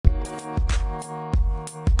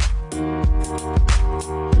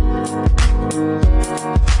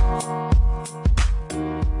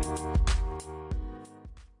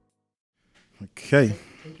Okay.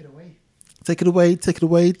 Take it away. Take it away, take it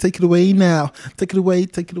away, take it away now. Take it away,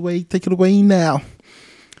 take it away, take it away now.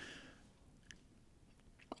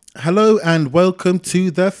 Hello and welcome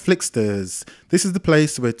to The Flicksters. This is the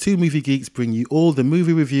place where two movie geeks bring you all the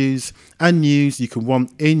movie reviews and news you can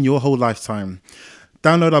want in your whole lifetime.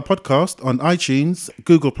 Download our podcast on iTunes,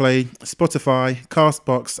 Google Play, Spotify,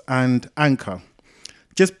 Castbox and Anchor.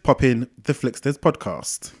 Just pop in The Flicksters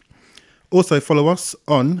podcast. Also follow us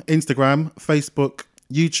on Instagram, Facebook,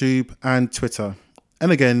 YouTube and Twitter. And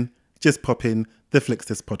again, just pop in The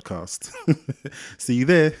Flicksters podcast. See you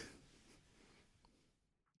there.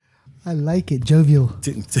 I like it. Jovial.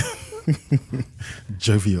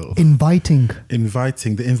 Jovial. Inviting.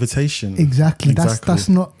 The invitation. Exactly. That's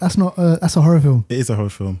a horror film. It is a horror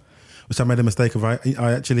film, which I made a mistake of. I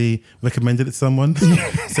actually recommended it to someone,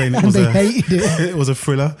 saying it And they hated it. It was a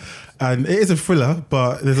thriller, and it is a thriller,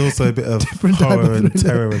 but there's also a bit of Different type horror of and thriller.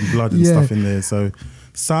 terror and blood and stuff in there. So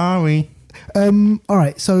sorry. All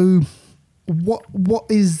right. So, what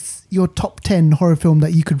is your top 10 horror film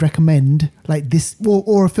that you could recommend, like this,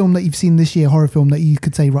 or a film that you've seen this year, horror film that you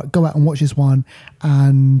could say, right, go out and watch this one,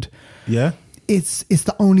 and Yeah. it's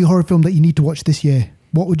the only horror film that you need to watch this year?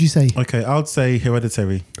 What would you say? Okay, I would say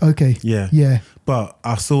Hereditary. Okay. Yeah. Yeah. But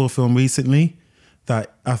I saw a film recently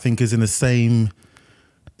that I think is in the same.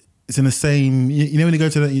 It's in the same. You know when you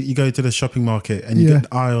go to the shopping market and you Yeah. get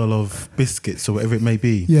an aisle of biscuits or whatever it may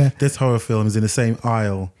be. Yeah. This horror film is in the same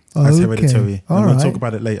aisle as Okay. Hereditary. All And we'll right. talk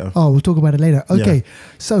about it later. Oh, we'll talk about it later. Okay. Yeah.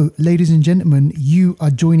 So, ladies and gentlemen, you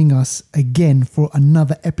are joining us again for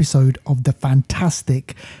another episode of the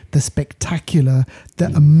fantastic, the spectacular, the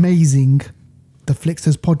amazing, the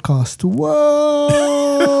Flicksters podcast.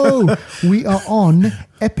 Whoa! We are on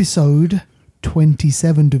episode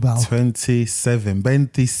 27, Duval. 27.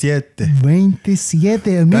 27.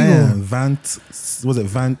 27, amigo. Damn. Was it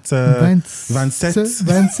Vancet?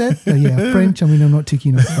 Vancet? Yeah, French. I mean, I'm not too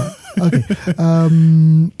keen on that.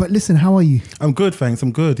 Okay. But listen, how are you? I'm good, thanks.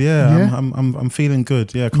 I'm good. Yeah. Yeah? I'm feeling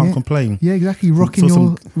good. Yeah, I can't Yeah. complain. Yeah, exactly. Rocking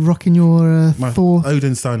Saw your My Thor.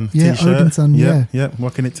 Odin Son Yeah, t-shirt. Odin Son, yeah. Yeah,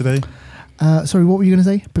 rocking it today. Sorry, what were you going to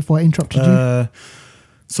say before I interrupted you?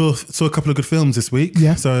 Saw a couple of good films this week.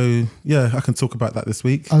 Yeah. So yeah, I can talk about that this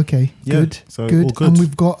week. Okay, Yeah, good. so good. all good. And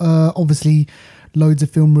we've got obviously loads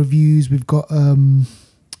of film reviews. We've got film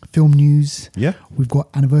news. Yeah. We've got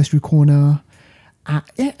Anniversary Corner.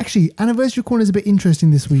 Actually, Anniversary Corner is a bit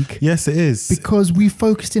interesting this week Yes, it is. because we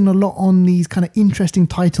focused in a lot on these kind of interesting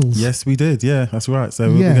titles. Yes, we did. Yeah, that's right. So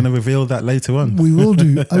Yeah. we're going to reveal that later on. We will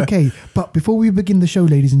do. Okay. But before we begin the show,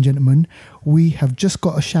 ladies and gentlemen, we have just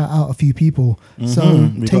got to shout out a few people.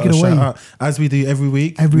 So We take got it a away. shout out, as we do every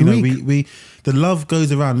week. Every you know, week. we the love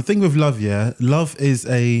goes around. The thing with love, yeah, love is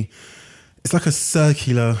it's like a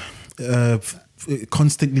circular,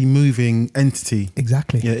 constantly moving entity.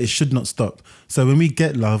 Exactly. Yeah, it should not stop. So when we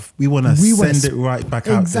get love, we want to We wanna send it right back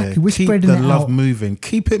out Exactly. there. We're Keep spreading the it love out. moving.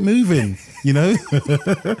 Keep it moving, you know?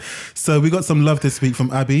 So we got some love this week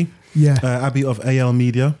from Abby. Yeah. Abby of AL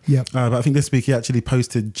Media. Yep. But I think this week he actually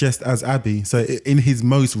posted just as Abby. So in his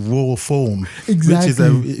most raw form. Exactly.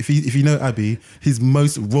 Which is, if you know Abby, his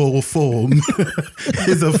most raw form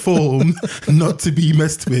is a form not to be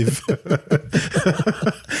messed with.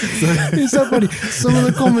 It's so funny. Some of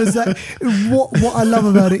the comments that what I love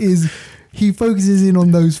about it is he focuses in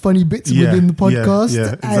on those funny bits Yeah, within the yeah, podcast,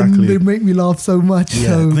 yeah, and exactly. they make me laugh so much. Yeah,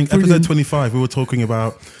 So I think brilliant. episode 25 we were talking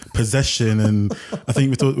about possession, and I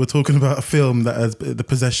think we're talking about a film that has the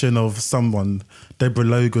possession of someone, Deborah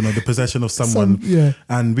Logan, or the possession of someone. Yeah.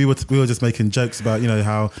 And we were just making jokes about, you know,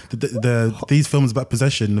 how these films about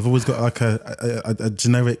possession have always got like a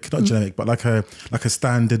generic, not generic, but like a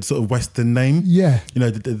standard sort of Western name. Yeah. You know,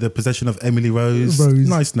 the possession of Emily Rose, Rose.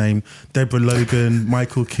 nice name. Deborah Logan,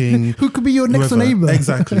 Michael King. Who could be your next door whoever. neighbor?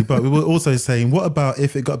 Exactly. But we were also saying, what about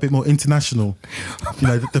if it got a bit more international? You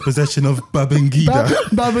know, the possession of Babangida,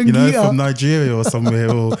 Babangida. you know, from Nigeria or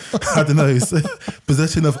somewhere, or I don't know,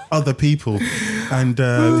 possession of other people. And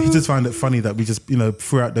he just found it funny that we just, you know,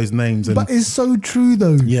 threw out those names. And But it's so true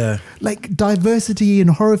though. yeah, Like diversity in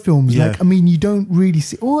horror films. Yeah. Like, I mean, you don't really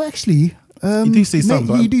see. Oh, actually. you do see some.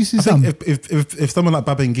 But You do see I some. think if someone like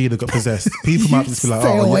Babangida got possessed, people might just be like,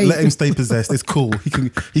 Stay "Oh, away." let him stay possessed. It's cool.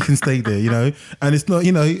 He can stay there, you know." And it's not,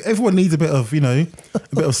 you know, everyone needs a bit of, you know,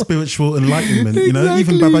 a bit of spiritual enlightenment, you know,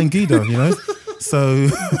 even Exactly. Babangida, you know. So, you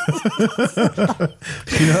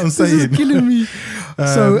know what I'm This saying? is killing me.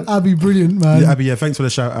 So Abby, brilliant man. Yeah, Abby, yeah, thanks for the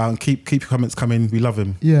shout out, and keep your comments coming. We love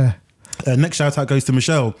him. Yeah. Next shout out goes to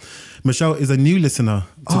Michelle. Michelle is a new listener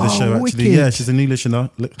to the show, actually. wicked. Yeah, she's a new listener.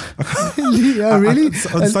 Yeah, really?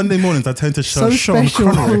 On Sunday mornings, I tend to show So Sean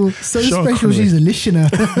special. Connery. So Sean special. Connery. She's a listener.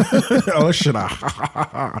 Oh, should I?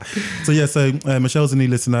 So Michelle's a new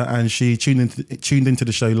listener, and she tuned into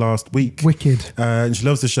the show last week. Wicked. And she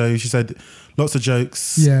loves the show. She said lots of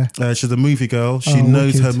jokes. Yeah. She's a movie girl. She Oh,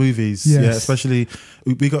 knows wicked. her movies. Yes. Yeah, especially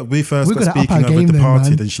we first We've got got to up speaking our of game The then, Departed,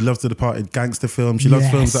 man. and she loves The Departed gangster film. She loves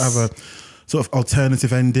films that have a sort of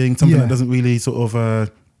alternative ending, something Yeah. that doesn't really sort of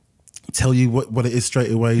tell you what it is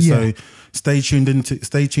straight away. Yeah. So stay tuned into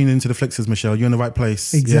the Flixers, Michelle. You're in the right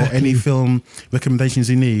place. Exactly. Yeah, any film recommendations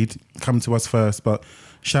you need, come to us first. But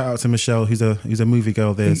shout out to Michelle, who's a movie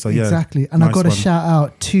girl there. So yeah, Exactly. And nice I got to one. shout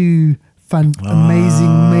out to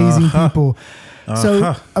amazing people.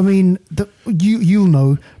 So I mean, you'll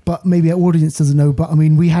know, but maybe our audience doesn't know. But I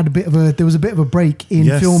mean, there was a bit of a break in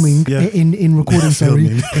Yes, filming, yeah. in recording.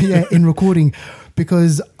 Sorry, yeah, in recording,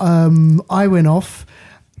 because I went off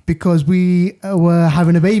because we were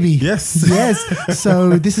having a baby. Yes. Yes.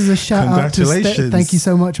 So this is a shout out to Steph. Congratulations. Thank you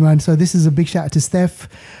so much, man. So this is a big shout out to Steph,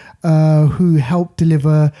 who helped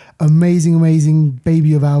deliver amazing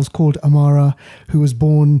baby of ours called Amara, who was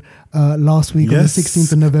born last week on the Yes.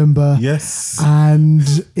 16th of November. Yes. And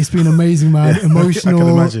it's been amazing, man. Emotional. I can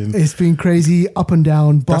imagine. It's been crazy, up and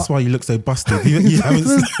down. But That's why you look so busted. You haven't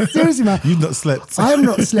seriously, man. You've not slept. I have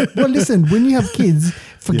not slept. Well, listen, when you have kids,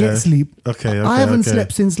 forget Yeah. sleep. Okay, I haven't okay.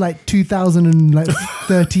 slept since like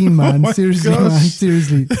 2013, man. Oh my Seriously, gosh. man.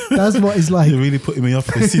 Seriously. That's what it's like. You're really putting me off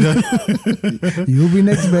this, you know. You'll be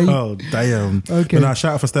next, babe. Oh damn. Okay. But now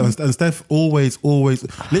shout out for Steph. And Steph always,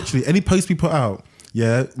 literally any post we put out,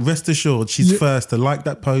 yeah, rest assured she's Yeah. first to like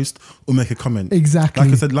that post or make a comment. Exactly.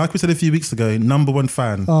 Like we said a few weeks ago, number one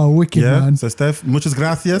fan. Oh, wicked, yeah. man. So Steph, muchas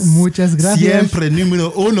gracias. Muchas gracias. Siempre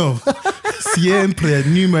número uno. Siempre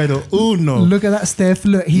número uno. Look at that, Steph.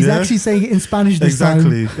 Look, he's Yeah. actually saying it in Spanish this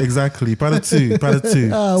time. Exactly. Para tu.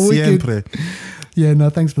 Ah, wicked. Siempre. Yeah, no,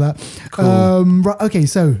 thanks for that. Cool. Right, okay,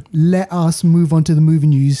 so let us move on to the movie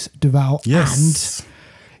news, Deval. Yes. And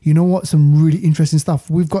you know what? Some really interesting stuff.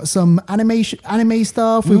 We've got some anime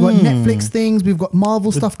stuff. We've got Netflix things. We've got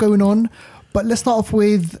Marvel stuff going on. But let's start off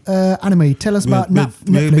with anime. Tell us about we're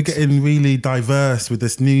Netflix. getting really diverse with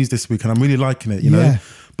this news this week, and I'm really liking it, you know. Yeah.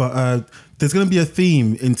 But there's going to be a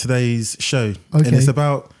theme in today's show, Okay. and it's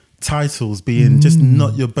about titles being just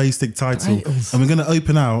not your basic title. Titles. And we're going to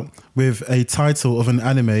open out with a title of an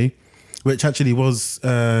anime, which actually was.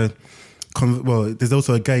 There's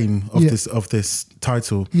also a game of Yeah. this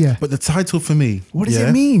title. Yeah. But the title for me, What does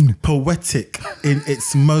it mean? Poetic in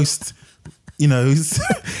its most, in its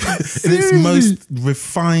Seriously? most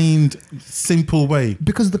refined, simple way.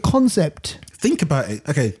 Because the concept, Think about it.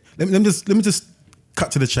 Okay, let me just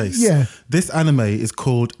cut to the chase. Yeah. This anime is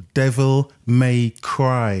called Devil May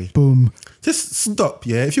Cry. boom. Just stop,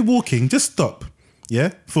 yeah. If you're walking, just stop,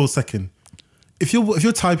 yeah, for a second. If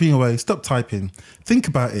you're typing away, stop typing. Think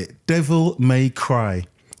about it. Devil May Cry,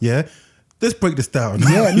 yeah. Let's break this down.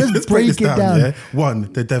 Yeah, let's break it down. Yeah.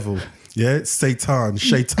 One, the devil. Yeah, Satan,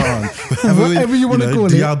 Shaitan, Whatever you wanna call it.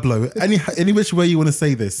 Diablo. Any which way you want to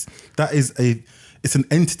say this. That is it's an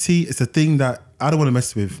entity. It's a thing that I don't want to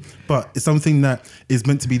mess with, but it's something that is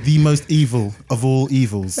meant to be the most evil of all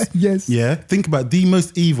evils. Yes. Yeah. Think about the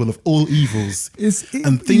most evil of all evils. It's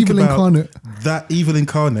and think evil about incarnate. that evil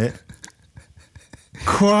incarnate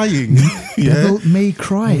crying. Yeah. Devil May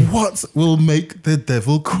Cry. What will make the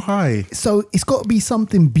devil cry? So it's got to be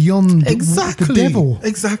something beyond the devil.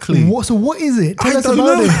 Exactly. So what is it? Tell I us don't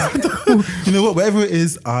about know. it. You know what? Whatever it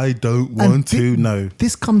is, I don't And want to know.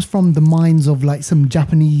 This comes from the minds of like some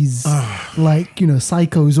Japanese,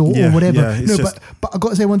 psychos or Yeah, whatever. yeah, it's No, just- but I got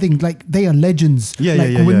to say one thing. Like they are legends. Yeah, like,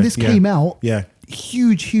 yeah, yeah. When yeah, this yeah. came out, yeah.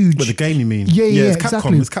 huge. But the game, you mean? Yeah, It's Capcom.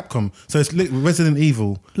 exactly. It's Capcom. So it's Resident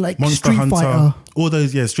Evil, Like Monster Street Hunter, Fighter. all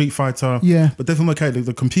those. Yeah, Street Fighter. Yeah. But Devil May Cry,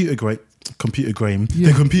 the computer game. Yeah.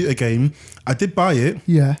 The computer game. I did buy it.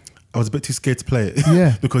 Yeah. I was a bit too scared to play it.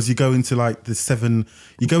 Yeah. Because you go into like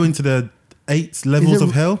you go into the 8 levels it-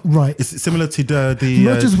 of hell. right. It's similar to the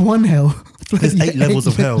Not just one hell. there's 8 levels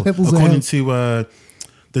of hell levels of according hell. to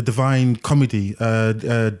the Divine Comedy.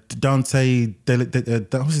 Dante,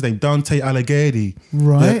 what's his name? Dante Alighieri.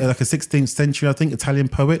 Right. Like a 16th century, I think, Italian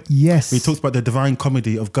poet. Yes. He talks about the Divine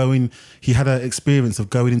Comedy of he had an experience of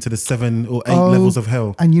going into the 7 or 8 Oh, levels of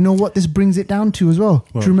hell. And you know what this brings it down to as well?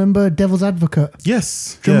 What? Do you remember Devil's Advocate?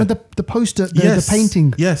 Yes. Do you yeah. remember the poster, the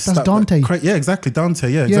painting? Yes. That's Dante. Yeah, exactly. Dante.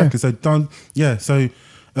 Yeah, exactly. So So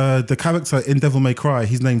the character in Devil May Cry,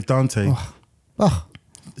 he's named Dante. Oh,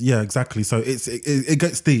 Yeah, exactly. So it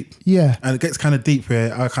gets deep. Yeah. And it gets kind of deep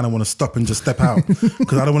where I kind of want to stop and just step out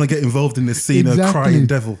because I don't want to get involved in this scene of crying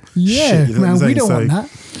devil. Yeah, shit, you know man, what I'm we don't saying?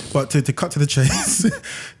 want But to cut to the chase,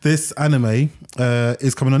 this anime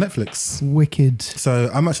is coming on Netflix. Wicked. So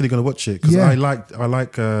I'm actually going to watch it because I like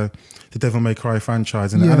the Devil May Cry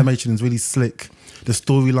franchise, and the animation is really slick. The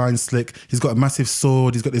storyline's slick. He's got a massive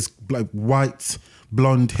sword. He's got this like white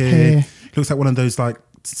blonde hair. He looks like one of those like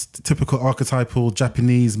typical archetypal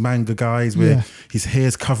Japanese manga guys where his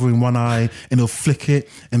hair's covering one eye and he'll flick it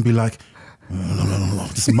and be like,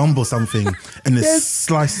 just mumble something and then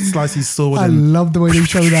slice his sword. I love the way they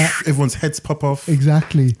show that. Everyone's heads pop off.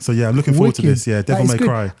 Exactly. So yeah, I'm looking forward to this. Yeah, Devil May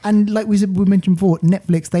Cry. And like we mentioned before,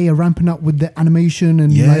 Netflix, they are ramping up with the animation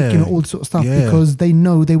and like, you know, all the sort of stuff because they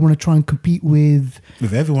know they want to try and compete with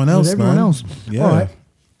everyone else. Yeah. All right.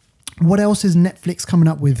 What else is Netflix coming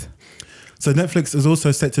up with? So Netflix is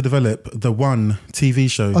also set to develop the One TV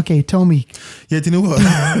show. Okay, tell me. Yeah, do you know what?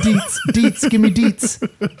 Deets, give me deets.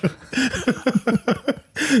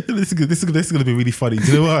 This is going to be really funny.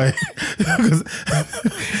 Do you know why? Because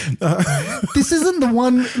this isn't the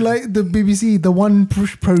one like the BBC, the One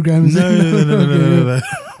push program. No.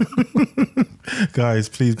 Guys,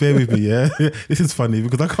 please bear with me. Yeah, this is funny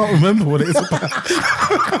because I can't remember what it is about.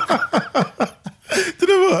 Do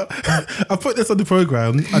you know what? I put this on the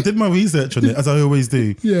program. I did my research on it as I always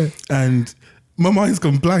do. Yeah. And my mind's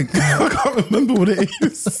gone blank. I can't remember what it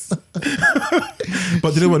is.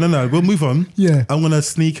 But you know what? No. We'll move on. Yeah. I'm going to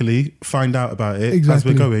sneakily find out about it as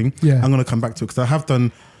we're going. Yeah. I'm going to come back to it because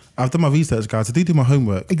I've done my research, guys. I do my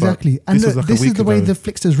homework. Exactly. And this is the way the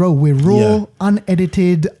Flicksters roll. We're raw,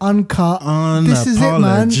 unedited, uncut. This is it,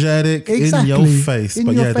 man. Unapologetic, exactly. in your face. In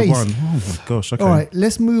but your yeah, face. the One. Oh my gosh. Okay. All right,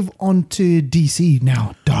 let's move on to DC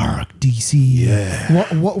now. Dark DC. Yeah.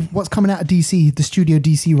 What's coming out of DC, the studio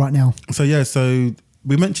DC right now? So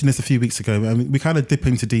we mentioned this a few weeks ago. I mean, we kind of dip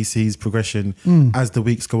into DC's progression as the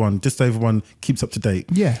weeks go on, just so everyone keeps up to date.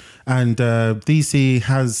 Yeah. And DC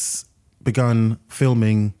has begun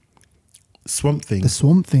filming Swamp Thing. The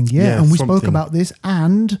Swamp Thing, yeah. And we spoke about this,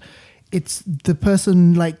 and it's the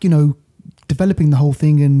person like, you know, developing the whole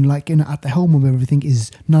thing and like, you know, at the helm of everything is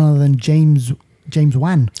none other than James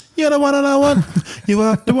Wan. You're the one I want. You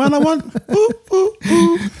are the one I want. Ooh, ooh,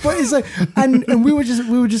 ooh. But it's like, and we were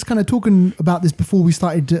just kind of talking about this before we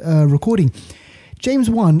started recording. James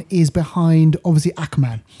Wan is behind obviously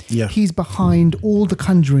Aquaman. Yeah. He's behind all the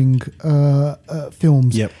Conjuring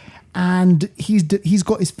films. Yep. And he's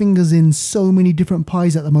got his fingers in so many different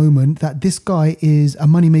pies at the moment that this guy is a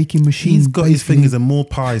money-making machine. He's got his fingers in more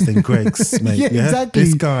pies than Greg's, mate. Yeah, exactly.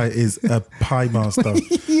 This guy is a pie master.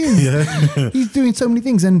 He is. Yeah. He's doing so many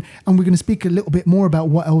things, and we're going to speak a little bit more about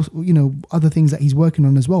what else, you know, other things that he's working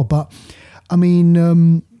on as well. But I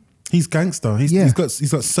mean, he's gangster. He's got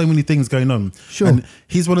so many things going on. Sure. And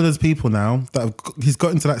he's one of those people now that he's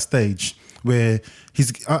gotten to that stage where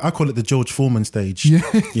I call it the George Foreman stage.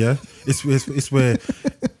 Yeah. It's where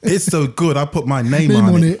it's so good. I put my name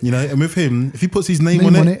on it. You know, and with him, if he puts his name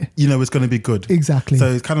on it, you know it's going to be good. Exactly. So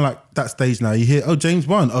it's kind of like that stage now. You hear, oh, James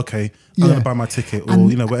Wan, okay, I'm going to buy my ticket, or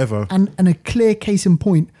you know, whatever. And a clear case in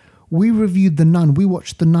point, we reviewed The Nun. We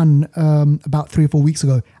watched The Nun about 3 or 4 weeks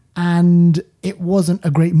ago, and it wasn't a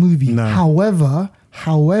great movie. No.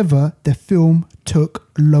 However, the film took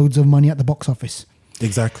loads of money at the box office.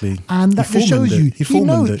 Exactly. And that just shows you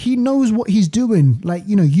he knows what he's doing. Like,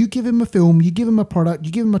 you know, you give him a film, you give him a product,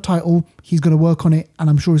 you give him a title, he's going to work on it, and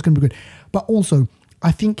I'm sure it's going to be good. But also,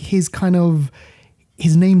 I think his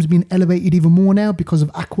name's been elevated even more now because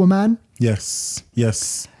of Aquaman. Yes.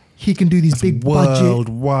 He can do these big budget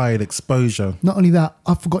worldwide exposure. Not only that,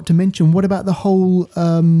 I forgot to mention, what about the whole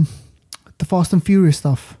the Fast and Furious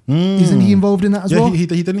stuff? Isn't he involved in that as well? He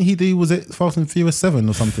didn't he do, was it Fast and Furious 7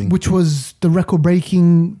 or something? Which was the record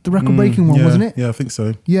breaking one, wasn't it? Yeah, I think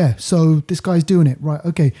so. Yeah, so this guy's doing it. Right,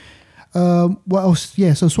 okay. What else?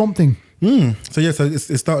 Yeah, so Swamp Thing. So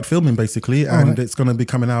it started filming basically, and it's going to be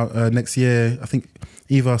coming out next year, I think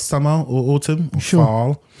either summer or autumn or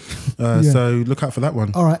fall. So look out for that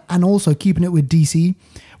one. All right, and also keeping it with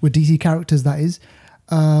DC characters, that is.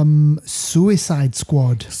 Suicide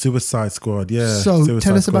Squad, yeah. So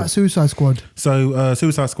tell us about Suicide Squad. So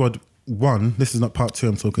Suicide Squad 1, this is not part 2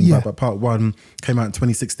 I'm talking about, but part 1 came out in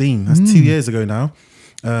 2016. That's 2 years ago now.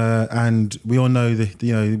 And we all know that,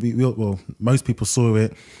 you know, most people saw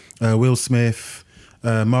it. Will Smith,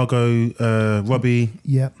 Margot Robbie,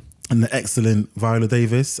 and the excellent Viola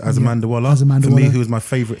Davis as Amanda Waller. For me, who was my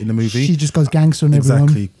favourite in the movie. She just goes gangster on everyone.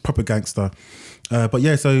 Exactly, proper gangster. But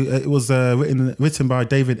yeah, so it was written by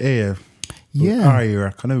David Ayer. Ayer,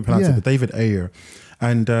 I can't even pronounce it, but David Ayer.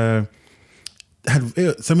 And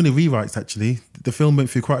had so many rewrites. Actually, the film went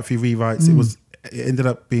through quite a few rewrites. It ended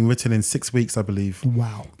up being written in 6 weeks, I believe.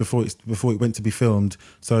 Wow. Before it went to be filmed.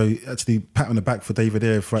 So actually, pat on the back for David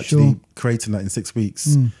Ayer for actually creating that in 6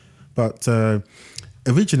 weeks. But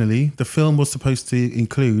originally, the film was supposed to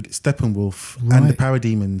include Steppenwolf and the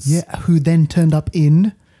Parademons. Yeah, who then turned up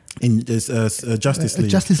in Justice League.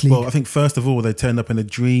 Justice League. Well, I think first of all, they turned up in a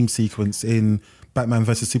dream sequence in Batman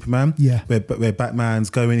versus Superman. Yeah. Where Batman's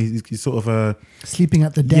going, he's sort of sleeping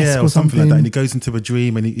at the desk or something like that, and he goes into a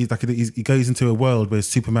dream, and he goes into a world where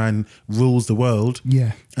Superman rules the world.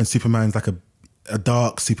 Yeah. And Superman's like a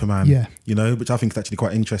dark Superman. Yeah. You know, which I think is actually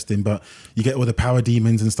quite interesting. But you get all the power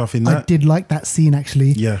demons and stuff in that. I did like that scene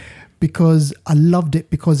actually. Yeah. Because I loved it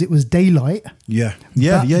because it was daylight. Yeah.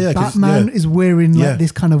 Batman is wearing like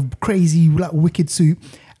this kind of crazy, like wicked suit,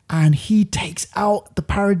 and he takes out the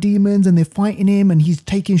parademons, and they're fighting him, and he's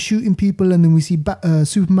shooting people, and then we see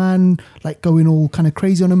Superman like going all kind of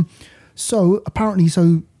crazy on him. So apparently,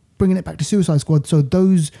 bringing it back to Suicide Squad, so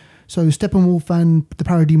Steppenwolf and the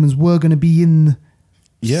parademons were going to be in.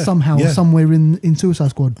 Somewhere in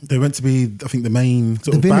Suicide Squad. They went to be, I think, the main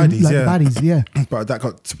sort of villain, baddies. like the baddies, yeah. But that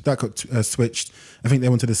got switched. I think they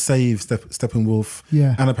wanted to save Steppenwolf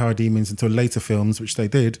and the Parademons until later films, which they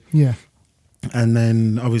did. Yeah. And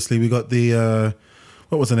then obviously we got the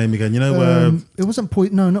what was her name again? You know, it wasn't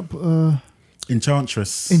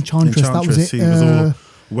Enchantress. Enchantress. That was it. She was all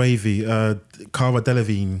wavy. Cara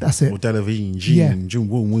Delevingne. That's it. Or Delevingne. June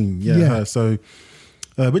Woo. Yeah. Her. So.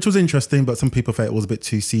 Which was interesting, but some people felt it was a bit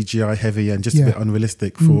too CGI heavy and just a bit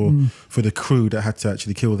unrealistic for the crew that had to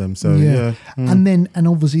actually kill them. So and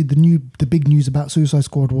obviously the big news about Suicide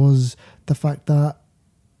Squad was the fact that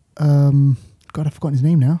God, I've forgotten his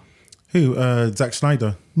name now. Who? Zack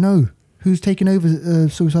Snyder? No, who's taken over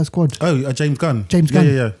Suicide Squad? Oh, James Gunn. James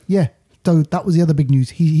Gunn. Yeah. So that was the other big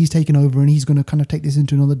news. He's taken over and he's going to kind of take this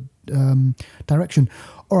into another direction.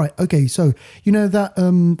 All right, okay. So you know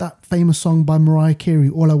that famous song by Mariah Carey,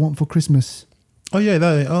 "All I Want for Christmas." Oh yeah,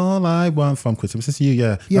 "All I Want from Christmas Is You."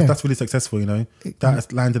 Yeah. That's really successful. You know, that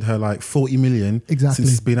has landed her like 40 million since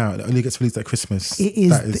it's been out. It only gets released at Christmas. It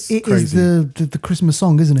is the Christmas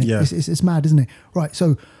song, isn't it? Yeah. It's mad, isn't it? Right.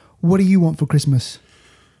 So, what do you want for Christmas?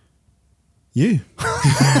 You.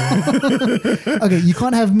 Okay, you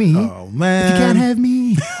can't have me. Oh man, if you can't have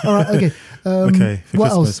me. All right. Okay. Okay. For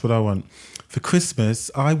what Christmas, else? what I want for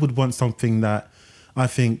Christmas, I would want something that I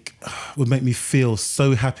think would make me feel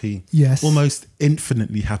so happy. Yes. Almost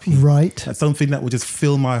infinitely happy. Right. That's something that would just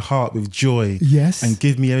fill my heart with joy. Yes. And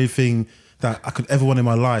give me everything that I could ever want in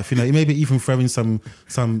my life. You know, maybe even throwing some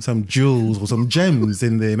jewels or some gems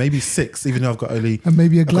in there. Maybe 6, even though I've got only... And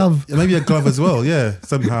maybe a glove. Maybe a glove as well, yeah,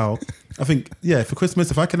 somehow. I think, for Christmas,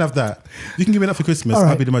 if I can have that, if you can give me that for Christmas, All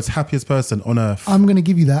right. I'd be the most happiest person on earth. I'm going to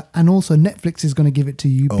give you that. And also Netflix is going to give it to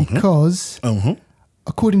you because,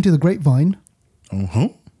 according to the grapevine,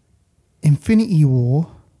 Infinity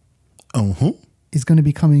War is going to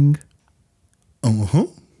be coming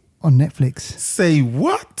on Netflix. Say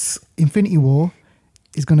what? Infinity War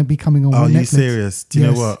is going to be coming on Netflix. Are you serious? Do you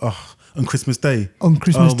know what? Oh, on Christmas Day. On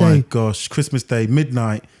Christmas Day. Oh my gosh, Christmas Day,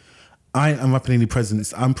 midnight. I am wrapping any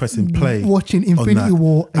presents. I'm pressing play. Watching Infinity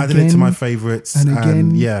War again. Adding it to my favourites. And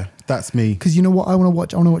again. Yeah, that's me. Because you know what I want to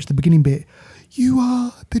watch? I want to watch the beginning bit. You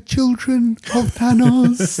are the children of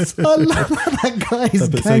Thanos. I love that guy's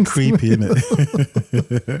That bit's so creepy, isn't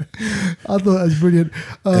it? I thought that was brilliant.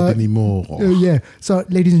 Ebony Moore. Yeah. So,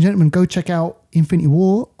 ladies and gentlemen, go check out Infinity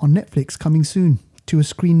War on Netflix coming soon to a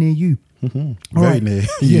screen near you. Very near.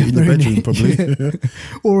 In your bedroom, probably. Yeah.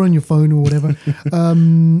 Or on your phone or whatever.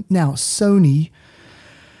 Now, Sony.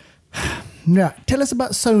 Now, tell us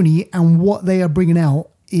about Sony and what they are bringing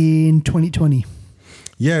out in 2020.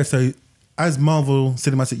 Yeah, so as Marvel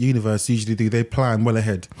Cinematic Universe usually do, they plan well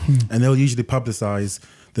ahead. And they'll usually publicize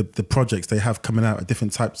the projects they have coming out at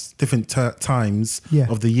different times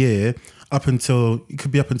of the year, it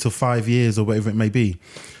could be up until 5 years or whatever it may be.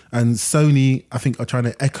 And Sony, I think, are trying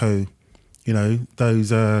to echo, you know,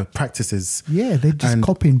 those practices. Yeah, they're just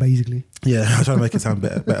copying, basically. Yeah, I'm trying to make it sound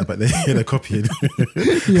better, but they're copying.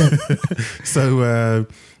 Yeah. So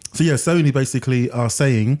Sony basically are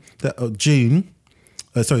saying that in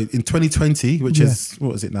 2020, which is,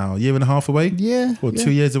 what is it now, a year and a half away? Yeah. Or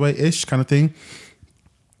 2 years away-ish kind of thing.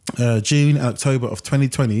 June and October of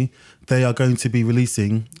 2020, they are going to be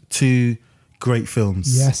releasing 2 great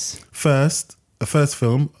films. Yes. First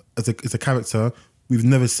film as a character we've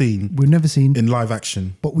never seen in live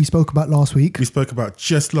action. But we spoke about last week. We spoke about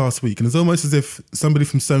just last week. And it's almost as if somebody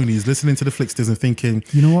from Sony is listening to the Flicksters and thinking,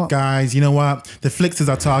 you know what? Guys, you know what? The Flicksters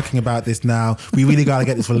are talking about this now. We really got to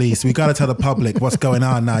get this released. We got to tell the public what's going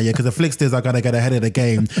on now, yeah, because the Flicksters are going to get ahead of the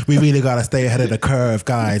game. We really got to stay ahead of the curve,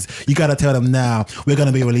 guys. You got to tell them now. We're going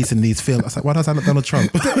to be releasing these films. I was like, why does that look Donald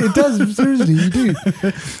Trump? It does, seriously, you do.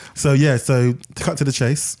 So, yeah, so to cut to the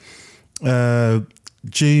chase,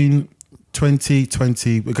 June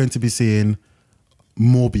 2020, we're going to be seeing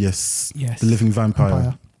Morbius, yes, the living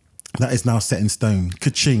vampire. That is now set in stone.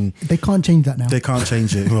 Ka-ching. They can't change that now. They can't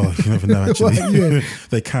change it. Well, you never know, actually. Well, yeah.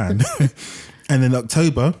 They can. And in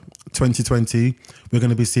October 2020, we're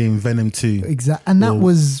going to be seeing Venom 2. Exactly. And that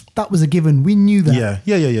was a given. We knew that.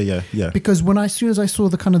 Yeah. Because as soon as I saw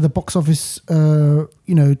the box office,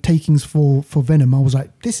 takings for Venom, I was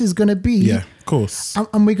like, this is going to be. Yeah, of course.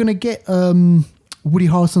 And we're going to get, Woody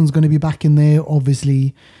Harrelson's going to be back in there,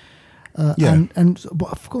 obviously. And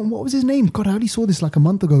I've forgotten what was his name. God, I only saw this like a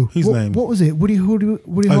month ago. Whose name? What was it? Woody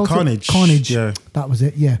Harrelson. Carnage. Carnage. Yeah, that was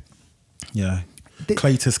it. Yeah. Yeah.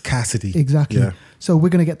 Cletus Cassidy. Exactly. Yeah. So we're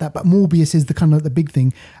going to get that, but Morbius is the kind of the big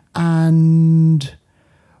thing. And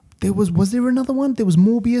was there another one? There was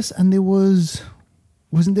Morbius, and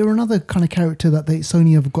wasn't there another kind of character that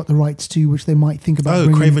Sony have got the rights to, which they might think about?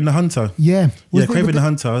 Kraven the Hunter. Yeah. Kraven the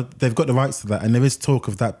Hunter. They've got the rights to that, and there is talk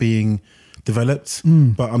of that being developed,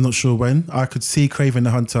 but I'm not sure when. I could see Kraven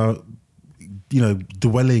the Hunter,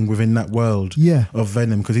 dwelling within that world of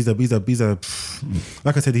Venom, because he's a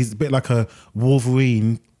like I said, he's a bit like a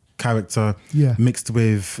Wolverine character mixed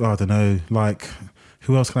with, I don't know, like,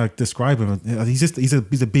 who else can I describe him?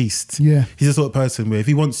 He's a beast. Yeah, he's the sort of person where if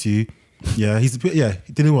he wants you, you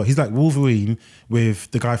know what? He's like Wolverine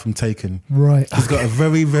with the guy from Taken. Right. He's got a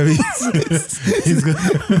very, very.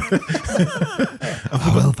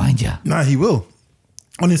 I will find you. Nah, he will.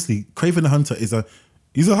 Honestly, Kraven the Hunter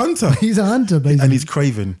he's a hunter. He's a hunter, basically. And he's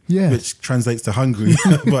Kraven, which translates to hungry.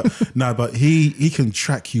 but he can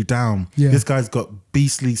track you down. Yeah. This guy's got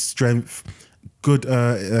beastly strength, good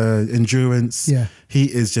endurance. Yeah. He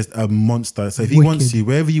is just a monster. So if he wants you,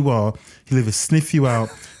 wherever you are, he'll either sniff you out,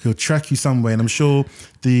 he'll track you somewhere. And I'm sure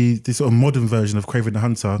the sort of modern version of Kraven the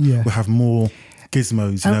Hunter will have more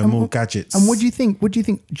gizmos, more gadgets. And what do you think?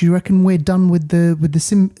 Do you reckon we're done with the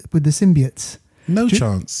symbiotes? No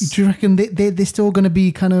chance. Do you reckon they're still going to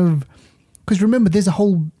be kind of... Because remember, there's a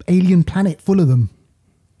whole alien planet full of them.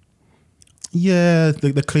 Yeah,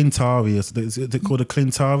 the Clintari, is it called a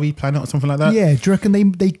Clintari planet or something like that? Yeah, do you reckon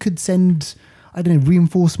they could send, I don't know,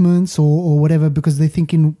 reinforcements or whatever, because they're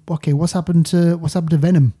thinking, okay, what's happened to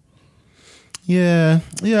Venom? Yeah,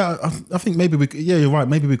 I think maybe we. Yeah, you're right.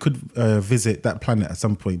 Maybe we could visit that planet at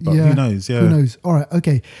some point, but who knows? Yeah, who knows? All right,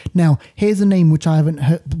 okay. Now here's a name which I haven't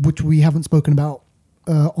heard, which we haven't spoken about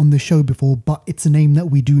on the show before, but it's a name that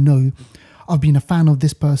we do know. I've been a fan of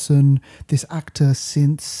this person, this actor,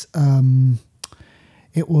 since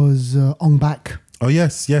it was Ong Bak. Oh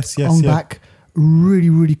yes. Ong Bak. Really,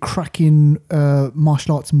 really cracking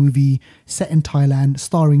martial arts movie set in Thailand,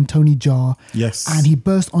 starring Tony Jaa. Yes. And he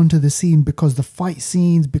burst onto the scene because the fight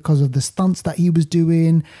scenes, because of the stunts that he was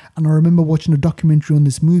doing. And I remember watching a documentary on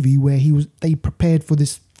this movie where they prepared for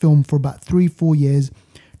this film for about 3-4 years,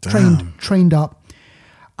 trained up.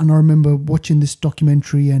 And I remember watching this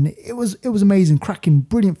documentary, and it was amazing, cracking,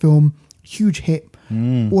 brilliant film, huge hit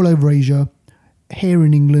all over Asia, here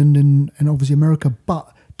in England and obviously America. But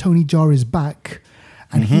Tony Jaa is back,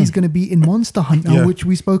 and he's going to be in Monster Hunt now, which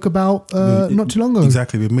we spoke about not too long ago.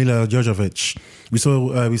 Exactly, with Mila Jovovich.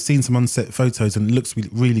 We've seen some on-set photos, and it looks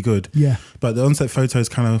really good. Yeah, but the on-set photos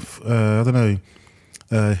kind of I don't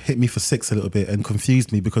know, hit me for six a little bit and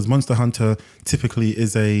confused me, because Monster Hunter typically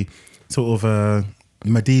is a sort of a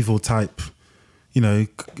medieval type,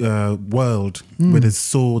 world where there's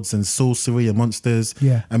swords and sorcery and monsters.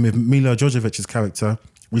 Yeah, and with Mila Jojovich's character,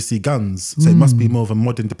 we see guns, so it must be more of a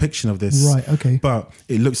modern depiction of this. Right, okay. But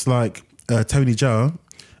it looks like Tony Jaa,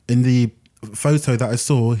 in the photo that I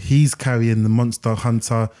saw, he's carrying the Monster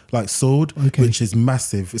Hunter like sword, which is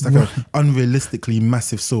massive. It's like an unrealistically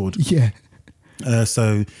massive sword. Yeah. I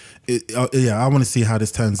want to see how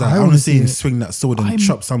this turns out. I want to see him swing that sword and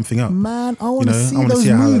chop something up. Man, I want to see those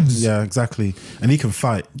moves. Yeah, exactly. And he can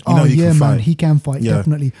fight. He can fight,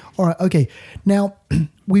 definitely. All right, okay. Now,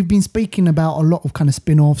 we've been speaking about a lot of kind of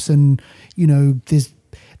spin-offs, and,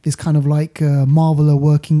 there's kind of like Marvel are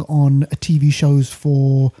working on TV shows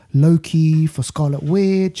for Loki, for Scarlet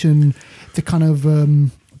Witch, and the kind of,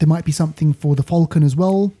 there might be something for the Falcon as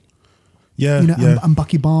well. And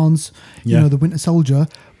Bucky Barnes, the Winter Soldier.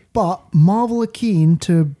 But Marvel are keen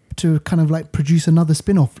to kind of like produce another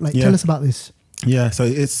spin-off. Tell us about this. Yeah, so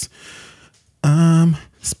it's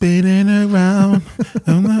spinning around.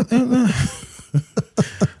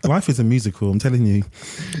 Life is a musical, I'm telling you.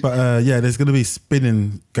 But yeah, there's going to be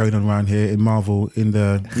spinning going on around here in Marvel in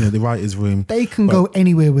the the writers' room. They can go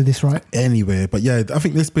anywhere with this, right? Anywhere, but yeah, I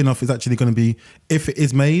think this spin-off is actually going to be, if it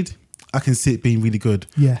is made, I can see it being really good.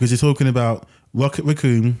 Yeah, because you're talking about Rocket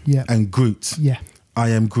Raccoon and Groot. Yeah, I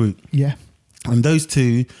am Groot. Yeah, and those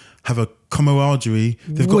two have a camaraderie.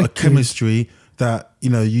 They've got a chemistry that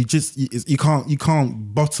you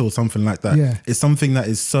can't bottle something like that. Yeah, it's something that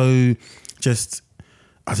is so just,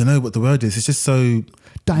 I don't know what the word is. It's just so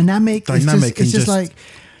dynamic. It's just like,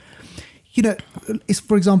 it's,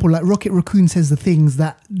 for example, like Rocket Raccoon says the things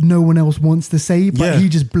that no one else wants to say, but he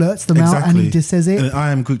just blurts them out and he just says it. And I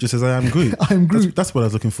am Groot just says I am Groot. I am Groot. That's what I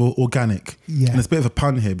was looking for. Organic. Yeah. And it's a bit of a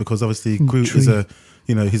pun here because obviously Groot is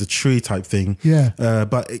he's a tree type thing. Yeah.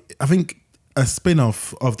 But I think a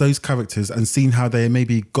spin-off of those characters and seeing how they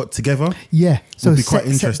maybe got together. Yeah. So would be quite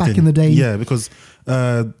interesting. Back in the day. Yeah, because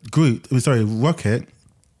Rocket,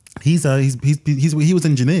 he was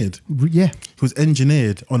engineered. Yeah, he was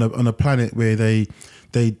engineered on a planet where they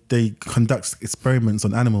conduct experiments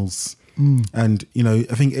on animals, and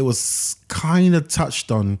I think it was kind of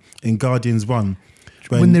touched on in Guardians 1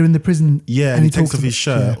 when they're in the prison. Yeah, and he takes off his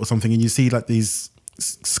shirt or something, and you see like these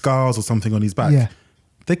scars or something on his back. Yeah,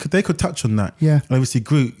 they could touch on that. Yeah, and obviously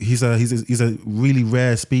Groot, he's a really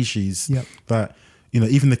rare species. Yep. That.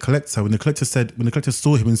 Even the collector, when the collector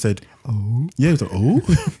saw him and said, "Oh," yeah, he was like, "Oh,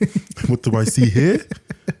 what do I see here?"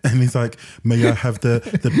 And he's like, "May I have the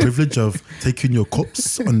privilege of taking your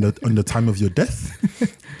corpse on the time of your death?"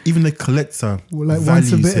 Even the collector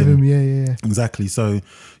wants a bit of him. Yeah. Exactly. So,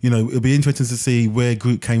 it'll be interesting to see where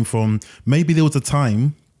Groot came from. Maybe there was a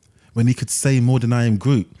time when he could say more than I am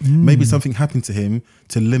Groot. Maybe something happened to him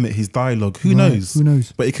to limit his dialogue. Who knows? Who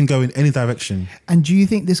knows? But it can go in any direction. And do you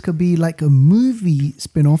think this could be like a movie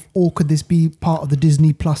spin-off, or could this be part of the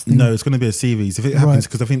Disney Plus thing? No, it's going to be a series. If it happens,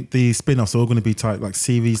 because I think the spin-offs are all going to be like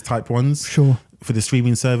series type ones. Sure. For the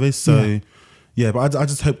streaming service. So, yeah, but I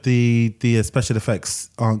just hope the special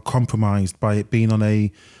effects aren't compromised by it being on a,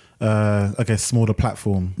 I guess, smaller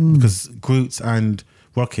platform. Because Groot and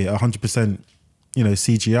Rocket are 100%...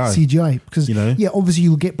 CGI because obviously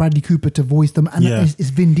you'll get Bradley Cooper to voice them, and it's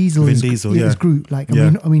Vin Diesel. It's Groot. Like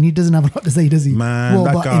I mean, he doesn't have a lot to say, does he? Man,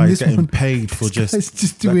 that guy is getting paid for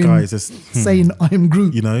just doing, that guy is just saying I am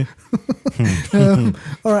Groot. All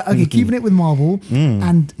right, okay, keeping it with Marvel,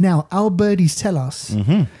 and now our birdies tell us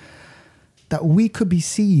that we could be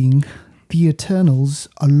seeing the Eternals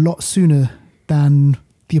a lot sooner than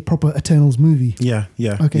the proper Eternals movie. Yeah.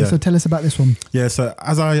 Okay, so tell us about this one. Yeah, so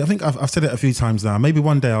as I think I've said it a few times now. Maybe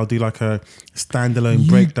one day I'll do like a standalone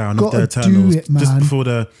breakdown of the Eternals, just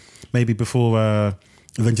before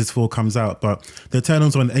Avengers 4 comes out. But the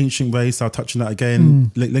Eternals are an ancient race. I'll touch on that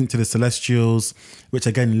again. Linked to the Celestials, which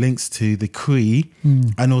again links to the Kree,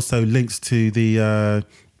 and also links to the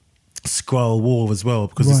Skrull War as well,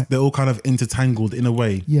 because they're all kind of intertangled in a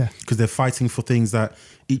way. Yeah, because they're fighting for things that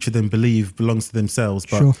each of them believe belongs to themselves.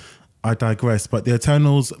 But I digress. But the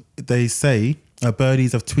Eternals, they say,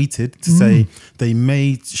 birdies have tweeted to say they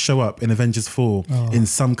may show up in Avengers 4 in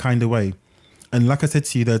some kind of way. And like I said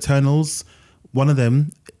to you, the Eternals, one of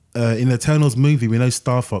them, in the Eternals movie, we know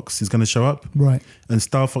Star Fox is going to show up. Right. And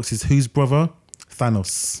Star Fox is whose brother?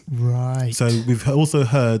 Thanos. Right. So we've also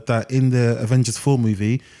heard that in the Avengers 4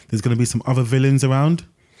 movie, there's going to be some other villains around.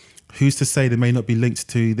 Who's to say they may not be linked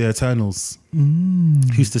to the Eternals?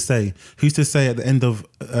 Who's to say? Who's to say at the end of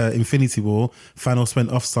Infinity War, Thanos went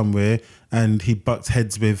off somewhere and he bucked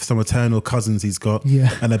heads with some Eternal cousins he's got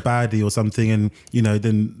and a baddie or something, and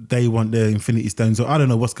then they want their Infinity Stones, or I don't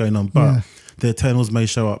know what's going on, but the Eternals may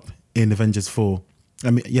show up in Avengers 4.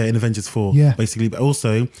 In Avengers 4, basically. But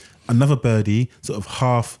also another birdie sort of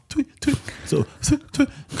half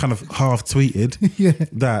kind of half tweeted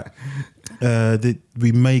that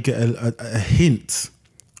we may get a hint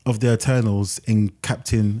of the Eternals in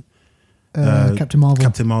Captain Marvel.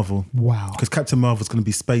 Captain Marvel. Wow. Because Captain Marvel's going to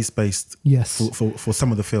be space-based for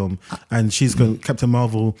some of the film. And Captain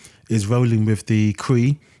Marvel is rolling with the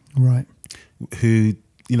Kree. Right. Who,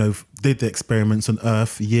 did the experiments on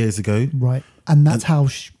Earth years ago. Right. And that's how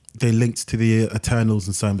they linked to the Eternals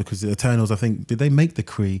and so on, because the Eternals, I think, did they make the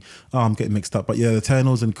Kree? Oh, I'm getting mixed up. But yeah, the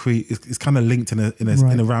Eternals and Kree is kind of linked in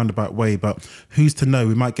a roundabout way. But who's to know?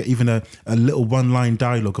 We might get even a little one-line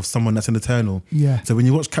dialogue of someone that's an Eternal. Yeah. So when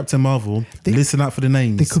you watch Captain Marvel, listen out for the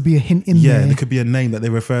names. There could be a hint in there. Yeah, there could be a name that they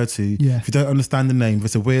refer to. Yeah. If you don't understand the name, if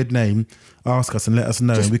it's a weird name, ask us and let us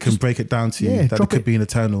know, and we can break it down to you that it could be an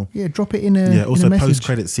Eternal. Yeah, drop it in a also in a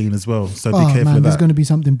post-credit scene as well. So be careful man, of there's that. going to be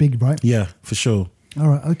something big, right? Yeah, for sure. All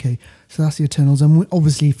right, okay. So that's the Eternals. And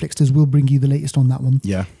obviously, Flixters will bring you the latest on that one.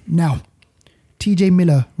 Yeah. Now, TJ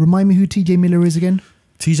Miller. Remind me who TJ Miller is again?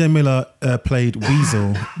 TJ Miller played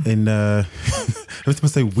Weasel in... I was going to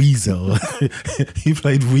say Weasel. He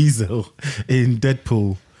played Weasel in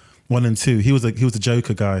Deadpool 1 and 2. He was a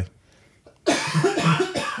Joker guy.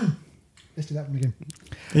 Let's do that one again.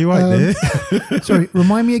 Are you right there? Sorry,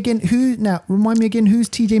 remind me again who's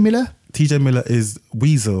TJ Miller? TJ Miller is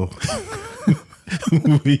Weasel.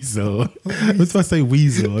 Weasel. What's I say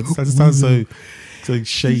Weasel? It just sounds so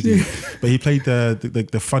shady. But he played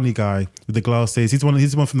the funny guy with the glasses. He's the one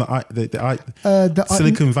from the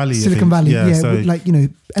Silicon Valley. Silicon Valley, yeah. So like, you know,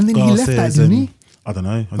 and then he left that, didn't he? I don't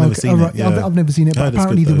know. I've never seen it. Yeah. I've never seen it, but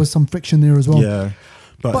apparently there was some friction there as well. Yeah.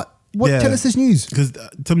 But tell us this news. Because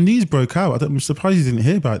some news broke out. I'm surprised you didn't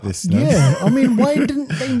hear about this. No? Yeah, I mean, why didn't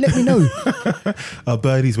they let me know? Our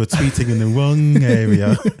birdies were tweeting in the wrong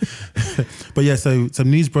area. But yeah, so some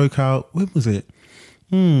news broke out. When was it?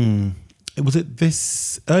 Was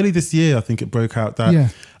it early this year? I think it broke out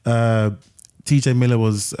that TJ Miller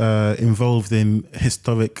was involved in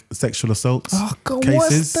historic sexual assaults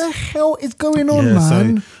cases. What the hell is going on,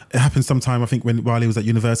 man? So it happened sometime, I think, while he was at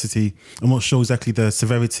university. I'm not sure exactly the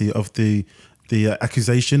severity of the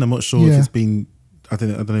accusation. I'm not sure if it's been, I don't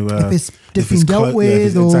know if it's been dealt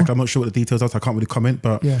with. Exactly, I'm not sure what the details are, so I can't really comment.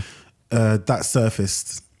 But that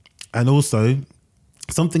surfaced, and also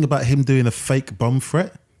something about him doing a fake bomb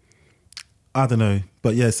threat. I don't know.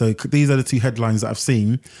 But yeah, so these are the two headlines that I've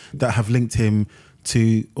seen that have linked him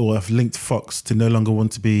to, or have linked Fox to no longer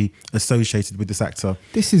want to be associated with this actor.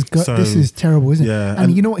 This is terrible, isn't it? Yeah,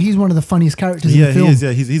 and you know what? He's one of the funniest characters in the film. He is.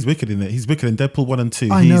 Yeah, he's wicked in it. He's wicked in Deadpool 1 and 2.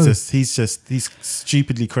 He's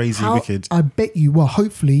stupidly crazy wicked. I bet you,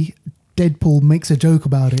 hopefully Deadpool makes a joke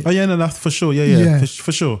about it. Oh yeah, no, that's for sure. Yeah.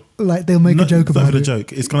 For sure. Like they'll make a joke about it. Not for the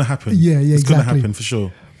joke. It's going to happen. Yeah, it's exactly. going to happen for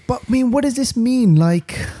sure. But I mean, what does this mean?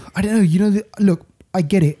 Like, I don't know. You know, look, I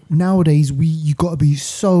get it. Nowadays, you got to be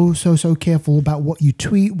so careful about what you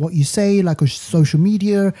tweet, what you say, like on social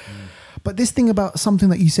media. But this thing about something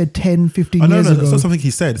that you said 10, 15 years ago. That's not something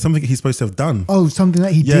he said. It's something he's supposed to have done. Oh, something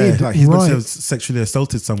that he did. Yeah, like he's supposed to have sexually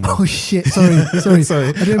assaulted someone. Oh shit! Sorry. Sorry.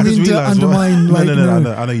 I didn't mean to undermine. No,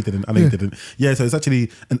 I know you didn't. I know you didn't. Yeah, so it's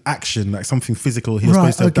actually an action, like something physical he was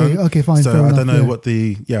supposed to have done. Okay, fine. So I don't know what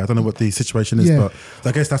the situation is, but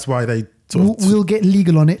I guess that's why they. We'll get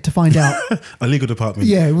legal on it to find out. A legal department.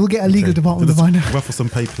 Yeah, we'll get a legal department to find out. Ruffle some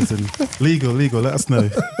papers and legal. Let us know.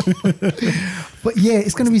 But yeah,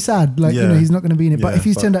 it's going to be sad. Like you know, he's not going to be in it. But if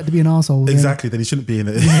he's turned out to be an arsehole, exactly, then he shouldn't be in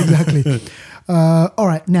it. Exactly. All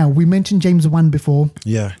right, now we mentioned James Wan before.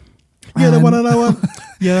 Yeah. Yeah, the one I want.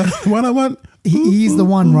 Yeah, one I want. He's the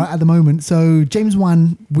one right at the moment. So James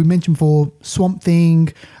Wan, we mentioned for Swamp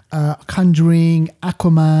Thing, Conjuring,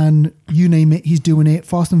 Aquaman, you name it, he's doing it.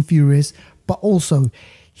 Fast and Furious, but also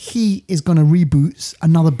he is going to reboot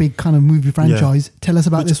another big kind of movie franchise. Yeah. Tell us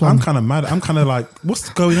about this one. I'm kind of mad. I'm kind of like, what's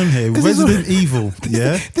going on here? Resident Evil,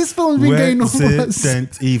 yeah? This film's been going on for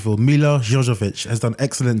Resident Evil. Mila Jovovich has done an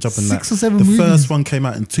excellent job in that. 6 or 7 movies. The first one came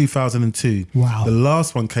out in 2002. Wow. The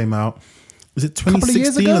last one came out, was it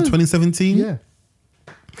 2016 or 2017? Yeah.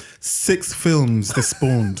 6 films they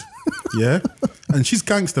spawned. Yeah, and she's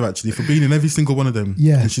gangster actually for being in every single one of them.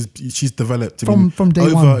 Yeah, and she's developed from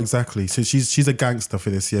day one. Exactly. So she's a gangster for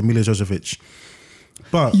this. Yeah, Mila Jovovich.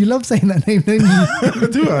 But you love saying that name, don't you?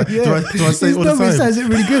 Do I? Yeah. Do I say it all the time? He says it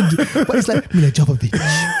really good, but it's like Mila Jovovich.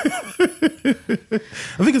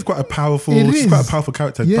 I think it's quite a powerful. She's quite a powerful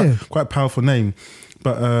character. Yeah, quite a powerful name.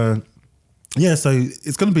 But yeah, so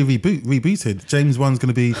it's going to be rebooted. James Wan's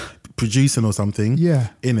going to be producing or something. Yeah,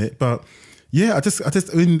 in it, but. Yeah,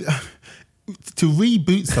 I mean, to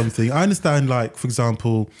reboot something, I understand, like, for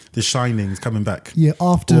example, The Shining is coming back. Yeah,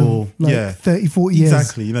 after 30, 40 years.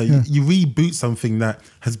 Exactly. You know, you reboot something that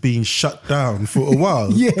has been shut down for a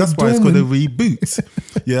while. Yeah, that's why it's called a reboot.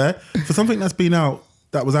 Yeah? For something that's been out,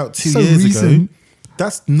 that was out 2 so years recent. ago,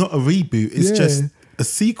 that's not a reboot. It's just a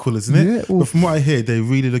sequel, isn't it? Yeah, but from what I hear, they're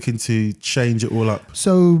really looking to change it all up.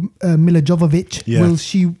 So Mila Jovovich, will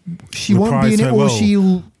she won't be in it, or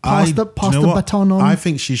she'll pass the baton on? I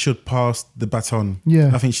think she should pass the baton. Yeah.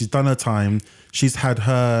 I think she's done her time. She's had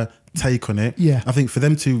her take on it. Yeah. I think for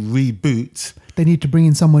them to reboot, they need to bring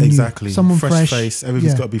in someone exactly, new, someone fresh face.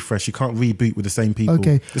 Everything's Yeah. got to be fresh. You can't reboot with the same people.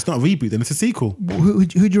 Okay. It's not a reboot, then it's a sequel. Who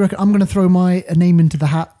do you reckon? I'm going to throw my name into the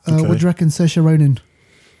hat. Okay. What do you reckon, Saoirse Ronan?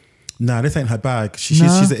 Nah, this ain't her bag. She's an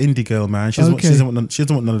indie girl, man. She doesn't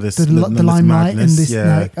want none of this. The none of this limelight and madness. this.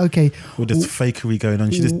 Yeah. Okay. All this fakery going on.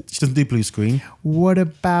 She doesn't do blue screen. What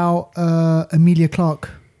about Emilia Clarke?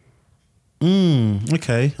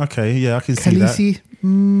 Okay. Yeah, I can see that. Khaleesi?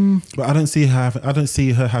 But I don't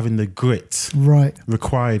see her having the grit Right.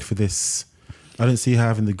 required for this. I don't see her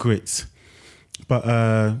having the grit. But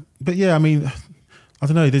yeah, I mean, I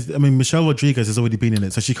don't know. Michelle Rodriguez has already been in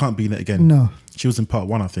it, so she can't be in it again. No. She was in part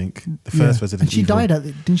 1, I think, the first Resident And she Evil. died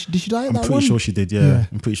did she die at that one? I'm pretty sure she did. Yeah,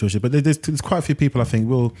 I'm pretty sure she did. But there's quite a few people. I think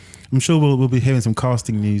I'm sure we'll be hearing some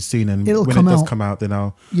casting news soon, and It'll when come it does out. come out, then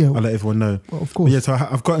I'll Yeah. let everyone know. Well, of But course. yeah, so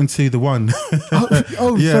I've gotten to the one. Yeah,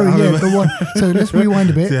 sorry, I remember. the one. So let's rewind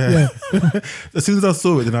a bit. Yeah. Yeah. As soon as I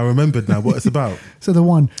saw it, then I remembered now what it's about. So the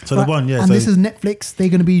one. So the one, yeah, And so- this is Netflix. They're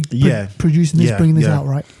going to be Yeah. producing this, Yeah, bringing this yeah. out,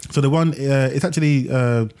 right? So the one, it's actually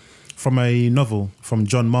from a novel from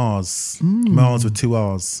John Mars. Mars with 2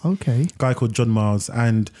 R's. Okay. Guy called John Mars,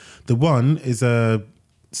 and the one is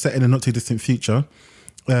set in a not too distant future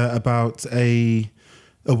about a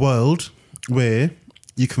world where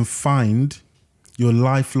you can find your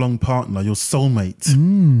lifelong partner, your soulmate.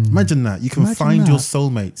 Imagine that. You can Imagine find your that.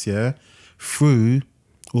 soulmate, yeah, through,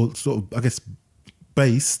 or sort of, I guess,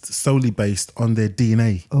 solely based on their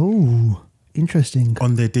DNA. Oh, interesting.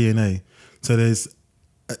 On their DNA. So there's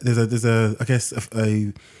a I guess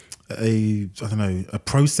a I don't know, a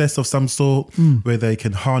process of some sort where they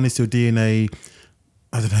can harness your DNA.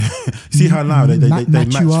 I don't know. See how now they Match you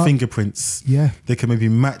match up. fingerprints. Yeah. They can maybe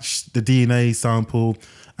match the DNA sample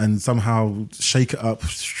and somehow shake it up,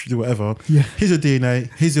 do whatever. Yeah. Here's your DNA.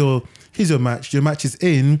 Here's your match. Your match is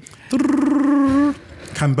in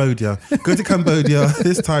Cambodia. Go to Cambodia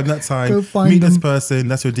this time, that time. Go find meet this them. person.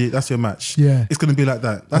 That's your match. Yeah. It's going to be like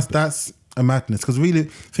that. That's a madness. Because really,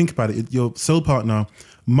 think about it. Your soul partner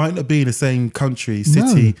might not be in the same country,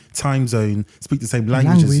 city, time zone, speak the same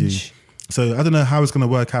language as you. So I don't know how it's going to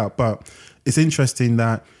work out, but it's interesting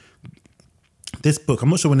that this book, I'm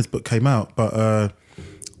not sure when this book came out, but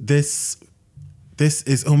this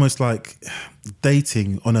is almost like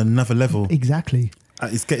dating on another level. Exactly.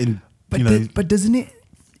 It's getting, But doesn't it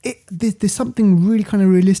there's something really kind of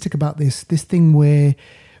realistic about this thing where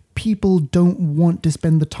people don't want to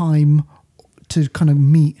spend the time to kind of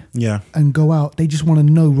meet and go out. They just want to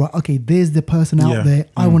know, right, okay, there's the person out there.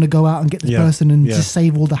 I want to go out and get this person and just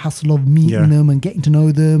save all the hassle of meeting them and getting to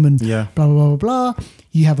know them and blah, blah, blah, blah.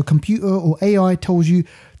 You have a computer or AI tells you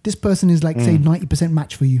this person is like, say, 90%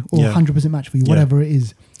 match for you or 100% match for you, whatever it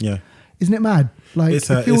is. Yeah. Isn't it mad? Like, it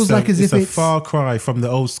feels like as if it's a far cry from the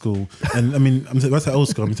old school. And I mean, when I say old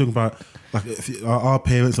school, I'm talking about like our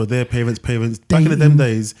parents or their parents' parents. Back in them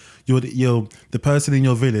days, you're the person in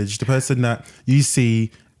your village, the person that you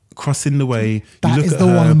see crossing the way. That you look is at the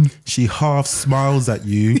her, one. she half smiles at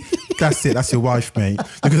you. That's it. That's your wife, mate.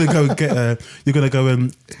 You're gonna go get her. You're gonna go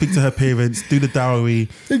and speak to her parents, do the dowry,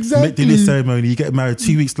 Exactly. do the ceremony. You get married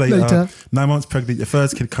 2 weeks later. 9 months pregnant. Your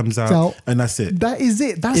first kid comes out, and that's it. That is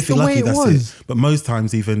it. That's If the you're way lucky, it that's was. it. But most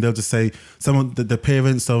times, even they'll just say the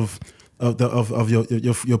parents of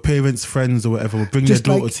your parents' friends or whatever will bring Just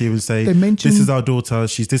their daughter like to you and say, they mentioned- "This is our daughter.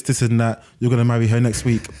 She's this, and that. You're going to marry her next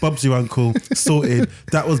week. Bob's your uncle. Sorted."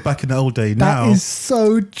 That was back in the old day. That is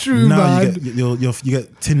so true, now man. you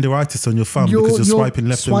get Tinderitis on your thumb because you're swiping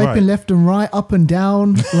left and right. Swiping left and right, up and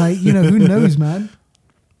down. Like, who knows, man?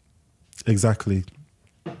 Exactly.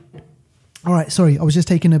 All right, sorry, I was just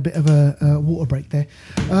taking a bit of a water break there.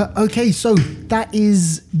 Okay, so that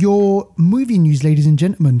is your movie news, ladies and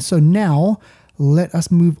gentlemen. So now let us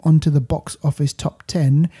move on to the box office top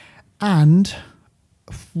 10. And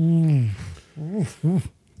God,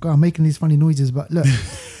 I'm making these funny noises, but look.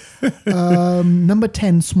 Number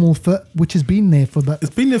 10, Smallfoot, which has been there for It's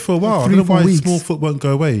been there for a while. I 3 don't know or 4 why weeks. Smallfoot won't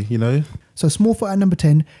go away. So Smallfoot at number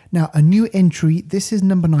 10. Now, a new entry. This is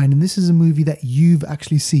number 9, and this is a movie that you've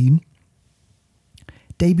actually seen.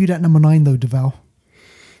 Debuted at number 9, though, Deval.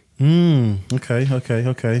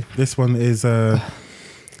 Okay. This one is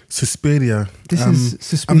Suspiria. This is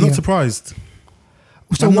Suspiria. I'm not surprised.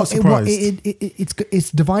 So I'm not surprised.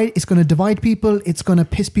 It's divide. It's going to divide people. It's going to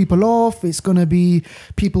piss people off. It's going to be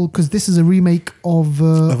people because this is a remake of a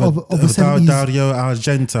 70s. Dario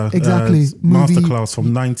Argento Exactly. Movie. masterclass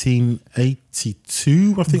from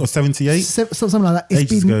 1982, I think, or 78. Something like that.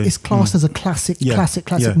 Ages ago. It's classed as a classic Yeah.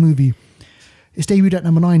 movie. It's debuted at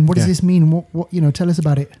number 9. What does Yeah. this mean? What tell us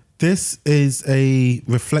about it. This is a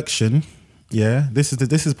reflection Yeah, this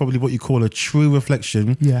is probably what you call a true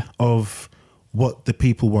reflection Yeah. of what the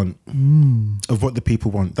people want. Of what the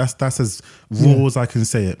people want. That's as raw as I can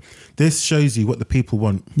say it. This shows you what the people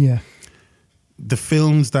want. Yeah. The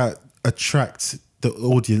films that attract the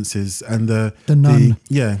audiences and the Nun.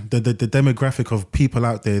 the demographic of people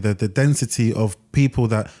out there, the density of people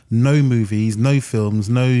that know movies, know films,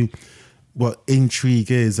 know what intrigue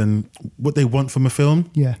is and what they want from a film.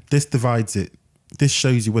 Yeah. This divides it. This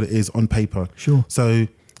shows you what it is on paper. Sure. So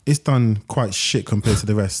it's done quite shit compared to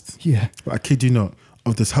the rest. Yeah. But I kid you not,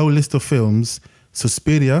 of this whole list of films,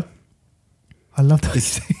 Suspiria I love that.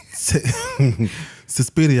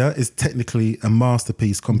 Suspiria is technically a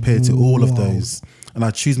masterpiece compared to all of Wow. those. And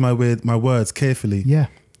I choose my words carefully. Yeah.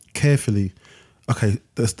 Carefully. Okay,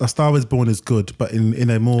 A Star Is Born is good, but in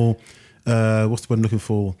a more, what's the word I'm looking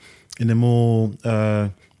for? In a more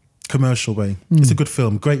commercial way. It's a good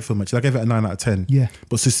film, great film actually. I gave it a 9 out of 10. Yeah.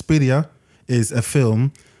 But Suspiria is a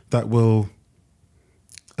film that will,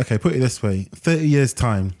 okay, put it this way, 30 years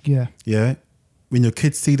time, Yeah. yeah, when your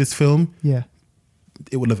kids see this film, Yeah.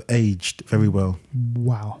 it will have aged very well.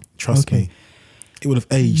 Wow. Trust Okay. me. It will have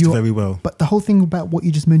aged You're- very well. But the whole thing about what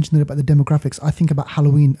you just mentioned about the demographics, I think about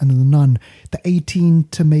Halloween and The Nun, the 18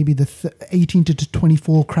 to maybe the 18 to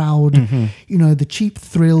 24 crowd, you know, the cheap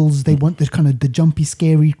thrills, they want the kind of the jumpy,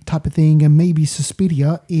 scary type of thing. And maybe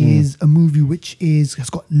Suspiria is a movie which has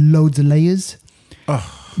got loads of layers.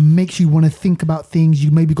 Makes you want to think about things.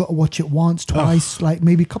 You maybe got to watch it once, twice, like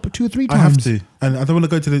maybe a couple, 2 or 3 I times. have to. And I don't want to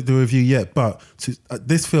go to the review yet, but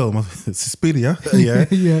this film, Suspiria, yeah,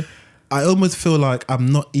 Yeah. I almost feel like I'm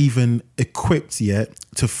not even equipped yet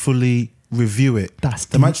to fully review it. That's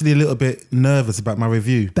I'm deep. actually a little bit nervous about my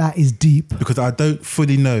review That is deep. because I don't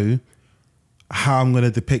fully know how I'm going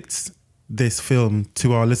to depict this film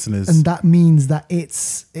to our listeners. And that means that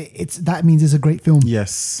it's a great film.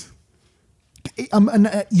 Yes.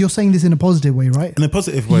 And you're saying this in a positive way, right? In a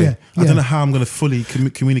positive way. Yeah, I yeah. don't know how I'm going to fully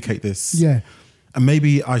communicate this. Yeah. And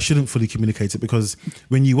maybe I shouldn't fully communicate it because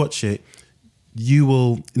when you watch it, you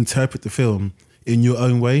will interpret the film in your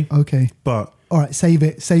own way. Okay. But All right. Save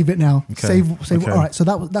it now. Okay, Save. okay. All right. So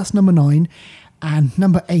that's number 9, and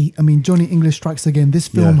number 8. I mean, Johnny English Strikes Again. This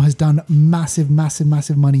film Yeah. has done massive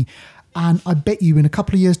money, and I bet you in a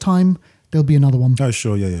couple of years' time there'll be another one. oh,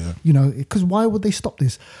 sure, yeah. You know, because why would they stop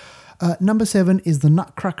this? Number 7 is The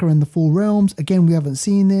Nutcracker and the Four Realms. Again, we haven't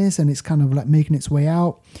seen this, and it's kind of like making its way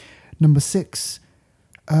out. Number 6,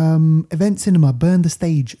 Event Cinema, Burn the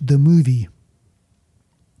Stage, the movie.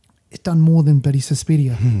 It's done more than bloody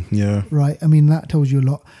Suspiria, Yeah. right? I mean, that tells you a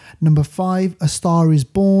lot. Number 5, A Star Is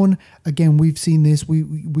Born. Again, we've seen this. We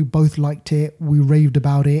both liked it. We raved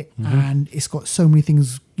about it, and it's got so many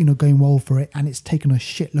things, you know, going well for it, and it's taken a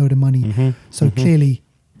shitload of money. So clearly,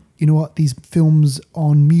 you know what? These films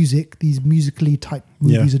on music, these musically type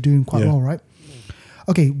movies Yeah. are doing quite Yeah. well, right?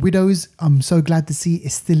 Okay, Widows. I'm so glad to see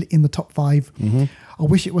it's still in the top 5. I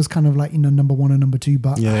wish it was kind of like, you know, number 1 and number 2,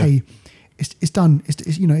 but Yeah. hey, it's done.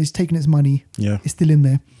 It's you know, it's taken its money. Yeah. It's still in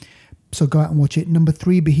there. So go out and watch it. Number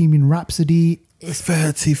 3, Bohemian Rhapsody. It's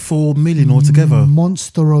 34 million altogether.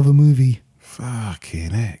 Monster of a movie. Fucking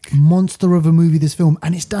heck. Monster of a movie, this film.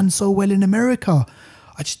 And it's done so well in America.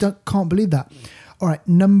 I just can't believe that. All right.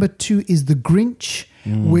 Number 2 is The Grinch,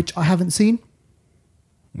 which I haven't seen.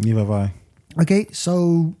 Neither have I. Okay.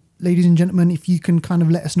 So, ladies and gentlemen, if you can kind of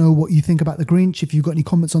let us know what you think about The Grinch, if you've got any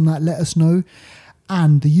comments on that, let us know.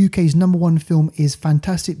 And the UK's number 1 film is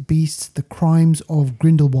Fantastic Beasts: The Crimes of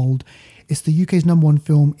Grindelwald. It's the UK's number 1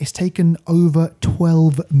 film. It's taken over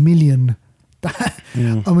 12 million.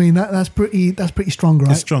 I mean, that's pretty strong,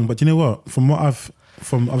 right? It's strong, but you know what?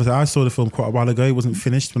 Obviously, I saw the film quite a while ago. It wasn't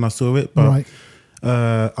finished when I saw it, but Right.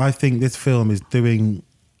 I think this film is doing.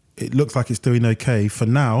 It looks like it's doing okay for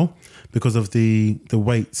now because of the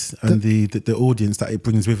weight and the audience that it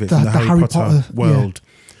brings with it from the Harry Potter world.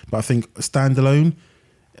 But I think standalone,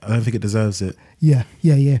 I don't think it deserves it. Yeah.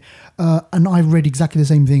 And I've read exactly the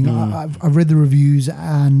same thing. I've read the reviews,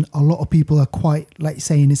 and a lot of people are quite like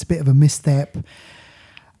saying it's a bit of a misstep.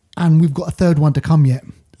 And we've got a third one to come yet.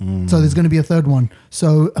 So there's going to be a third one.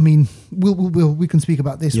 So I mean, we can speak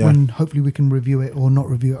about this when hopefully we can review it or not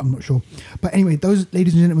review it. I'm not sure. But anyway, those,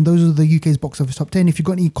 ladies and gentlemen, those are the UK's box office top 10. If you've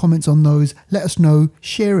got any comments on those, let us know.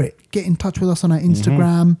 Share it. Get in touch with us on our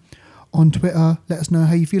Instagram, on Twitter. Let us know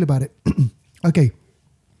how you feel about it. Okay.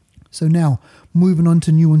 So now, moving on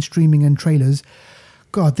to new on streaming and trailers.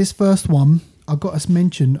 God, this first one, I got us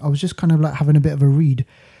mentioned. I was just kind of like having a bit of a read.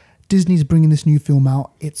 Disney's bringing this new film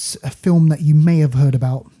out. It's a film that you may have heard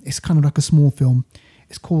about. It's kind of like a small film.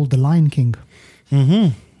 It's called The Lion King.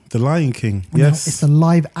 The Lion King. Now, Yes. it's the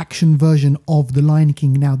live action version of The Lion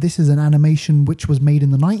King. Now, this is an animation which was made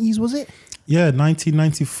in the 90s, was it? Yeah,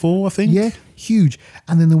 1994, I think. Yeah, huge.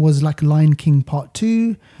 And then there was like Lion King Part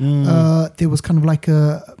 2. There was kind of like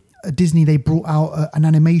a Disney, they brought out an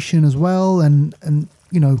animation as well. And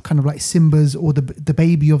you know, kind of like Simba's, or the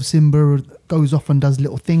baby of Simba goes off and does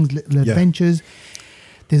little things, little adventures.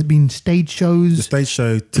 There's been stage shows. The stage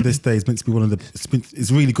show to this day is meant to be one of the.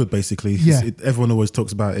 It's really good, basically. Yeah. Everyone always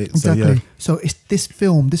talks about it. Exactly. So, yeah. So it's this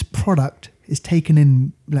film, this product is taken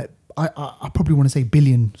in, like, I probably want to say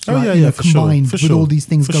billion. So Oh, yeah, you know, for sure, combined for with sure, all these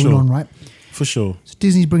things for going sure. on, right? For sure. So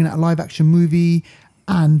Disney's bringing out a live action movie,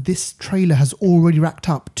 and this trailer has already racked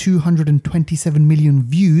up 227 million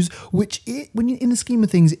views, which, when you're in the scheme of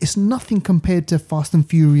things, it's nothing compared to Fast and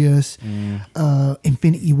Furious,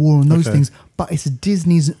 Infinity War, and those Okay. things. But it's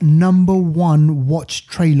Disney's #1 watch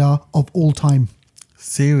trailer of all time.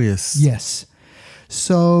 Serious. Yes.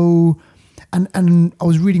 So, and I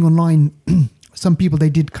was reading online, some people, they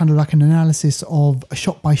did kind of like an analysis of a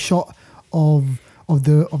shot by shot of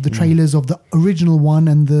the trailers of the original one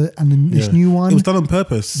and this Yeah. new one. It was done on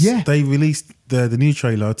purpose. Yeah. They released the new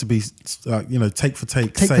trailer to be, take for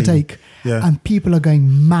take. take for same. take. Yeah. And people are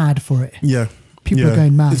going mad for it. Yeah. People are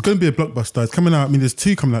going mad. It's going to be a blockbuster. It's coming out. I mean, there's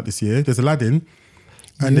 2 coming out this year. There's Aladdin,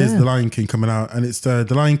 and there's Yeah. The Lion King coming out. And it's The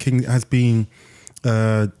Lion King has been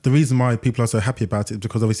the reason why people are so happy about it is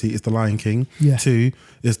because obviously it's The Lion King. Yeah. 2,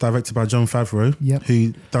 it's directed by Jon Favreau, Yep.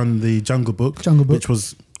 who done the Jungle Book, which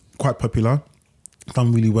was quite popular,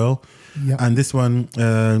 done really well. Yep. And this one,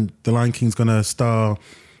 The Lion King's going to star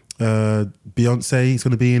Beyonce. He's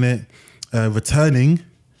going to be in it. Returning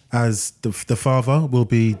as the father will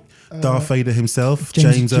be Darth Vader himself,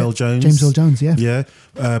 James Earl Jones. James Earl Jones, yeah.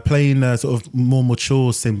 Yeah. Playing sort of more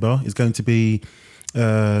mature Simba is going to be,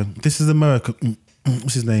 this is America.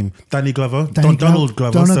 What's his name? Danny Glover. Donald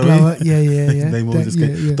Glover, Donald sorry. Glover, yeah. His name always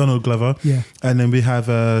escapes. Donald Glover. Yeah. And then we have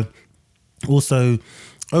also,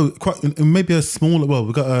 maybe a smaller, well,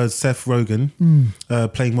 we've got Seth Rogen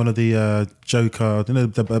playing one of the Joker, you know,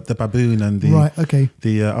 the baboon and the, Right, okay.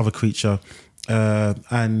 the other creature.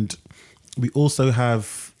 And we also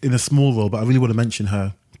have, in a small role, but I really want to mention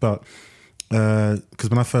her, but because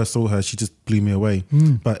when I first saw her, she just blew me away.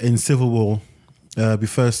 But in Civil War, we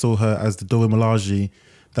first saw her as the Dora Milaje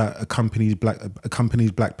that accompanied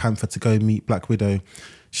Black Panther to go meet Black Widow.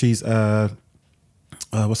 She's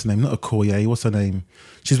what's her name? Not Okoye. What's her name?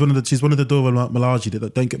 She's one of the Dora Milaje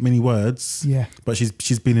that don't get many words. Yeah. But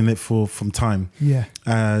she's been in it from time. Yeah.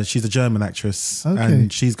 She's a German actress, Okay.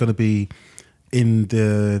 and she's going to be in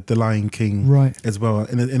the Lion King Right. as well,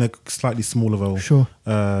 in a slightly smaller role. Sure.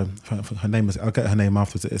 Her name is, I'll get her name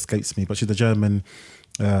afterwards. It escapes me, but she's a German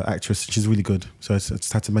actress. She's really good. So I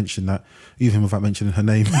just had to mention that, even without mentioning her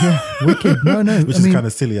name. Yeah, wicked. No, Which is kind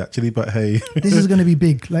of silly, actually. But hey, this is going to be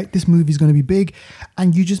big. Like, this movie is going to be big.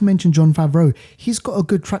 And you just mentioned Jon Favreau. He's got a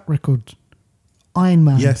good track record. Iron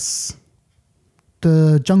Man. yes,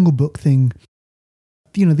 The Jungle Book thing.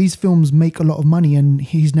 You know, these films make a lot of money, and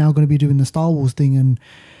he's now going to be doing the Star Wars thing. And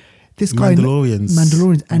this guy,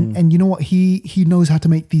 Mandalorians. and you know what? He knows how to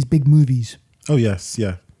make these big movies. Oh yes,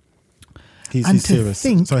 yeah. He's to serious.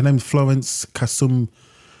 think- So her name's Florence Kasumba.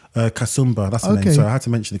 That's her Okay. name. So I had to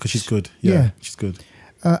mention it because she's good. Yeah, she's good.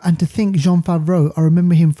 And to think, Jon Favreau, I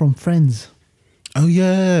remember him from Friends. Oh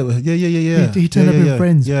yeah. He turned up in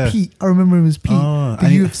Friends. Yeah. Pete, I remember him as Pete, Oh, the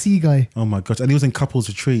and he- UFC guy. Oh my gosh! And he was in Couples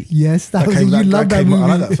Retreat. Yes, that was came- you love that came- movie.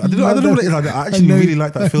 I like that. I don't know what it is. I actually really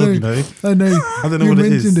like that film. You know. I know. I don't know You what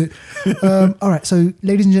it is. mentioned it. All right, so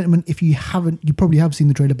ladies and gentlemen, if you haven't, you probably have seen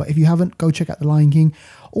the trailer, but if you haven't, go check out The Lion King.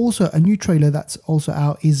 Also, a new trailer that's also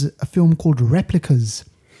out is a film called Replicas.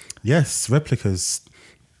 Yes, Replicas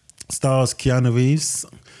stars Keanu Reeves,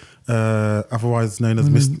 otherwise known as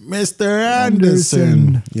Mr.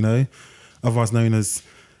 Anderson. You know, otherwise known as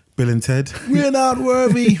Bill and Ted. We're not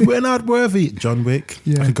worthy. We're not worthy. John Wick.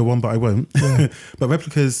 Yeah. I could go on, but I won't. Yeah. But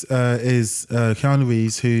Replicas is Keanu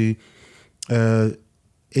Reeves, who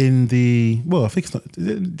in the, well, I think it's not,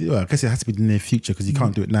 well, I guess it has to be the near future because you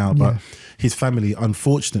can't do it now, but Yeah. his family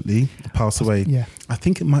unfortunately passed away. Yeah. I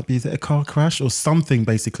think it might be, is it a car crash or something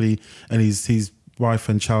basically, and his wife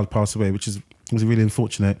and child passed away, which was really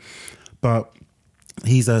unfortunate. But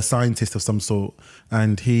he's a scientist of some sort,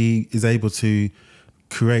 and he is able to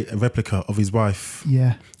create a replica of his wife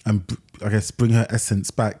Yeah. and I guess bring her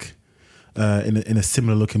essence back in a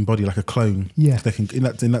similar looking body, like a clone. Yeah. They can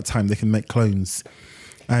in that time they can make clones.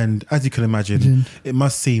 And as you can imagine, it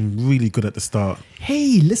must seem really good at the start.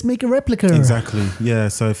 Hey, let's make a replica. Exactly. Yeah.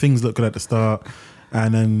 So things look good at the start.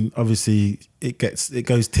 and then obviously it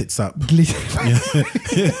goes tits up.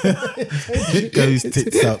 It goes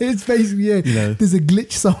tits up. It's basically, yeah, You know. there's a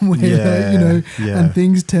glitch somewhere, Yeah, you know, yeah. and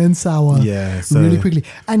things turn sour So, really quickly.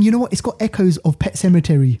 And you know what? It's got echoes of Pet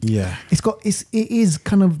Sematary. Yeah, It is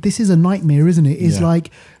kind of, this is a nightmare, isn't it? It's Yeah.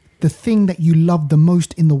 like the thing that you love the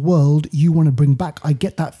most in the world, you want to bring back. I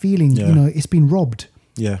get that feeling, Yeah. you know, it's been robbed.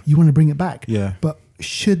 yeah, You want to bring it back. yeah. But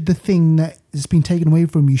should the thing that has been taken away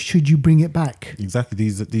from you, should you bring it back? Exactly.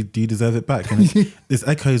 Do you deserve it back? And there's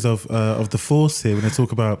echoes of the Force here when they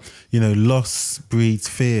talk about, you know, loss breeds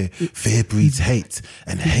fear, fear breeds hate,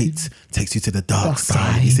 and hate takes you to the dark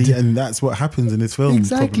side. You see, and that's what happens in this film.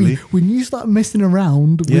 Exactly. Probably. When you start messing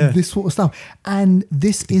around Yeah. with this sort of stuff, and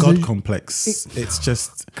this is God a complex. It's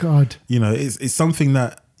just, God. you know, it's something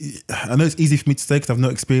that I know it's easy for me to say because I've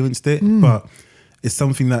not experienced it, Mm. but it's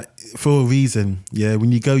something that for a reason. Yeah,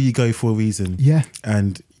 when you go for a reason. Yeah.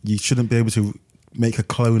 And you shouldn't be able to make a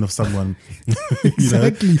clone of someone. You know?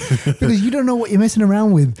 Exactly. Because you don't know what you're messing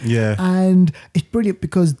around with. Yeah. And it's brilliant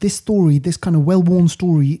because this story, this kind of well-worn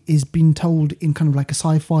story, is being told in kind of like a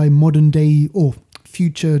sci-fi modern day or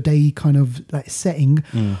future day kind of like setting.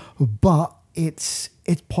 But it's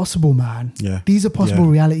possible, man. Yeah. These are possible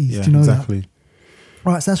Yeah. realities. Yeah, Do you know exactly. that?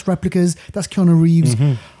 All right, so that's Replicas. That's Keanu Reeves.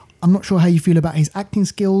 Mm-hmm. I'm not sure how you feel about his acting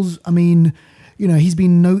skills. I mean, you know, he's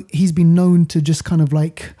been known to just kind of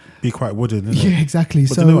like, Be quite wooden, isn't yeah, it? exactly.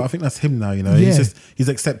 But So you know what? I think that's him now, you know. Yeah. He's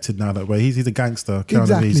accepted now that way. He's a gangster, Keanu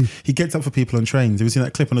Exactly. Reeves. He gets up for people on trains. Have you seen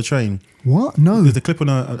that clip on a train? what? No. There's a clip on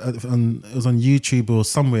it was on YouTube or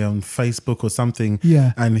somewhere on Facebook or something.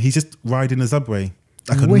 Yeah. And he's just riding a subway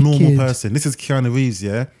like a Wicked. normal person. This is Keanu Reeves,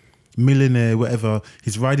 yeah? Millionaire, whatever.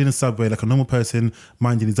 He's riding a subway like a normal person,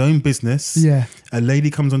 minding his own business. Yeah. A lady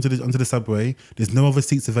comes onto the subway. There's no other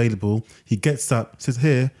seats available. He gets up, says,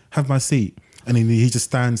 "Here, have my seat." And he just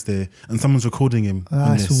stands there and someone's recording him.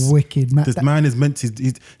 on That's this. wicked, man. This man is meant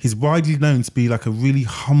to, he's widely known to be like a really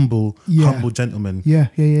humble gentleman. Yeah.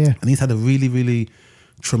 And he's had a really, really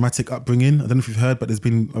traumatic upbringing. I don't know if you've heard, but there's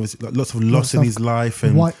been obviously like lots of loss in his life.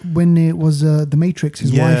 And when it was The Matrix,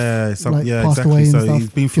 his wife passed exactly. away. So and stuff, he's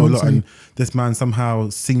been through a lot, fiancé. and this man somehow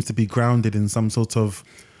seems to be grounded in some sort of,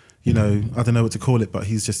 you know, I don't know what to call it, but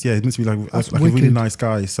he's just he means to be like a really wicked. nice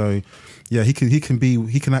guy. So yeah, he can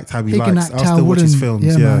act how he He can likes. act I'll how still watch his wouldn't- films.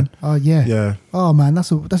 Yeah, Yeah, man. Oh yeah. yeah. Oh man,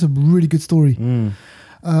 that's a really good story.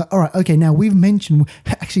 All right, okay. Now we've mentioned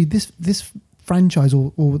actually this franchise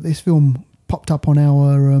or this film popped up on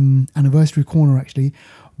our anniversary corner actually.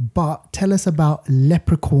 But tell us about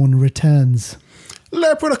Leprechaun Returns.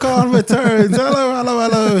 Leprechaun returns.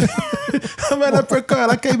 Hello. I'm a leprechaun.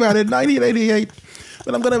 I came out in 1988,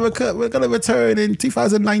 but we're gonna return in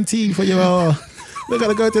 2019 for you all. We're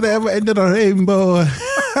gonna go to the ever end of the rainbow.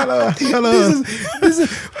 Hello. This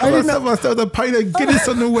is I I didn't know. myself a pint of Guinness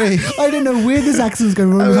on the way. I didn't know where this accent's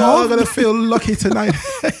going We're all from. gonna feel lucky tonight.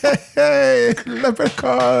 Hey,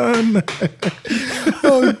 leprechaun.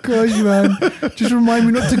 Oh gosh, man! Just remind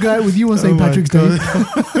me not to go out with you on St. Oh my Patrick's Day.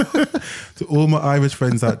 To all my Irish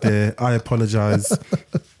friends out there, I apologise.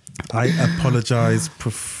 I apologise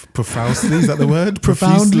profusely. Is that the word?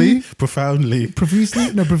 Profoundly? Profoundly. Profusely?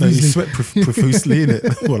 No, No, you profusely. sweat profusely in it.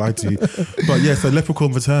 Well, I do. But yeah, so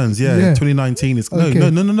Leprechaun Returns. Yeah, Yeah. 2019 is Okay.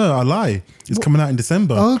 no. I lie. It's coming out in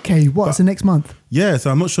December. Okay, what's the next month? Yeah,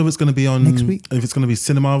 so I'm not sure if it's going to be on Next week? If it's going to be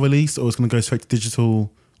cinema release or it's going to go straight to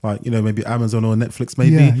digital, like, you know, maybe Amazon or Netflix,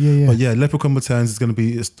 maybe. Yeah. But yeah, Leprechaun Returns is going to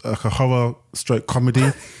be like a horror stroke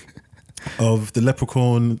comedy of the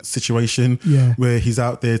leprechaun situation, Yeah. where he's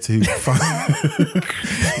out there to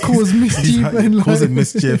Cause mischief and like, causing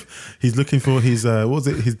mischief. He's looking for his what was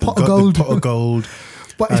it? His Pot of gold. pot of gold.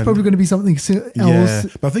 but it's and- probably going to be something else. Yeah,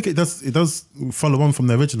 but I think it does follow on from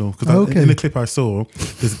the original, because Okay. in the clip I saw, I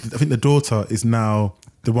think the daughter is now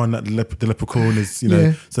the one that the leprechaun is, you know.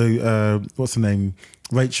 Yeah. So what's her name?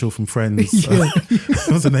 Rachel from Friends. Yeah.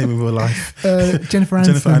 What's her name in real life? Jennifer Aniston.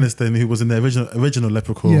 Jennifer Aniston, who was in the original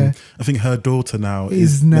Leprechaun. Yeah. I think her daughter now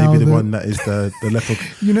Is is now maybe the the- one that is the leprechaun.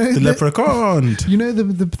 You know the leprechaun. You know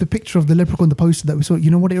the picture of the leprechaun, the poster that we saw.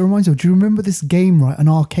 You know what it reminds me of? Do you remember this game, right? An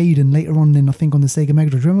arcade, and later on, then I think on the Sega Mega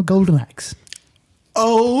Drive. Do you remember Golden Axe?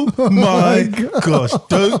 Oh my gosh!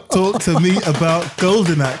 Don't talk to me about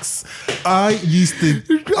Golden Axe. I used to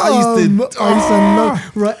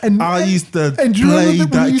Right, and I used to and do you play remember when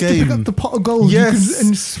that you used to pick game. up the pot of gold?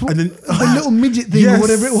 Yes. and And then- the little midget thing or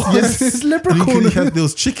whatever it was. Yes. It's And you leprechaun. could have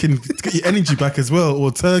those chicken to get your energy back as well,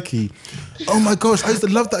 or turkey. Oh my gosh, I used to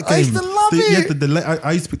love that game. I used to love it. Yeah,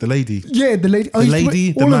 I used to pick the lady. Yeah, the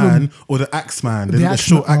lady. The man, or the Axeman. The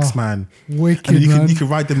short Axeman. Wicked, and man. You can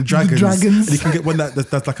ride them dragons. The dragons. And you can get one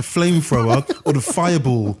that's like a flamethrower or the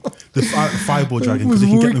fireball. The fireball dragon, because you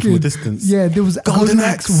can get them from a distance. Yeah, there was Golden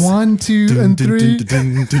Axe Axe 1, 2, and 3.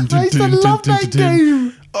 I used to love that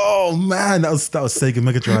game. Oh man, that was Sega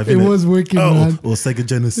Mega Drive. It was wicked, man. Or Sega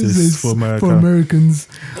Genesis for America. For Americans.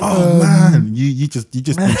 Oh man, you just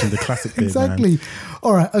mentioned the classic bit, exactly. man.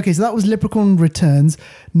 All right, okay, so that was Leprechaun Returns.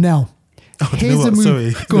 Now, here's a movie.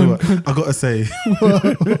 Sorry, you know what? I gotta say.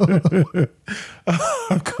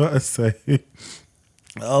 I've gotta say.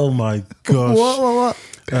 Oh my gosh. What?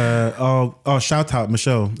 Shout out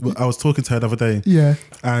Michelle. I was talking to her the other day. Yeah.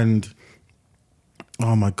 And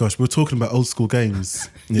oh my gosh, we were talking about old school games.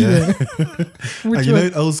 Yeah. And you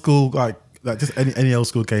know, old school, like just any old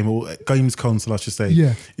school game or games console, I should say.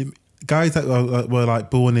 Yeah. Guys that were like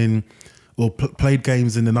born in or played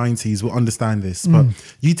games in the 90s will understand this. But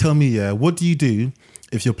you tell me, what do you do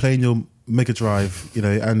if you're playing your Mega Drive,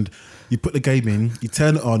 and you put the game in, you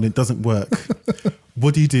turn it on, it doesn't work.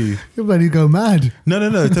 What do you do? You're ready to go mad. No.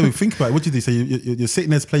 Tell me, think about it. What do you do? So you're sitting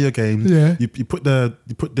there to play your game. Yeah. You put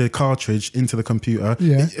the cartridge into the computer.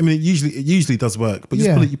 Yeah. I mean, it usually does work, but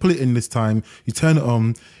you pull it in this time. You turn it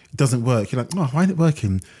on, it doesn't work. You're like, oh, why isn't it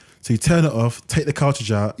working? So you turn it off, take the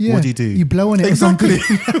cartridge out. Yeah. What do you do? You blow on it. Exactly.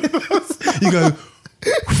 You go.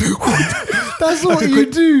 That's what you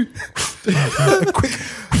do.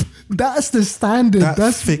 That's the standard.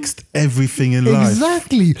 That's fixed everything in life.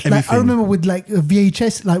 Exactly. Everything. Like I remember with like a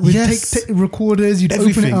VHS, like we'd take recorders, you'd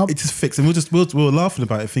open it up. It just fixed, and we were laughing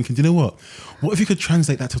about it, thinking, do you know what? What if you could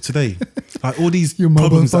translate that to today? Like all these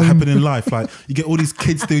problems that happen in life, like you get all these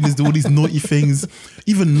kids doing all these naughty things,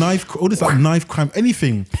 even all this like knife crime,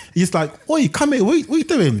 anything. You're just like, oi, come here. What are you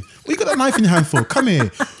doing? What you got that knife in your hand for? Come here.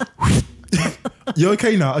 You're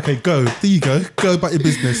okay now? Okay, go. There you go. Go about your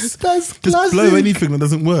business. That's just classic. blow anything that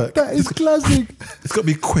doesn't work. That is classic. It's got to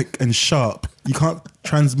be quick and sharp. You can't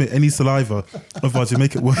transmit any saliva, otherwise you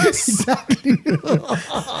make it worse. Exactly.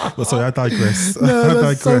 Well, sorry, I digress. No,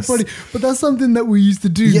 that's so funny. But that's something that we used to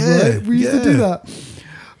do, right? We used to do that.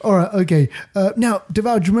 All right, okay. Now,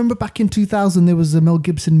 Deval, do you remember back in 2000 there was a Mel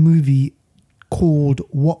Gibson movie called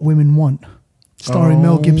What Women Want? Starring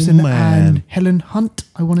Mel Gibson and Helen Hunt,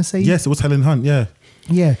 I want to say. Yes, it was Helen Hunt, yeah.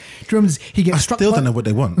 Yeah. Do you remember this? He gets struck still don't know what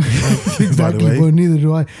they want. Exactly, by the way. Well, neither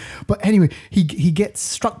do I. But anyway, he gets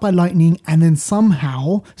struck by lightning, and then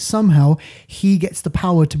somehow he gets the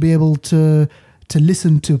power to be able to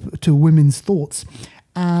listen to women's thoughts.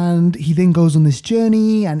 And he then goes on this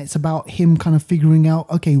journey, and it's about him kind of figuring out,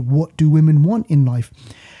 okay, what do women want in life?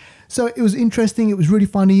 So it was interesting. It was really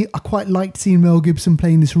funny. I quite liked seeing Mel Gibson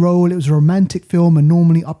playing this role. It was a romantic film, and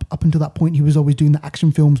normally up until that point, he was always doing the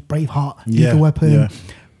action films, Braveheart, Lethal Weapon,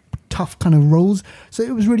 tough kind of roles. So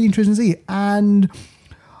it was really interesting to see. And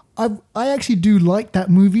I actually do like that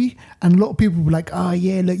movie. And a lot of people were like, oh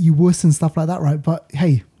yeah, look, you wuss and stuff like that, right? But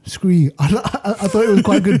hey, screw you. I thought it was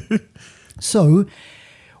quite good. So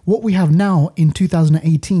what we have now in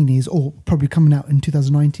 2018 is, or probably coming out in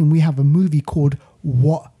 2019, we have a movie called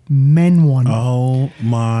What Men Want. Oh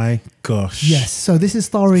my gosh. Yes. So this is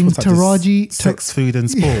starring Taraji. Sex, food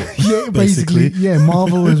and sport. Yeah, basically. Yeah,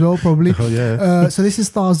 Marvel as well, probably. Oh yeah. So this is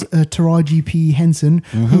stars Taraji P. Henson,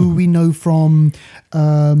 who we know from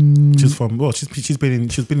she's been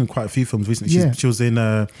in quite a few films recently. She was in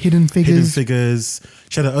Hidden Figures.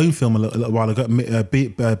 She had her own film a little while ago,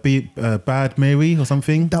 Bad Mary or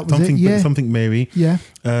something. That was it, yeah. Something Mary.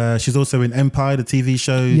 Yeah. She's also in Empire, the TV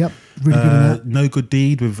show. Yep. Really good in that. No Good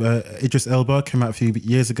Deed with Idris Elba, came out a few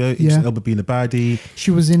years ago. Idris Elba being a baddie.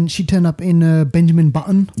 She turned up in Benjamin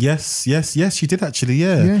Button. Yes, she did actually,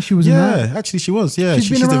 yeah. Yeah, she was in that. Yeah, actually she was, yeah.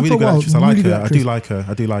 She's a really good actress. I like her.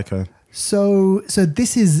 I do like her. So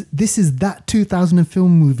this is that 2000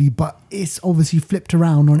 film movie, but it's obviously flipped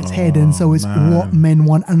around on its head, and so it's What Men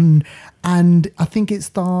Want, and I think it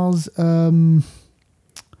stars no,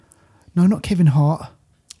 not Kevin Hart.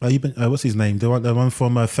 What's his name? The one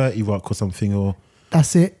from 30 Rock or something, or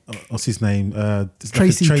that's it. What's his name?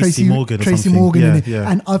 Tracy Morgan. Tracy Morgan in it,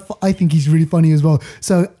 and I think he's really funny as well.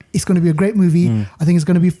 So it's going to be a great movie. I think it's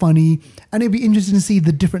going to be funny, and it'll be interesting to see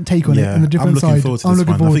the different take on it and the different side. I'm looking forward to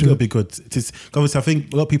this one. I think it'll be good. Obviously, I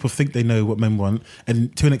think a lot of people think they know what men want,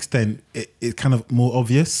 and to an extent, it's kind of more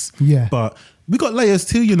obvious. Yeah, but we got layers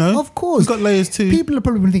too, you know. Of course, we got layers too. People are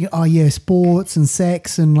probably thinking, oh yeah, sports and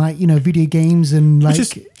sex and like video games and like. Which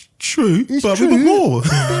is true, it's but true. we got more.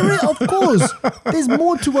 Of course, there's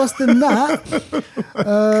more to us than that.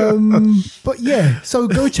 But yeah, so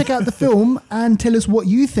go check out the film and tell us what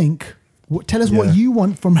you think. Tell us what Yeah. you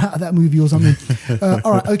want from that movie or something.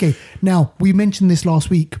 All right, okay. Now, we mentioned this last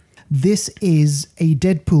week. This is a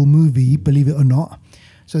Deadpool movie, believe it or not.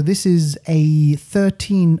 So this is a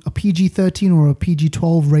PG-13 or a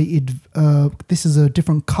PG-12 rated. This is a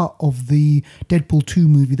different cut of the Deadpool 2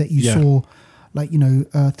 movie that you saw,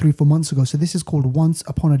 3-4 months ago. So this is called Once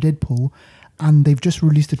Upon a Deadpool, and they've just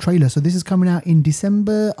released a trailer. So this is coming out in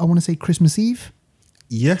December. I want to say Christmas Eve.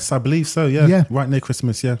 Yes, I believe so. Yeah. Right near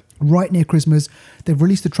Christmas. Yeah. Right near Christmas. They've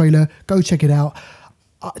released the trailer. Go check it out.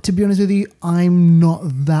 To be honest with you, I'm not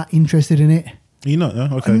that interested in it. You not?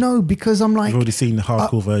 No? Okay. No, because I'm like... I've already seen the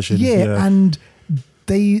hardcore version. Yeah, and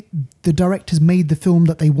the directors made the film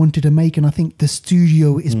that they wanted to make, and I think the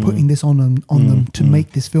studio is putting this on them to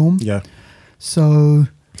make this film. Yeah. So...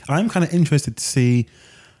 I'm kind of interested to see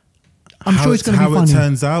sure it's going to be how funny. it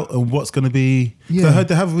turns out and what's going to be... Yeah. I heard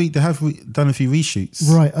they have done a few reshoots.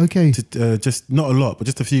 Right, okay. Just not a lot, but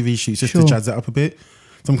just a few reshoots just Sure. to jazz it up a bit.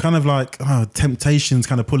 So I'm kind of like, temptation's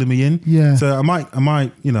kind of pulling me in. Yeah. So I might, I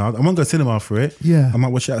won't go cinema for it. Yeah. I might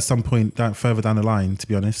watch it at some point further down the line, to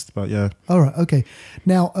be honest. But yeah. All right, okay.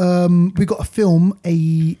 Now, we got a film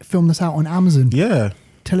that's out on Amazon. Yeah.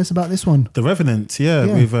 Tell us about this one. The Revenant,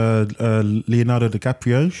 with Leonardo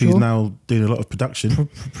DiCaprio, Sure. who's now doing a lot of production.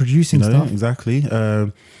 Producing stuff. Exactly.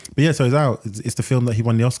 But yeah, so it's out. It's the film that he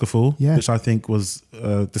won the Oscar for, which I think was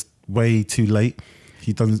just way too late.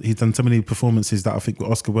 He's done so many performances that I think were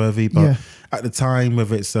Oscar worthy, but at the time,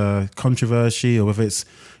 whether it's controversy or whether it's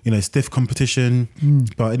stiff competition,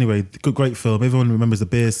 but anyway, great film. Everyone remembers the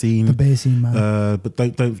beer scene. The beer scene, man. But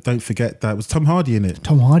don't forget that it was Tom Hardy in it.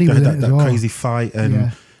 Tom Hardy was in it as that well. crazy fight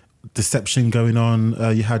and deception going on.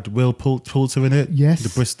 You had Will Poulter in it. Yes, the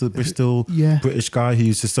Bristol British guy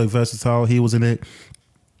who's just so versatile. He was in it.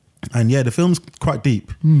 And yeah, the film's quite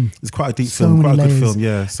deep. It's quite a deep film, quite a good film.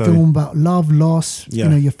 Yeah, so film about love, loss,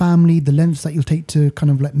 your family, the lengths that you'll take to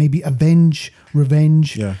kind of like maybe avenge,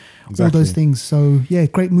 revenge, exactly. all those things. So yeah,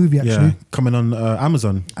 great movie actually. Yeah, coming on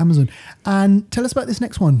Amazon. And tell us about this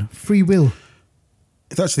next one, Free Will.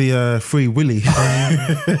 It's actually Free Willy.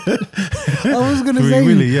 I was going to say Free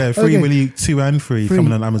Willy, yeah, Free okay. Willy 2 and 3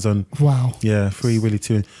 coming on Amazon. Wow. Yeah, Free Willy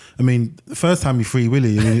 2. I mean, the first time you Free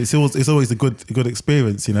Willy, I mean, it's always a good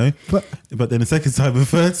experience, But then the second time and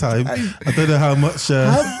third time, I don't know how much.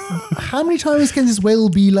 How many times can this whale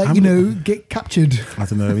be like, get captured? I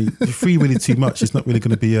don't know. I mean, if you Free Willy too much, it's not really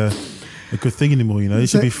going to be a good thing anymore. It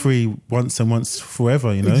should be free once and once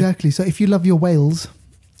forever. Exactly. So if you love your whales,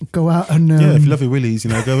 go out and if you love your willies,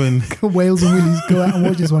 go and whales and willies, go out and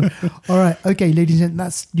watch this one. All right, okay, ladies and gentlemen,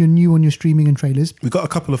 that's your new on your streaming and trailers. We got a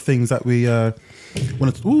couple of things that we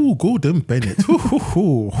wanted to. Ooh, Gordon Bennett,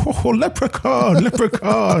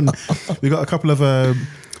 leprechaun. We got a couple of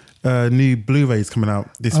new Blu-rays coming out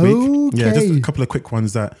this week. Yeah, just a couple of quick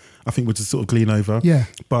ones that I think we'll just sort of glean over. Yeah,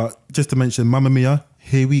 but just to mention, Mamma Mia,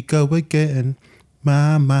 here we go again,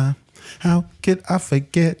 Mama. How could I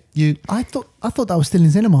forget you? I thought that was still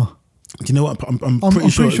in cinema. Do you know what? I'm pretty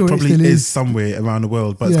sure it probably is somewhere around the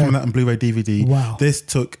world, but it's coming out on Blu-ray DVD. Wow. This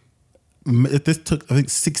took I think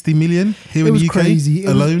 60 million here in the UK crazy.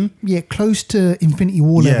 alone. Close to Infinity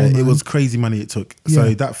War level. Yeah, it was crazy money it took.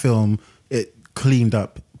 So that film, it cleaned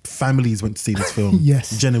up. Families went to see this film.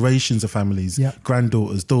 Yes. Generations of families,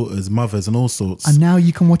 granddaughters, daughters, mothers, and all sorts. And now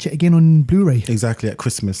you can watch it again on Blu-ray. Exactly, at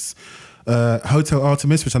Christmas. Hotel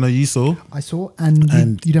Artemis, which I know you saw. I saw,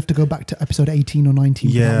 and you'd have to go back to episode 18 or 19.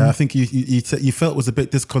 Yeah, I think you felt it was a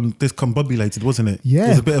bit discombobulated, wasn't it? Yeah, it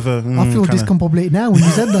was a bit of a. I feel discombobulated now when you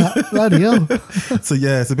said that. Bloody hell! So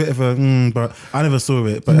yeah, it's a bit of a. But I never saw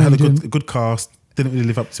it. But it had a good cast. Didn't really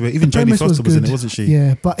live up to it. Even Jodie Foster was in it, wasn't she?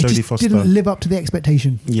 Yeah, but it Jodie just Foster didn't live up to the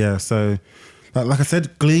expectation. Yeah, so like I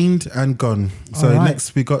said, gleaned and gone. So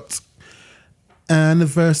next we got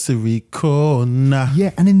Anniversary Corner.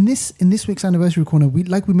 Yeah, and in this week's Anniversary Corner, we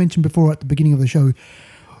mentioned before at the beginning of the show,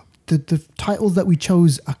 the titles that we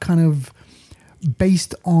chose are kind of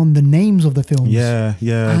based on the names of the films. Yeah.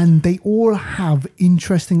 And they all have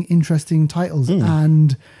interesting titles.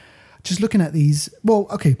 And just looking at these, well,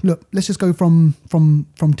 okay, look, let's just go from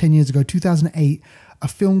 10 years ago, 2008, a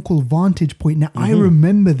film called Vantage Point. Now, I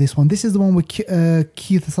remember this one. This is the one with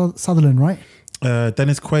Keith Sutherland, right?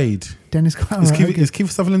 Dennis Quaid. Is Keith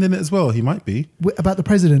Sutherland in it as well? He might be. About the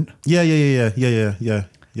president. Yeah. Yeah.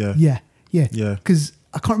 Because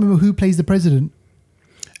I can't remember who plays the president.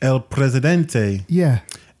 El Presidente. Yeah.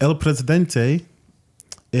 El Presidente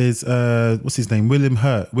is what's his name? Will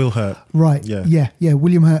Hurt. Right. Yeah.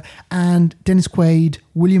 William Hurt and Dennis Quaid,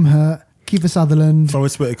 William Hurt, Kiefer Sutherland,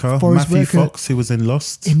 Forrest Whitaker, Matthew Fox, who was in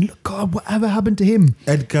Lost. God, whatever happened to him?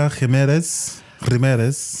 Edgar Ramirez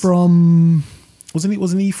from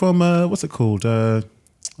Wasn't he from what's it called? I've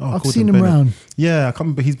Gordon seen him Bennett. around. Yeah, I can't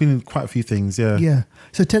remember. He's been in quite a few things. Yeah. Yeah.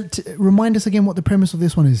 So remind us again what the premise of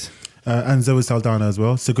this one is. And Zoe Saldana as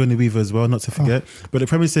well, Sigourney Weaver as well, not to forget. But the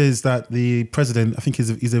premise is that the president, I think,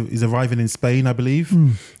 is arriving in Spain, I believe,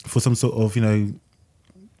 for some sort of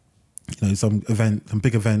some event, some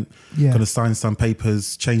big event. Yeah. Going to sign some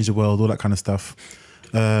papers, change the world, all that kind of stuff,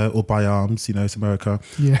 or buy arms. It's America.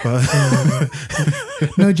 Yeah. But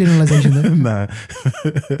No generalization there.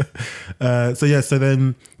 No. So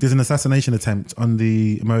then there's an assassination attempt on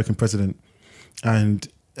the American president, and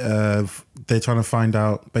they're trying to find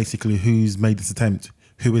out basically who's made this attempt.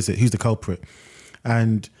 Who is it? Who's the culprit?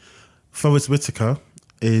 And Forrest Whitaker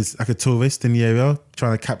is like a tourist in the area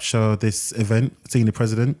trying to capture this event, seeing the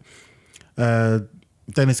president.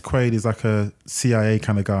 Dennis Quaid is like a CIA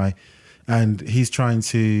kind of guy, and he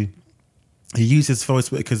uses Forrest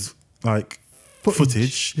Whitaker's like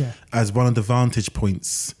footage as one of the vantage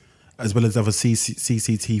points, as well as other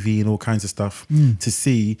CCTV and all kinds of stuff, to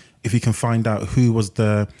see if he can find out who was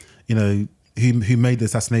the, who made the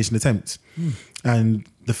assassination attempt. And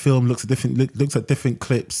the film looks at different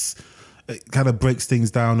clips. It kind of breaks things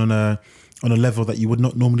down on a level that you would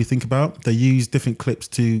not normally think about. They use different clips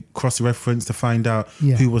to cross-reference to find out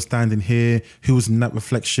who was standing here, who was in that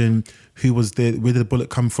reflection, who was there, where did the bullet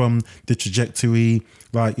come from, the trajectory,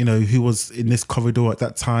 who was in this corridor at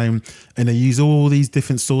that time. And they use all these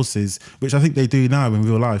different sources, which I think they do now in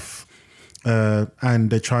real life. And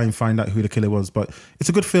they try and find out who the killer was. But it's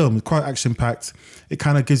a good film. It's quite action-packed. It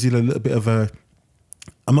kind of gives you a little bit of a...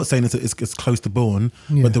 I'm not saying it's close to Bourne,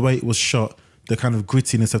 but the way it was shot, the kind of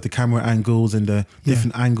grittiness of the camera angles and the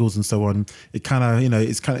different angles and so on, it kind of,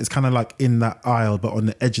 it's kind of like in that aisle, but on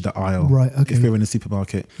the edge of the aisle. Right, okay. If you're in a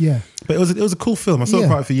supermarket. Yeah. But it was a cool film. I saw it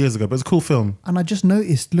quite a few years ago, but it's a cool film. And I just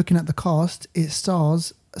noticed, looking at the cast, it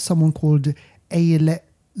stars someone called Ayelet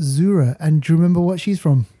Zura. And do you remember what she's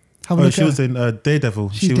from? She was in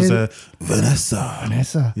Daredevil. She was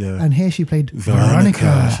Vanessa. Yeah. And here she played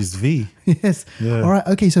Veronica. She's V. Yes. Yeah. All right.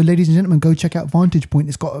 Okay. So, ladies and gentlemen, go check out Vantage Point.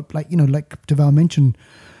 It's got, like Deval mentioned,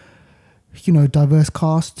 diverse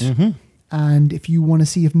cast. Mm-hmm. And if you want to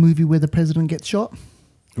see a movie where the president gets shot,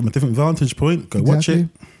 from a different vantage point, go watch it.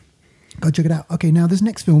 Go check it out. Okay. Now, this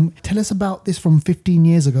next film, tell us about this from 15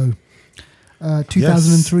 years ago.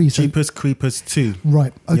 2003. Yes, Jeepers Creepers 2.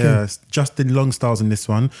 Right, okay. Yes, Justin Long stars in this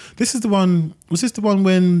one. This is the one, was this the one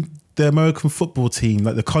when the American football team,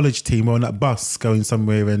 like the college team, were on that bus going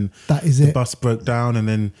somewhere and that is the bus broke down and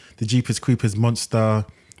then the Jeepers Creepers monster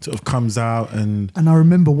sort of comes out and I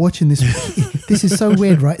remember watching this. This is so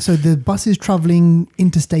weird, right? So the bus is traveling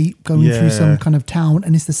interstate, going through some kind of town,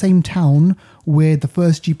 and it's the same town where the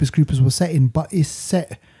first Jeepers Creepers was set in, but it's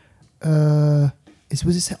set...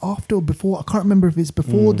 was it set after or before? I can't remember if it's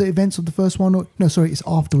before the events of the first one or... No, sorry, it's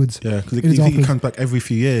afterwards. Yeah, because it comes back every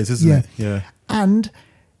few years, isn't it? Yeah. And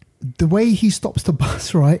the way he stops the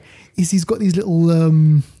bus, right, is he's got these little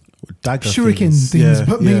dagger shuriken things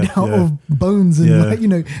but made out of bones and,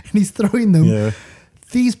 and he's throwing them. Yeah.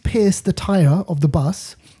 These pierce the tyre of the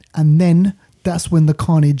bus, and then that's when the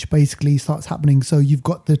carnage basically starts happening. So you've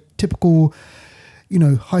got the typical...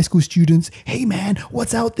 high school students, hey man,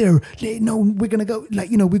 what's out there? No, we're going to go,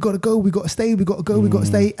 we got to go, we got to stay, we got to go, we got to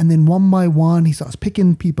stay. And then one by one, he starts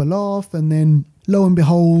picking people off. And then lo and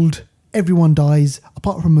behold, everyone dies,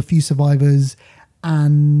 apart from a few survivors.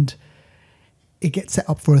 And it gets set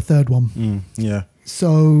up for a third one. Yeah.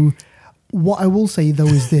 So what I will say, though,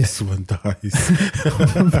 is this. Everyone dies.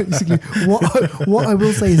 Basically, what I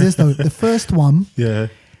will say is this, though. The first one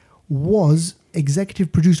was...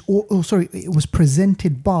 executive produced, it was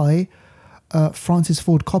presented by Francis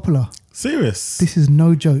Ford Coppola. Serious? This is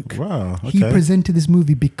no joke. Wow. Okay. He presented this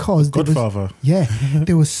movie because Godfather.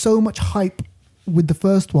 There was so much hype with the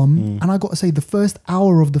first one, and I got to say the first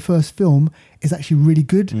hour of the first film is actually really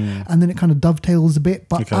good, and then it kind of dovetails a bit.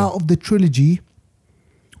 But out of the trilogy,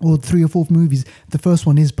 or 3 or 4 movies, the first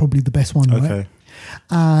one is probably the best one, right?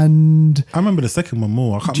 And I remember the second one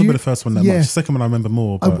more. I can't remember the first one that much. The second one I remember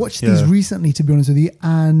more. I watched these recently, to be honest with you,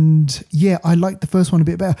 and I liked the first one a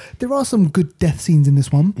bit better. There are some good death scenes in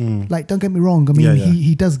this one. Like, don't get me wrong. I mean,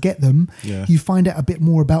 he does get them. Yeah. You find out a bit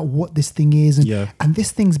more about what this thing is, and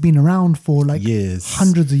this thing's been around for like years,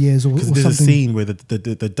 hundreds of years, or there's something. a scene where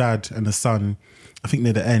the dad and the son I think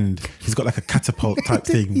near the end, he's got like a catapult type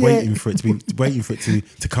thing, Yeah. waiting for it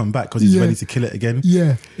to come back because he's Yeah. ready to kill it again.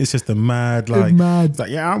 Yeah. It's just a mad mad. It's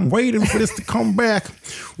like, yeah, I'm waiting for this to come back.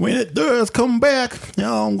 When it does come back,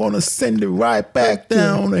 I'm gonna send it right back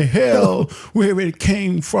down to hell where it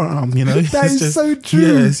came from. You know, That It's is just- so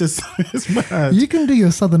true. Yeah, it's mad. You can do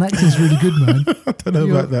your southern accents really good, man. I don't know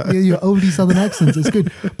about that. Yeah, your oldie southern accents. It's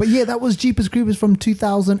good. But yeah, that was Jeepers Creepers from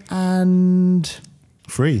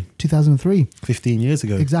 2003. 15 years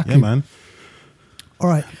ago. Exactly. Yeah, man. All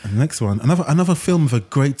right. And the next one, another film with a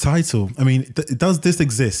great title. I mean, does this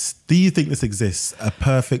exist? Do you think this exists? A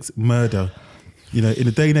Perfect Murder. You know, in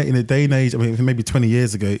a day and age, I mean, maybe 20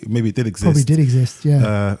 years ago, maybe it did exist. Probably did exist.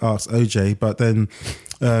 Yeah. Ask OJ, but then,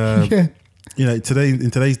 Yeah. you know, in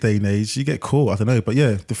today's day and age, you get caught. I don't know, but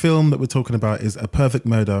yeah, the film that we're talking about is A Perfect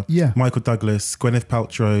Murder. Yeah. Michael Douglas, Gwyneth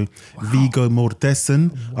Paltrow, Viggo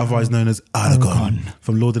Mortensen, otherwise known as Aragorn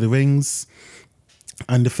from Lord of the Rings.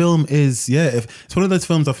 And the film is, it's one of those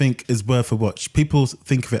films I think is worth a watch. People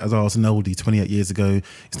think of it as, it's an oldie, 28 years ago.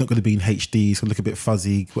 It's not going to be in HD. It's going to look a bit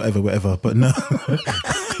fuzzy, whatever. But no,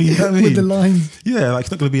 you know what I mean? With the lines. Yeah, like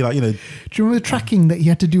it's not going to be like, you know. Do you remember the tracking that you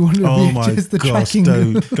had to do on the Oh VHS? my The gosh! tracking.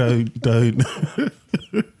 Don't.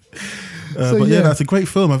 So, But yeah. that's a great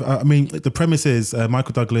film. I mean, the premise is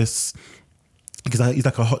Michael Douglas, because he's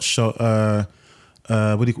like a hotshot.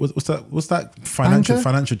 What's that Banker?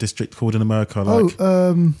 financial district called in America? Like,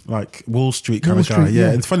 like Wall Street kind Wall of guy. Street,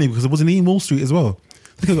 Yeah. yeah. It's funny because it wasn't in Wall Street as well.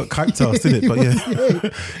 I think I got typecast, didn't it? But yeah,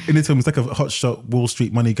 in this film, he's like a hotshot Wall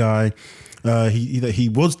Street money guy. He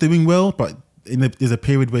was doing well, but there's a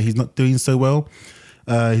period where he's not doing so well.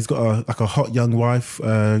 He's got a hot young wife,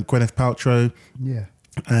 Gwyneth Paltrow. Yeah.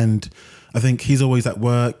 And I think he's always at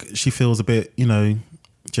work. She feels a bit, you know,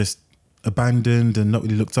 just abandoned and not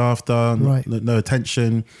really looked after, Right. no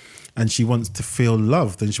attention. And she wants to feel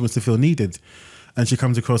loved and she wants to feel needed. And she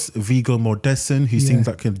comes across Viggo Mortensen, who seems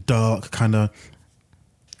like a dark kind of,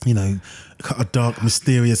 you know, a dark,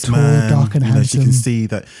 mysterious Tall, man. dark and you know, she can handsome. see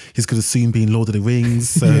that he's going to soon be in Lord of the Rings.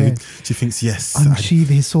 So Yeah. she thinks, yes. Unsheath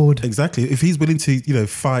his sword. Exactly. If he's willing to, you know,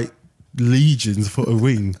 fight legions for a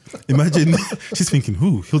ring, imagine she's thinking,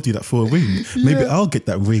 he'll do that for a ring. Maybe I'll get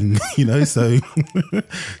that ring, you know. So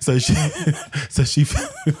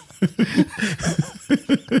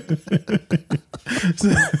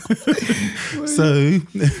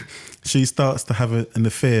she starts to have an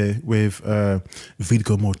affair with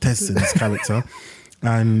Viggo Mortensen's character,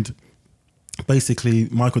 and basically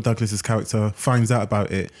Michael Douglas's character finds out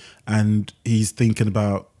about it, and he's thinking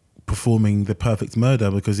about performing the perfect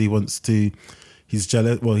murder because he's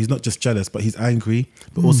jealous. Well, he's not just jealous, but he's angry.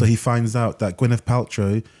 But also he finds out that Gwyneth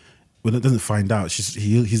Paltrow, well, it doesn't find out.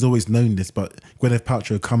 He's always known this, but Gwyneth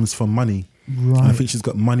Paltrow comes from money. Right. And I think she's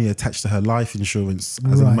got money attached to her life insurance,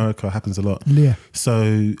 as in Right. America happens a lot. Yeah.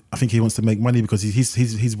 So I think he wants to make money because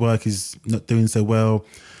his work is not doing so well.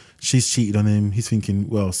 She's cheated on him. He's thinking,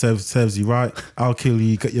 well, serves you right. I'll kill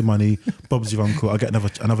you, get your money. Bob's your uncle. I'll get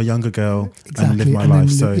another younger girl and live Exactly, my and then life.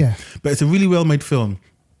 So, yeah. but it's a really well made film.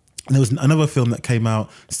 And there was another film that came out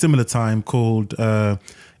similar time called The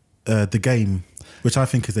Game, which I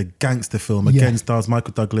think is a gangster film. Again, Yeah. stars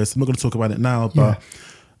Michael Douglas. I'm not going to talk about it now, but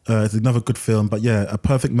it's another good film. But yeah, A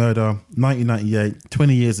Perfect Murder, 1998,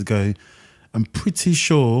 20 years ago. I'm pretty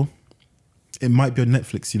sure it might be on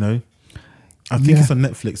Netflix, you know. I think it's on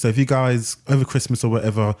Netflix. So if you guys over Christmas or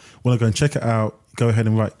whatever want to go and check it out, go ahead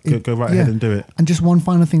and go right ahead and do it. And just one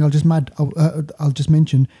final thing, I'll just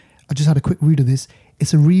mention. I just had a quick read of this.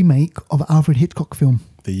 It's a remake of an Alfred Hitchcock film.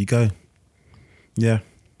 There you go. Yeah.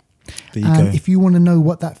 There you And go. if you want to know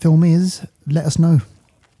what that film is, let us know.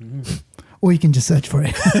 Or you can just search for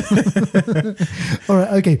it. All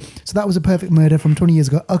right, okay. So that was A Perfect Murder from 20 years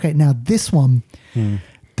ago. Okay, now this one,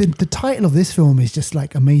 the title of this film is just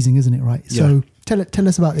like amazing, isn't it? Right. So tell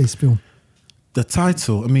us about this film. The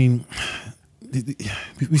title, I mean,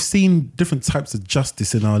 we've seen different types of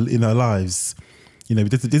justice in our lives. You know,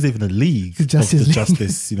 there's even a league The Justice of the League.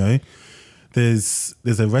 justice, you know. There's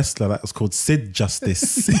a wrestler that was called Sid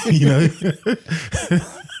Justice, you know.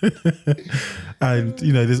 And,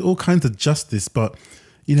 you know, there's all kinds of justice, but,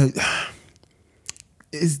 you know,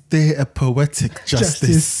 is there a poetic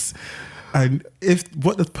justice? And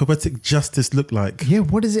what does poetic justice look like? Yeah,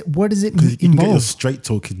 what is it? What does it Because you can get your involve? straight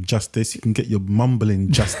talking justice, you can get your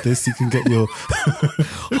mumbling justice, you can get your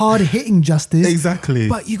Hard hitting justice. exactly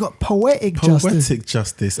But you got poetic justice. poetic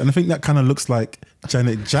justice. And I think that kind of looks like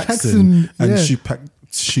Janet Jackson Jackson, and yeah.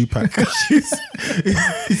 Shupak.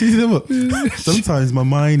 You know what? Sometimes my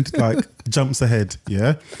mind like jumps ahead,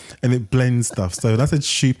 yeah, and it blends stuff. So when I said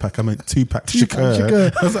Shupak, I meant Tupac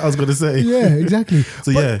Shakur. That's what I was going to say. Yeah, exactly.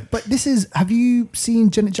 So yeah. But this is, have you seen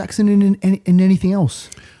Janet Jackson in anything else?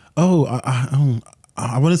 Oh,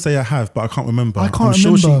 I want to say I have, but I can't remember. I can't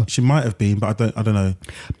I'm remember. sure she might have been, but I don't know.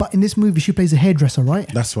 But in this movie, she plays a hairdresser, right?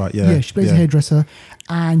 That's right, yeah. Yeah, she plays a hairdresser,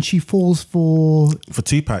 and she falls for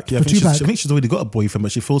Tupac. Yeah, For Tupac. I think she's already got a boyfriend,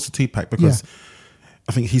 but she falls for Tupac because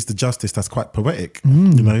I think he's the justice that's quite poetic, you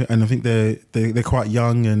know. And I think they're quite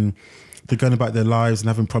young and they're going about their lives and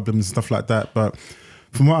having problems and stuff like that. But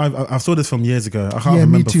from what I saw this from years ago, I can't me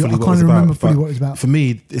remember too. fully I what it can't was remember about. fully But what it was about. For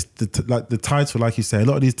me, it's the title, like you say. A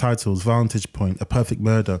lot of these titles: Vantage Point, A Perfect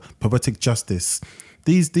Murder, Poetic Justice.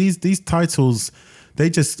 These titles, they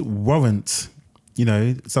just warrant, you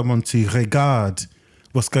know, someone to regard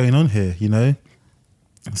what's going on here, you know.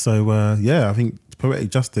 So I think Poetic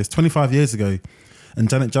Justice. 25 years ago, and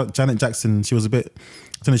Janet Jackson, she was a bit. I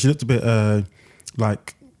don't know. She looked a bit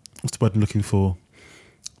like, what's the word I'm looking for?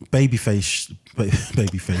 Baby-faced.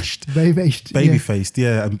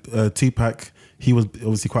 Yeah. And Tupac, he was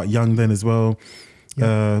obviously quite young then as well.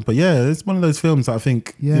 But yeah, it's one of those films that I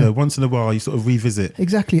think, you know, once in a while you sort of revisit.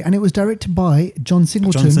 Exactly, and it was directed by John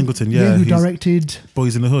Singleton. Yeah, who directed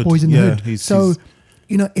Boys in the Hood. Boys in the Hood. So,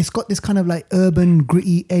 you know, it's got this kind of like urban,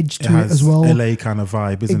 gritty edge to it as well. LA kind of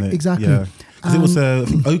vibe, isn't it? Exactly. Yeah. Because it was I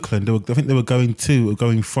think Oakland. I think they were going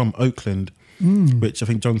from Oakland, which I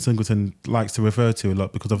think John Singleton likes to refer to a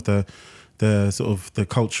lot because of the sort of the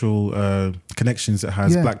cultural connections it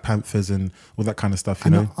has, Black Panthers and all that kind of stuff,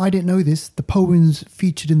 you know. I didn't know this. The poems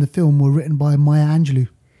featured in the film were written by Maya Angelou.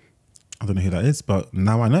 I don't know who that is, but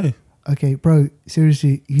now I know. Okay, bro,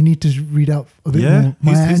 seriously, you need to read up a bit more.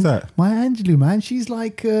 Who's that? Maya Angelou, man. She's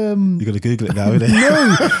like... you got to Google it now, innit?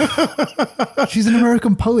 No! She's an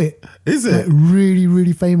American poet. Is it? Like, really,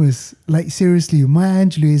 really famous. Like, seriously, Maya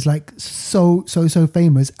Angelou is like so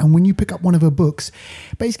famous. And when you pick up one of her books,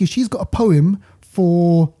 basically she's got a poem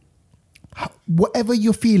for whatever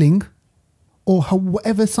you're feeling or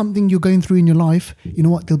whatever something you're going through in your life. You know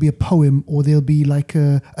what? There'll be a poem, or there'll be like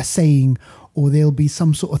a saying, or there'll be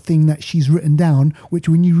some sort of thing that she's written down, which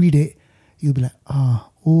when you read it, you'll be like,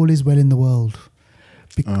 all is well in the world.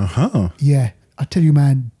 Yeah, I tell you,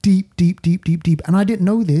 man, deep. And I didn't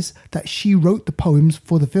know this, that she wrote the poems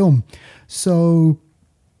for the film. So,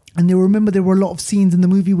 and there were a lot of scenes in the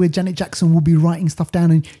movie where Janet Jackson will be writing stuff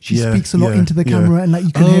down, and she speaks a lot into the camera, and like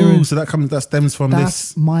you can hear it. So that stems from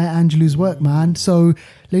That's Maya Angelou's work, man. So,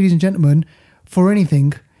 ladies and gentlemen, for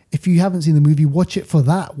anything, if you haven't seen the movie, watch it for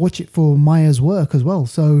that. Watch it for Maya's work as well.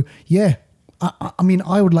 So, yeah, I mean,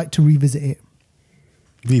 I would like to revisit it.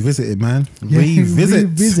 Revisit it, man. Yeah,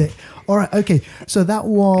 revisit. All right, okay. So that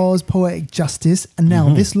was Poetic Justice. And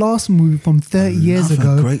now this last movie from 30 years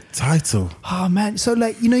ago. Great title. Oh, man. So,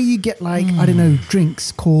 like, you know, you get like, I don't know,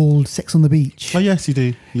 drinks called Sex on the Beach. Oh, yes, you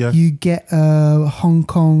do. Yeah. You get Hong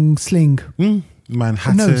Kong Sling.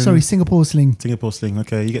 Manhattan. No, sorry, Singapore Sling. Singapore Sling.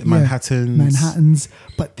 Okay, you get Manhattans.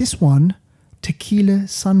 But this one, Tequila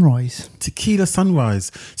Sunrise. Tequila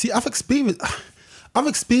Sunrise. See, I've experienced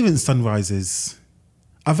sunrises.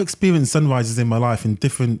 I've experienced sunrises in my life in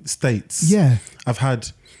different states. Yeah. I've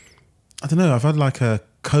had like a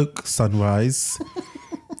Coke sunrise.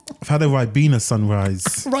 I've had a Ribena sunrise.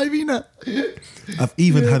 Ribena. I've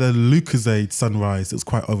even had a Lucozade sunrise. It was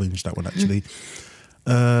quite orange, that one actually.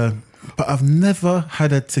 But I've never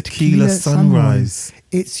had a tequila sunrise.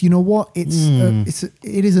 It's, you know what? It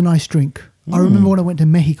is a nice drink. I remember when I went to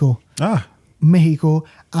Mexico,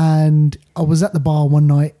 and I was at the bar one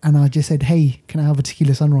night and I just said, hey, can I have a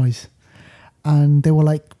tequila sunrise? And they were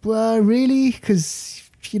like, well, really? Because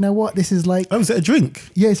you know what? This is like... Oh, is it a drink?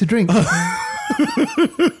 Yeah, it's a drink. Oh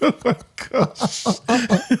my gosh.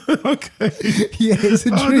 Okay. Yeah, it's a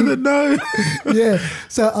drink. I didn't know. Yeah.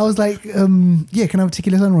 So I was like, yeah, can I have a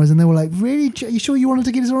tequila sunrise? And they were like, really? Are you sure you want a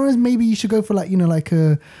tequila sunrise? Maybe you should go for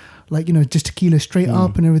just tequila straight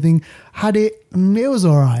up and everything. Had it, it was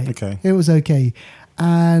all right. Okay. It was okay.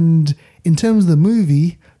 And in terms of the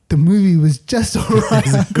movie was just all right,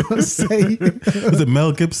 I've got to say. Was it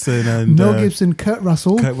Mel Gibson? Kurt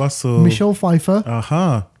Russell, Michelle Pfeiffer.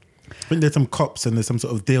 I think there's some cops and there's some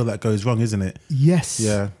sort of deal that goes wrong, isn't it? Yes.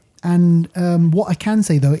 Yeah. And what I can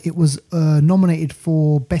say, though, it was nominated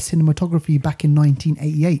for Best Cinematography back in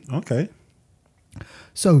 1988. Okay.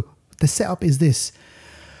 So the setup is this.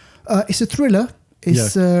 It's a thriller.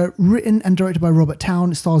 It's written and directed by Robert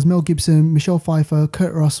Towne. It stars Mel Gibson, Michelle Pfeiffer,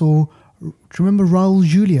 Kurt Russell. Do you remember Raul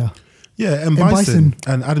Julia? Yeah, and Bison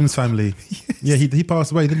and Addams Family. Yeah, he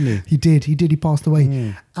passed away, didn't he? He did. He passed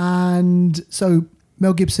away. And so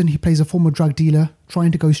Mel Gibson, he plays a former drug dealer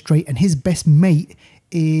trying to go straight, and his best mate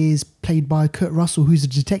is played by Kurt Russell, who's a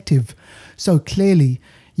detective. So clearly,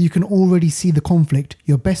 you can already see the conflict.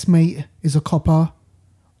 Your best mate is a copper,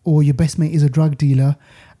 or your best mate is a drug dealer.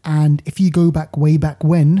 And if you go back way back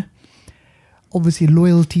when, obviously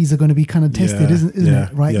loyalties are going to be kind of tested, isn't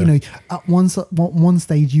it? Right? You know, at one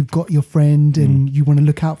stage you've got your friend and you want to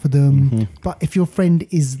look out for them. But if your friend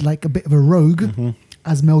is like a bit of a rogue,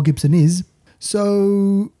 as Mel Gibson is,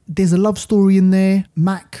 so there's a love story in there.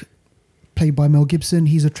 Mac, played by Mel Gibson,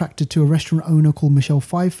 he's attracted to a restaurant owner called Michelle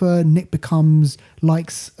Pfeiffer. Nick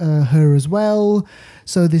likes her as well.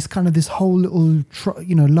 So there's kind of this whole little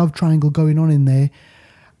love triangle going on in there.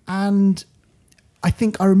 And I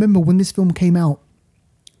remember when this film came out,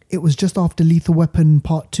 it was just after Lethal Weapon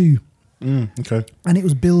Part 2. Okay. And it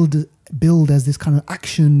was billed as this kind of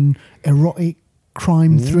action, erotic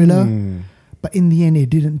crime thriller. But in the end,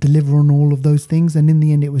 it didn't deliver on all of those things. And in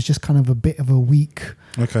the end, it was just kind of a bit of a weak,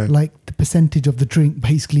 like the percentage of the drink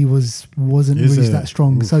basically wasn't really that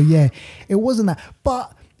strong. Oof. So yeah, it wasn't that.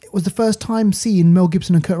 But it was the first time seeing Mel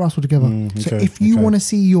Gibson and Kurt Russell together. So if you want to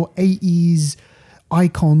see your 80s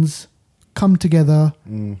icons come together,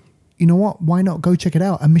 you know what? Why not go check it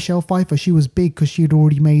out? And Michelle Pfeiffer, she was big because she had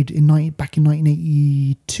already made back in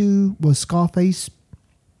 1982 was Scarface.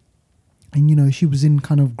 And, you know, she was in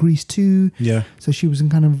kind of Grease 2. Yeah. So she was in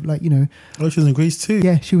kind of like, you know. Oh, she was in Grease 2?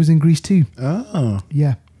 Yeah, she was in Grease 2. Oh.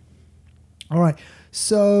 Yeah. All right.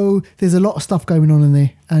 So there's a lot of stuff going on in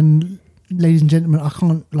there. And ladies and gentlemen, I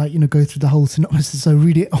can't go through the whole synopsis. So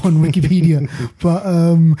read it on Wikipedia. But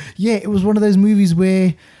yeah, it was one of those movies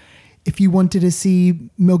where if you wanted to see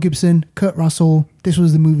Mel Gibson, Kurt Russell, this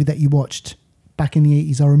was the movie that you watched back in the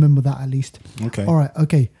 80s. I remember that at least. Okay. All right.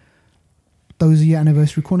 Okay. Those are your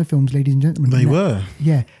anniversary corner films, ladies and gentlemen. They were.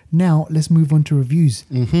 Yeah. Now, let's move on to reviews.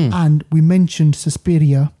 And we mentioned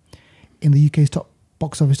Suspiria in the UK's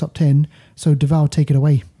box office top 10. So, Deval, take it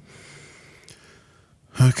away.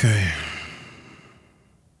 Okay.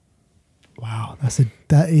 Wow.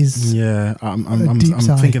 That is Yeah. I'm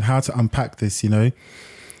thinking how to unpack this, you know.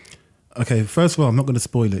 Okay, first of all, I'm not going to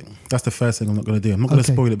spoil it. That's the first thing I'm not going to do. I'm not going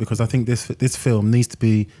to spoil it because I think this film needs to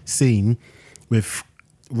be seen with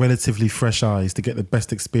relatively fresh eyes to get the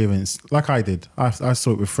best experience, like I did. I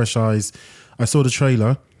saw it with fresh eyes. I saw the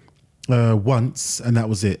trailer once and that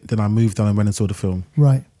was it. Then I moved on and went and saw the film.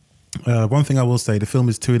 Right. One thing I will say, the film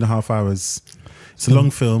is 2.5 hours. It's a long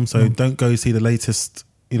film, so don't go see the latest,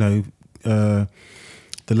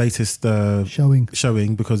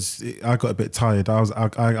 showing because I got a bit tired.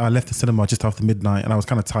 I left the cinema just after midnight and I was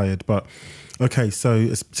kind of tired. But okay,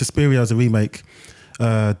 so Suspiria is a remake.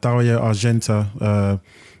 Dario Argento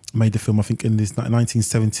made the film, I think, in this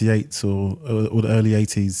 1978 or the early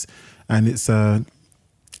 80s, and it's a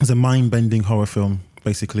mind-bending horror film,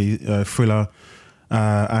 basically, thriller,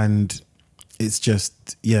 and it's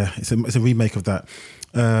just it's a remake of that.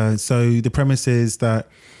 So the premise is that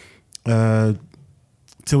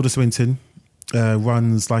Tilda Swinton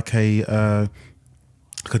runs like a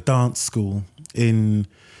dance school in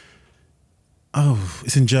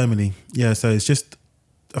Germany. Yeah, so it's just.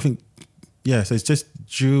 I think, so it's just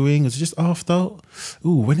during, it's just after.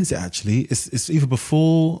 When is it actually? It's either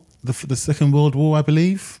before the Second World War, I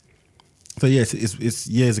believe. So yes, it's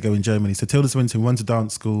years ago in Germany. So Tilda Swinton runs a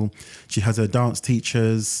dance school. She has her dance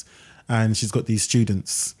teachers, and she's got these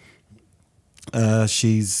students.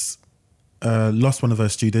 She's lost one of her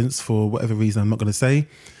students for whatever reason I'm not going to say,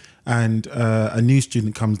 and a new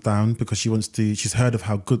student comes down because she's heard of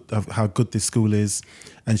how good this school is,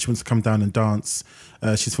 and she wants to come down and dance.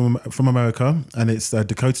 She's from America, and it's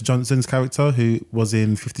Dakota Johnson's character who was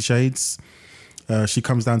in 50 Shades. She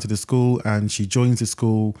comes down to the school and she joins the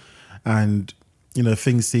school, and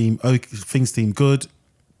things seem good.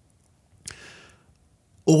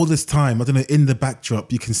 All this time, I don't know, in the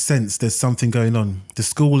backdrop, you can sense there's something going on. The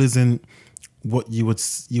school isn't what you would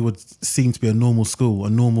seem to be a normal school, a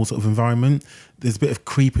normal sort of environment. There's a bit of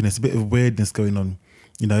creepiness, a bit of weirdness going on.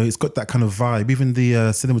 It's got that kind of vibe. Even the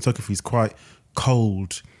cinematography is quite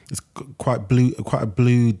cold. It's quite a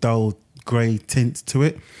blue, dull grey tint to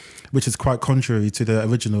it, which is quite contrary to the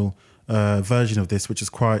original version of this, which is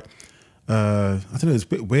quite, I don't know, it's a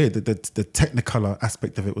bit weird. The Technicolor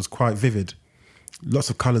aspect of it was quite vivid. Lots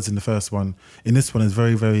of colours in the first one. In this one, it's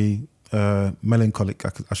very, very melancholic,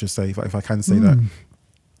 I should say, if I can say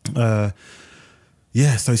that.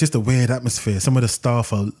 So it's just a weird atmosphere. Some of the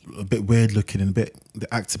staff are a bit weird looking and they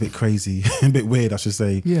act a bit crazy, a bit weird, I should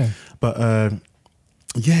say. Yeah. But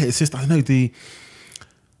it's just, I don't know,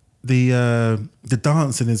 the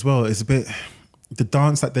dancing as well is a bit, the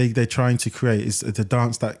dance that they're trying to create is the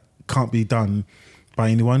dance that can't be done by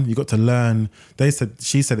anyone. You got to learn.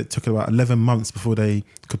 She said it took about 11 months before they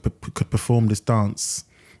could perform this dance.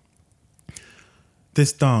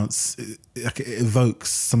 This dance, it evokes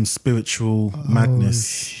some spiritual madness.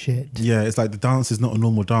 Shit. Yeah, it's like the dance is not a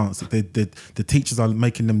normal dance. The teachers are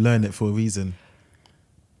making them learn it for a reason.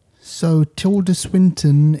 So Tilda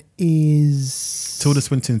Swinton's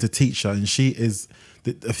a teacher, and she is.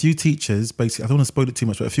 A few teachers, basically, I don't want to spoil it too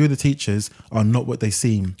much, but a few of the teachers are not what they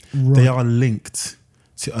seem. Right. They are linked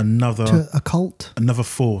to a cult, another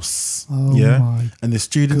force. Oh yeah, my and the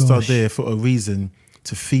students are gosh. there for a reason,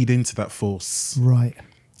 to feed into that force. Right.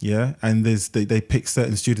 Yeah, and they pick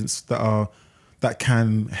certain students that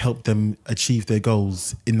can help them achieve their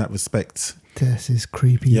goals in that respect. This is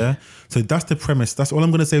creepy. Yeah, so that's the premise. That's all I'm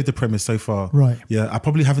going to say with the premise so far. Right. Yeah, I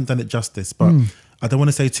probably haven't done it justice, but I don't want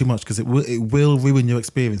to say too much because it will ruin your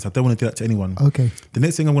experience. I don't want to do that to anyone. Okay. The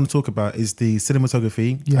next thing I want to talk about is the cinematography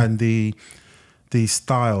and the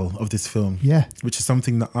style of this film. Yeah. Which is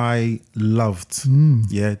something that I loved.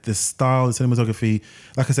 Yeah, the style, the cinematography.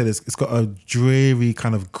 Like I said, it's got a dreary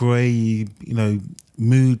kind of grey,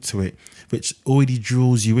 mood to it, which already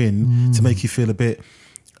draws you in to make you feel a bit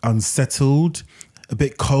unsettled, a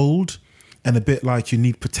bit cold, and a bit like you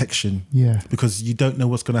need protection. Yeah. Because you don't know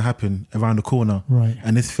what's going to happen around the corner. Right.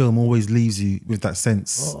 And this film always leaves you with that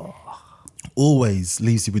sense. Always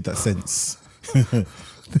leaves you with that sense.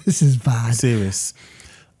 This is bad. Serious.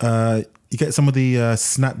 You get some of the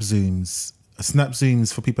snap zooms. Snap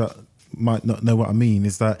zooms, for people that might not know what I mean,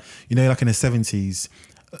 is that, like in the 70s,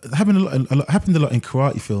 happened a lot in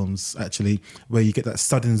karate films, actually, where you get that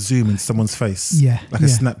sudden zoom into someone's face. Yeah. Like a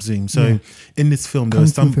snap zoom. So in this film, there are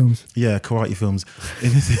some films. Yeah, karate films.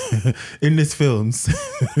 In this films,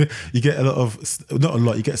 you get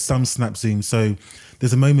you get some snap zooms. So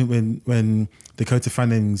there's a moment when Dakota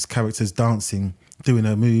Fanning's character's dancing, doing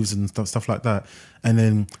her moves and stuff like that, and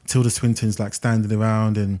then Tilda Swinton's like standing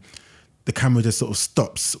around, and the camera just sort of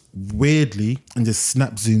stops weirdly and just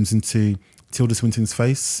snap zooms into Tilda Swinton's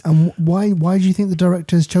face. And why do you think the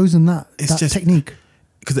director has chosen that technique?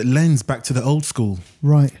 Because it lends back to the old school.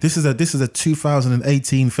 Right. This is a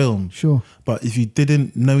 2018 film. Sure. But if you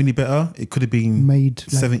didn't know any better, it could have been made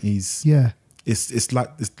 70s. Yeah. It's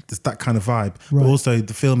that kind of vibe. Right. But also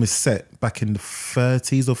the film is set back in the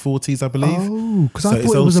 30s or 40s, I believe. Oh, because So I it's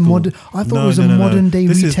thought it old was school. a modern day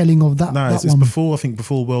This is- retelling of that. No, that it's one.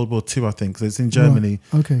 before World War II, I think. So it's in Germany.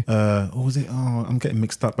 Right. Okay. Or was it? Oh, I'm getting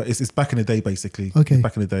mixed up. But it's back in the day, basically. Okay. It's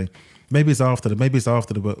back in the day. Maybe it's after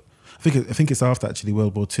the. I think it's after actually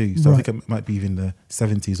World War II. So I Right. think it might be even the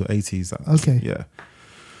 70s or 80s. Okay. Yeah.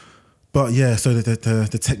 But yeah, so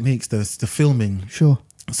the techniques, the filming, Sure.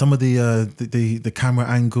 some of the camera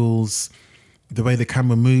angles, the way the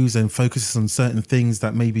camera moves and focuses on certain things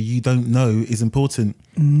that maybe you don't know is important.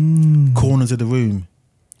 Corners of the room,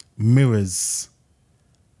 mirrors,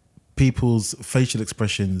 people's facial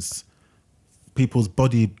expressions, people's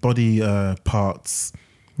body parts.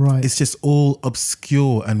 Right. It's just all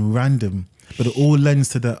obscure and random, but it all lends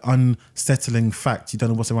to the unsettling fact you don't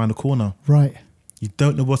know what's around the corner. Right. You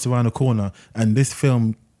don't know what's around the corner, and this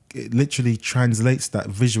film, it literally translates that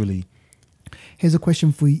visually. Here's a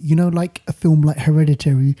question for you. You know, like a film like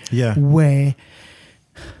Hereditary, Yeah. where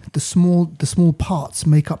the small parts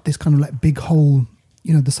make up this kind of like big whole.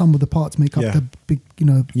 The sum of the parts make up Yeah. the big,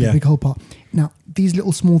 the big whole part. Now, these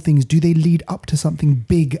little small things, do they lead up to something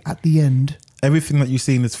big at the end? Everything that you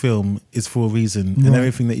see in this film is for a reason, Right. and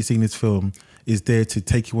everything that you see in this film is there to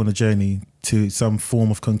take you on a journey to some form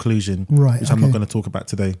of conclusion, Right, which I'm not okay. going to talk about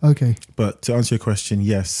today. Okay. But to answer your question,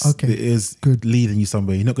 yes, Okay, it is good. leading you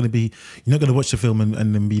somewhere. You're not going to watch the film and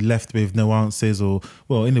then be left with no answers, or,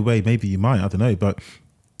 well, in a way, maybe you might, I don't know, but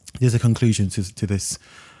there's a conclusion to this.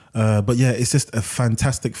 But yeah, it's just a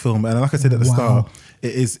fantastic film. And like I said at the Wow. start,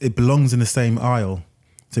 it belongs in the same aisle.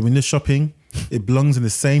 So when you're shopping, it belongs in the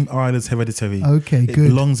same aisle as Hereditary. Okay, it good.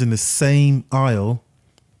 belongs in the same aisle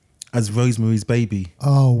as Rosemary's Baby.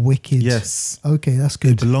 Oh, wicked. Yes. Okay, that's It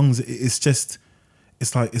good. belongs, it's just,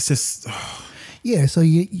 Yeah, so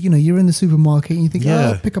you're in the supermarket and you think,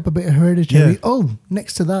 Yeah. pick up a bit of Hereditary. Yeah. Oh,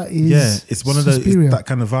 next to that is yeah, it's one of those, Suspiria. that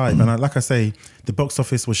kind of vibe. And like I say, the box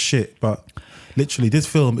office was shit, but literally this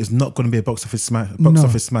film is not going to be a box office smash.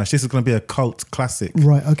 This is going to be a cult classic.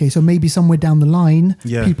 Right, okay, so maybe somewhere down the line,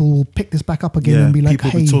 Yeah. people will pick this back up again and be like,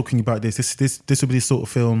 people hey, will be talking about this. This will be the sort of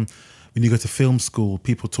film when you go to film school.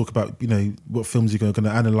 People talk about what films you're going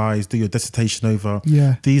to analyze, do your dissertation over.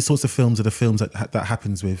 Yeah. These sorts of films are the films that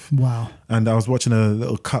happens with. wow. And I was watching a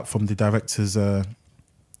little cut from the director's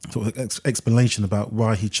sort of explanation about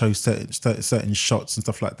why he chose certain shots and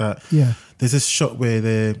stuff like that. Yeah. There's this shot where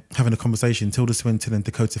they're having a conversation, Tilda Swinton and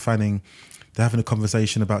Dakota Fanning they're having a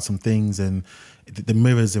conversation about some things, and the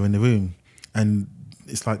mirrors are in the room, and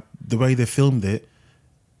it's like the way they filmed it.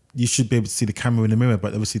 You should be able to see the camera in the mirror,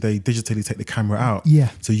 but obviously they digitally take the camera out. Yeah.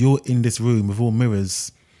 So you're in this room with all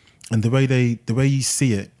mirrors, and the way you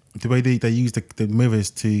see it, the way they use the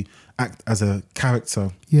mirrors to act as a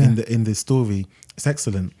character in the story, it's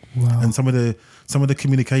excellent. Wow. And some of the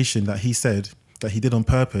communication that he said that he did on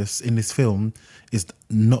purpose in this film is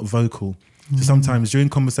not vocal. So sometimes during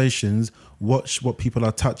conversations, watch what people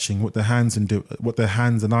are touching, what their hands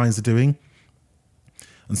and eyes are doing,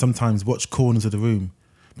 and sometimes watch corners of the room,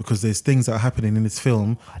 because there's things that are happening in this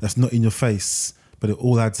film that's not in your face, but it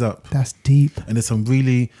all adds up. That's deep. And there's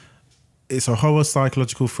it's a horror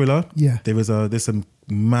psychological thriller. Yeah. There's some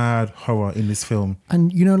mad horror in this film.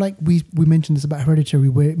 And you know, like we mentioned this about Hereditary,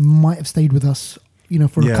 where it might have stayed with us, you know,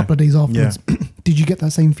 for a couple of days afterwards. Yeah. Did you get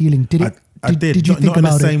that same feeling? I did. Did you think not in the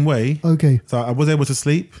about same way. Okay. So I was able to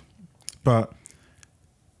sleep, but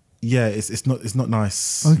yeah, it's not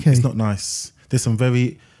nice. Okay. It's not nice. There's some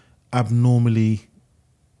very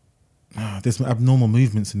there's some abnormal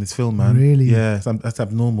movements in this film, man. Really? Yeah, that's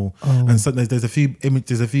abnormal. Oh. And so there's a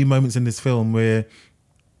few moments in this film where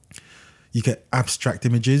you get abstract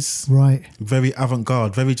images, Right. very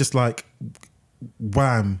avant-garde, very just like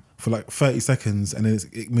wham for like 30 seconds, and then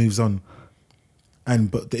it moves on.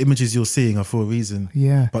 But the images you're seeing are for a reason.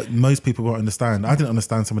 Yeah. But most people won't understand. I didn't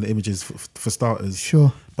understand some of the images for starters.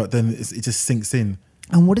 Sure. But then it just sinks in.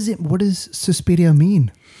 And what does Suspiria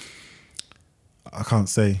mean? I can't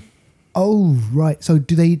say. Oh, right. So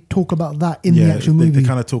do they talk about that in the actual movie? They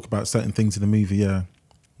kind of talk about certain things in the movie, yeah.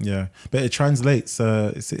 Yeah. But it translates,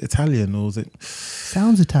 is it Italian or is it?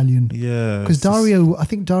 Sounds Italian. Yeah. Because I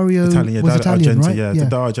think Dario Italian, was Italian, Argento, right?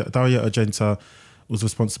 Yeah. Dario Argento was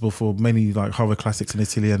responsible for many like horror classics in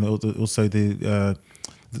Italy, and also the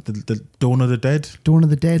Dawn of the Dead. Dawn of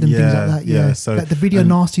the Dead and things like that. Yeah. So like the video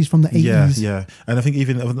nasties from the 80s. Yeah. And I think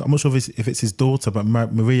I'm not sure if it's his daughter, but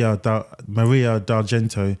Maria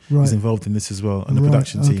D'Argento is involved in this as well, and the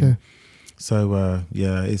production team. Okay. So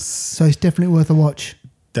So it's definitely worth a watch.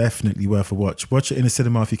 Definitely worth a watch. Watch it in a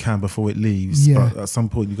cinema if you can before it leaves. Yeah. But at some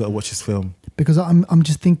point you've got to watch this film. Because I'm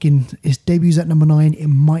just thinking, its debuts at number 9. It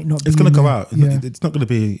might not be. It's going to go there. out. Yeah. It's not going to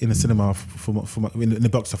be in a cinema in the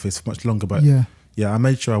box office for much longer. But yeah, I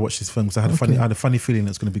made sure I watched this film because I had a funny feeling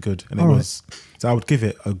it's going to be good, and it was. So I would give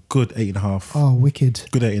it a good 8.5. Oh, wicked!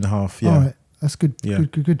 Good 8.5. Yeah. All right, that's good. Yeah.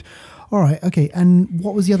 Good. All right, okay. And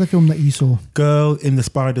what was the other film that you saw? Girl in the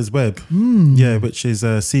Spider's Web. Yeah, which is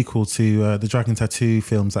a sequel to the Dragon Tattoo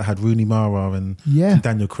films that had Rooney Mara and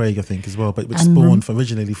Daniel Craig, I think, as well, but which spawned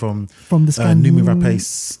originally from the Noomi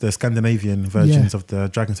Rapace, the Scandinavian versions of the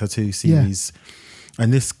Dragon Tattoo series. Yeah.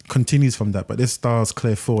 And this continues from that, but this stars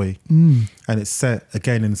Claire Foy, and it's set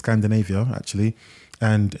again in Scandinavia, actually.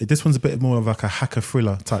 And this one's a bit more of like a hacker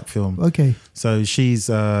thriller type film. Okay. So she's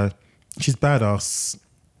badass,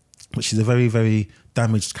 but she's a very, very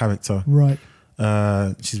damaged character. Right.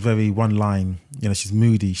 She's very one line. You know, she's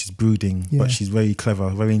moody, she's brooding, but she's very clever,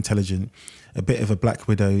 very intelligent. A bit of a Black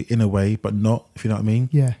Widow in a way, but not, if you know what I mean.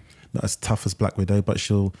 Yeah. Not as tough as Black Widow, but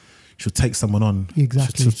she'll take someone on.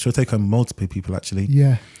 Exactly. She'll take on multiple people, actually.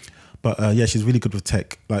 Yeah. But she's really good with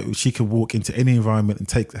tech. Like, she could walk into any environment and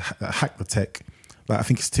hack the tech. Like, I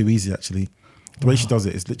think it's too easy, actually. The way she does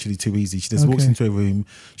it is literally too easy. She just walks into a room.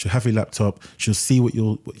 She'll have your laptop. She'll see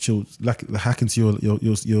she'll hack into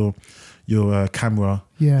your camera,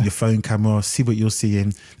 your phone camera, see what you're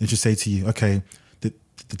seeing. Then she'll say to you, okay,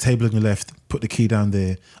 the table on your left, put the key down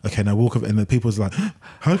there. Okay, now walk up. And the people's like,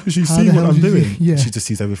 how does she see what I'm doing? Yeah. She just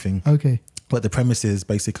sees everything. Okay. But the premise is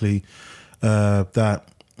basically that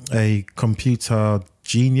a computer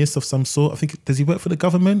genius of some sort, I think, does he work for the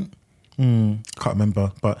government? Can't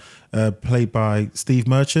remember, but played by Steve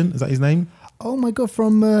Merchant. Is that his name? Oh my God,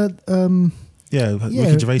 from Ricky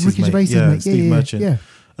Gervais's mate. Steve Merchant.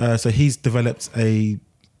 Yeah. So he's developed a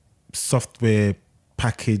software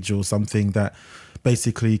package or something that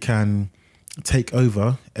basically can take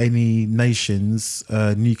over any nation's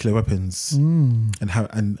nuclear weapons and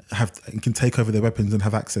can take over their weapons and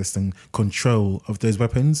have access and control of those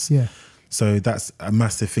weapons. Yeah. So that's a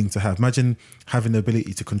massive thing to have. Imagine having the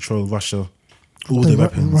ability to control Russia, all their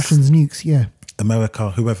weapons. Russians' nukes, yeah.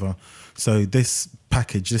 America, whoever. So this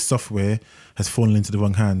package, this software has fallen into the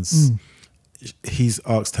wrong hands. He's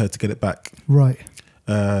asked her to get it back. Right.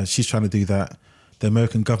 She's trying to do that. The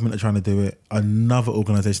American government are trying to do it. Another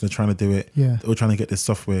organisation are trying to do it. Yeah. They're all trying to get this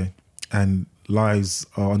software, and lives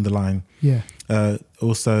are on the line. Yeah.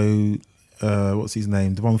 Also, what's his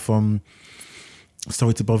name? The one from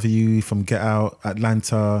Sorry to Bother You, from Get Out,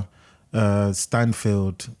 Atlanta,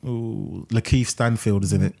 Stanfield. Ooh, Lakeith Stanfield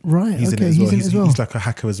is in it. Right, He's okay, in it as well. he's in it as well. He's like a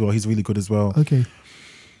hacker as well. He's really good as well. Okay.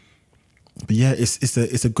 But yeah,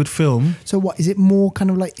 it's a good film. So what is it more kind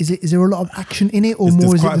of like? Is there a lot of action in it, or There's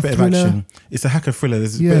more is quite it a the bit thriller? of action. It's a hacker thriller.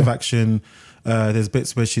 There's a Yeah. bit of action. There's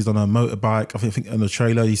bits where she's on a motorbike. I think on the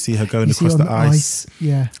trailer you see her going You see across on the ice.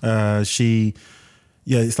 Yeah.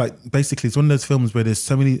 It's like basically it's one of those films where there's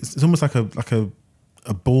so many. It's almost like a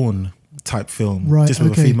Bourne type film, Right, just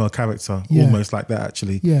with okay. a female character, Yeah. almost like that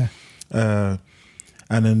actually. Yeah.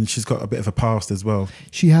 And then she's got a bit of a past as well.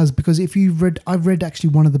 She has, because if you've read, I've read actually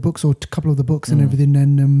one of the books or a couple of the books Mm. and everything,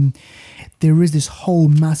 and there is this whole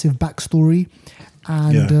massive backstory,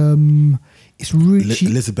 and it's really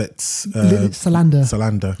Elizabeth's Salander.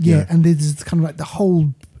 Salander, Yeah, and there's kind of like the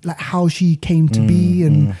whole like how she came to be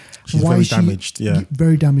and She's why very she damaged, yeah.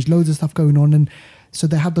 very damaged. Loads of stuff going on, and so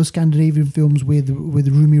they had those Scandinavian films with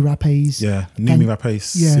Rumi Rapace, yeah, Noomi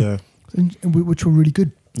Rapace, yeah. And which were really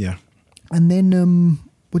good. yeah. And then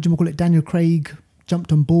what do you call it? Daniel Craig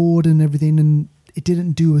jumped on board and everything, and it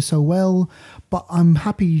didn't do so well. But I'm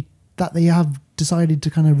happy that they have decided to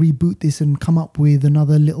kind of reboot this and come up with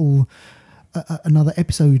another little another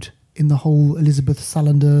episode in the whole Elizabeth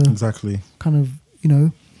Salander Exactly. kind of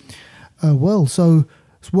so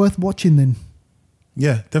it's worth watching then.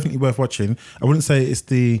 Yeah, definitely worth watching. I wouldn't say it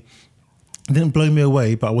didn't blow me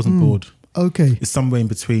away, but I wasn't bored. Okay, It's somewhere in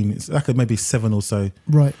between. It's like maybe 7 or so.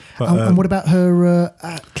 right. But, And what about her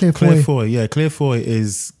Claire Foy? Claire Foy, yeah, Claire Foy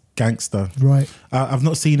is gangster. Right, I've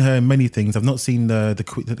not seen her in many things. I've not seen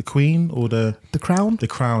the Queen or The Crown. the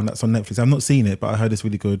Crown that's on Netflix. I've not seen it, but I heard it's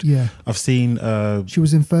really good. Yeah, I've seen she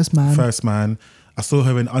was in First Man. First Man. I saw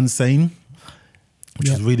her in Unsane, which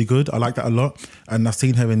Yeah. was really good. I like that a lot. And I've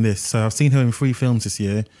seen her in this. So I've seen her in 3 films this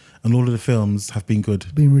year, and all of the films have been good.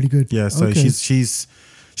 Being really good. Yeah, so Okay. she's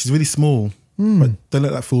really small, but don't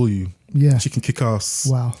let that fool you. Yeah. She can kick ass.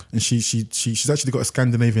 Wow. And she's actually got a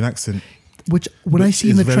Scandinavian accent. Which when I which see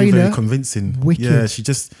in is the very, trailer, very convincing. wicked. Yeah, she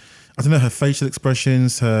just, I don't know, her facial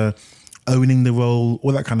expressions, her owning the role,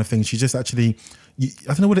 all that kind of thing. She just actually, I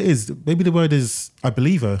don't know what it is. Maybe the word is, I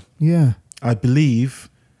believe her. yeah, I believe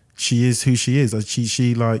she is who she is.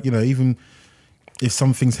 She like, even if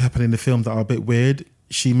some things happen in the film that are a bit weird,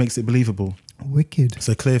 she makes it believable. wicked.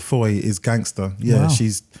 So Claire Foy is gangster. Yeah, Wow.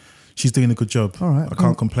 she's doing a good job. All right, I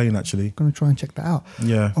can't complain actually. Going to try and check that out.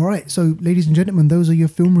 Yeah. All right, so ladies and gentlemen, those are your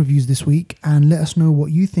film reviews this week, and let us know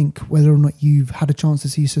what you think, whether or not you've had a chance to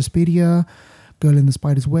see Suspiria, Girl in the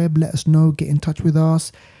Spider's Web. Let us know, get in touch with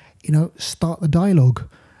us, start the dialogue.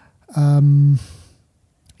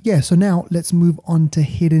 So now let's move on to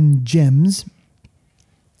Hidden Gems.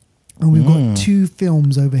 And we've got 2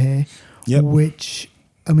 films over here, Yep. which,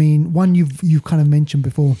 I mean, one you've kind of mentioned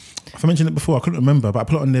before. If I mentioned it before, I couldn't remember, but I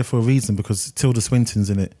put it on there for a reason because Tilda Swinton's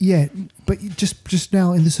in it. Yeah, but just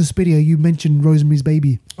now in the Suspiria, you mentioned Rosemary's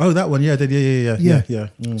Baby. Oh, that one, yeah. Yeah.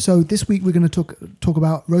 Mm. So this week we're going to talk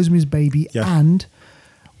about Rosemary's Baby, Yeah. and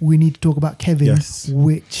we need to talk about Kevin, Yes.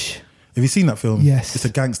 which Have you seen that film? Yes. It's a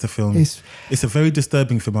gangster film. is, It's a very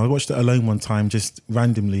disturbing film. I watched it alone one time, just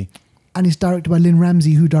randomly. and it's directed by Lynn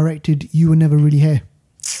Ramsey, who directed You Were Never Really Here.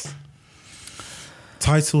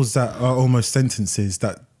 Titles that are almost sentences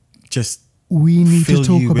that just We need fill to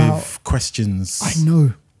talk you about. with questions. I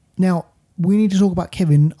know. Now we need to talk about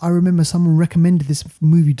Kevin. I remember someone recommended this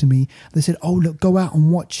movie to me. They said, "Oh, look, go out and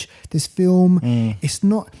watch this film. It's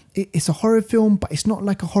not. It's a horror film, but it's not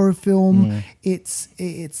like a horror film. It's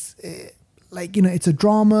like it's a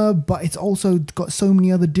drama, but it's also got so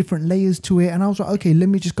many other different layers to it." And I was like, "Okay, let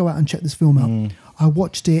me just go out and check this film out." I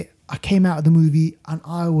watched it. I came out of the movie, and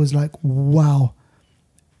I was like, "Wow."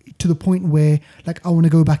 To the point where I want to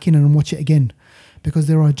go back in and watch it again, because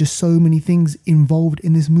there are just so many things involved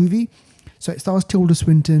in this movie. So it stars Tilda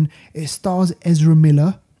Swinton. It stars Ezra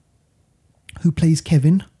Miller, who plays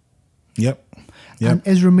Kevin. Yep. And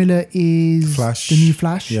Ezra Miller is Flash. the new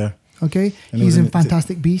Flash. Yeah. Okay. And He's in wasn't it-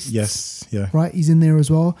 Fantastic Beasts. Yes. Yeah. Right. He's in there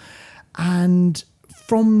as well. And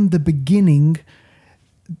from the beginning,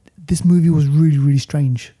 this movie was really, really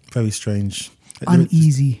strange. Very strange.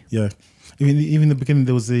 Uneasy. Yeah. Even in the beginning,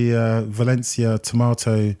 there was the Valencia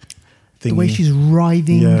tomato thing. The way she's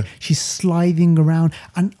writhing, Yeah. she's sliding around.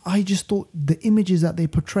 And I just thought the images that they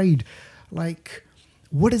portrayed,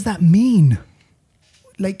 what does that mean?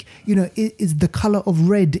 Is the color of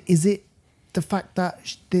red, is it the fact that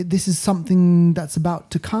this is something that's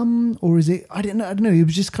about to come? Or is it, I don't know. It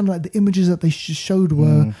was just kind of like the images that they showed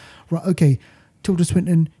were, right, okay, Tilda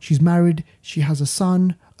Swinton, she's married, she has a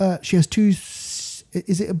son, she has 2,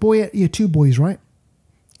 is it a boy? Yeah, 2 boys, right?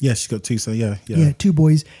 Yeah, she's got 2. So yeah. Yeah, 2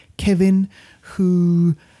 boys. Kevin,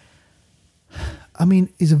 who I mean,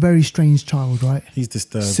 is a very strange child, right? He's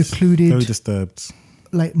disturbed. Secluded. Very disturbed.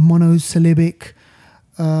 Like monosyllabic.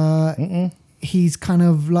 He's kind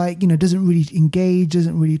of like, doesn't really engage,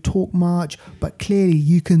 doesn't really talk much, but clearly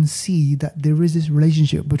you can see that there is this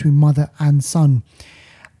relationship between mother and son.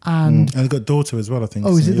 And he's got a daughter as well, I think.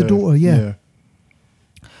 Oh, is it the daughter? Yeah. Yeah.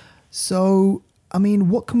 So, I mean,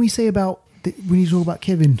 what can we say about when you talk about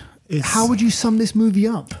Kevin? How would you sum this movie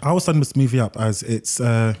up? I would sum this movie up as it's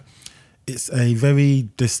a very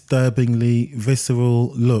disturbingly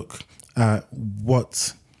visceral look at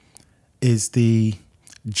what is the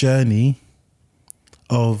journey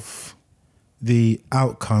of the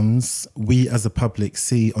outcomes we as a public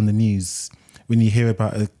see on the news when you hear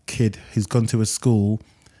about a kid who's gone to a school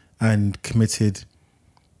and committed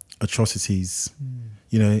atrocities.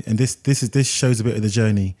 And this shows a bit of the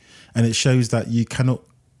journey, and it shows that you cannot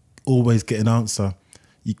always get an answer.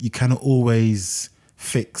 You cannot always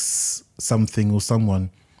fix something or someone.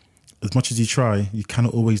 As much as you try, you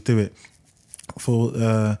cannot always do it. For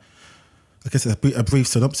I guess a brief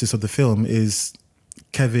synopsis of the film is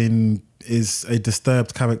Kevin is a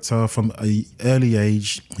disturbed character from an early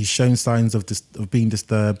age. He's shown signs of being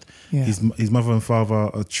disturbed. Yeah. His mother and father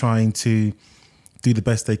are trying to do the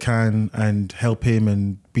best they can and help him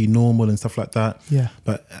and be normal and stuff like that. Yeah.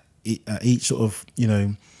 But at each sort of,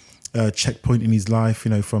 checkpoint in his life,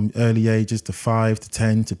 from early ages to 5 to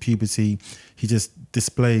 10 to puberty, he just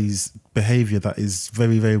displays behavior that is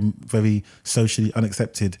very, very, very socially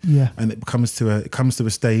unaccepted. Yeah. And it comes to a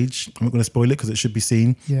stage, I'm not going to spoil it because it should be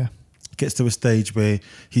seen. Yeah. Gets to a stage where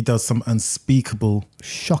he does some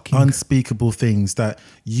shocking, unspeakable things that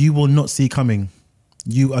you will not see coming.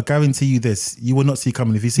 I guarantee you this, you will not see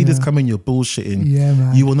coming. If you see this coming, you're bullshitting. Yeah,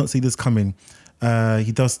 man. You will not see this coming.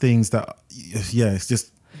 He does things that, it's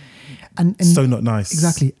just and so not nice.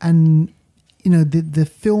 Exactly. And, the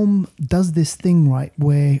film does this thing, right,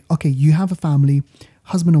 where, okay, you have a family,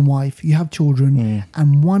 husband and wife, you have children,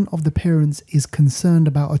 and one of the parents is concerned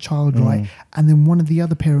about a child, right? And then one of the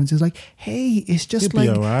other parents is like, hey, it's just He'll like,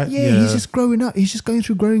 be all right. he's just growing up. He's just going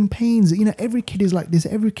through growing pains. Every kid is like this.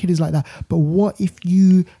 Every kid is like that. But what if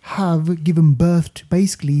you have given birth to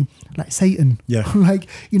basically like Satan? Yeah.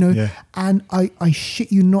 And I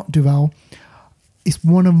shit you not, Duval, it's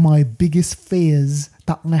one of my biggest fears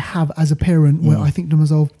that I have as a parent, where I think to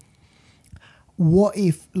myself, what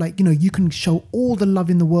if, you can show all the love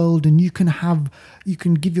in the world, and you can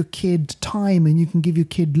give your kid time, and you can give your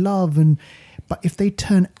kid love, but if they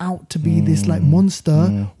turn out to be this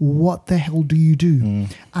monster, what the hell do you do?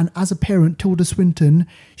 And as a parent, Tilda Swinton,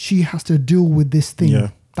 she has to deal with this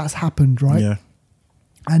thing that's happened, right? Yeah.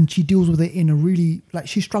 And she deals with it in a really,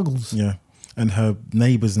 she struggles. Yeah. And her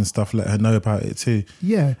neighbours and stuff let her know about it too.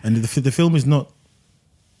 Yeah. And the film is not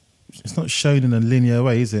shown in a linear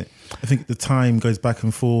way, is it? I think the time goes back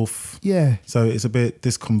and forth. Yeah. So it's a bit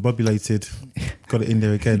discombobulated. Got it in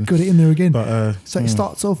there again. But so it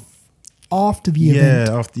starts off after the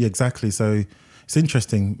event. Exactly. So it's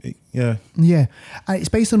interesting. Yeah. It's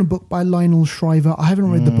based on a book by Lionel Shriver. I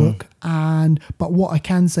haven't read the book, but what I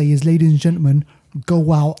can say is, ladies and gentlemen,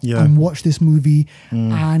 go out and watch this movie,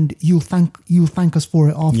 and you'll thank us for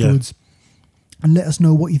it afterwards. And let us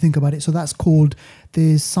know what you think about it. So that's called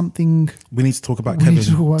There's Something... We need to talk about Kevin,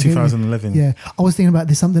 2011. Yeah. I was thinking about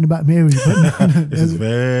There's Something About Mary, but no, this is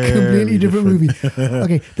very completely different movie.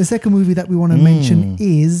 Okay, the second movie that we want to mention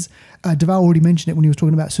is... Deval already mentioned it when he was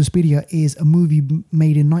talking about Suspiria, is a movie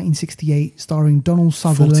made in 1968 starring Donald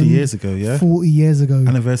Sutherland. 40 years ago, yeah? 40 years ago.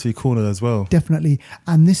 Anniversary corner as well. Definitely.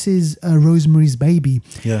 And this is Rosemary's Baby.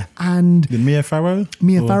 Yeah. And... Mia Farrow?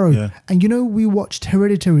 Mia Farrow. Yeah. And we watched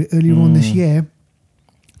Hereditary earlier on this year,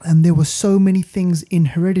 and there were so many things in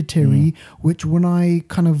Hereditary, which when I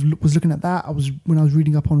kind of was looking at that, when I was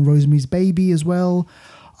reading up on Rosemary's Baby as well,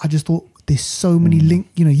 I just thought there's so many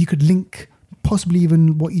you could link possibly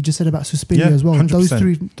even what you just said about Suspiria as well.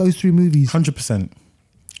 100%. Those three movies. 100%.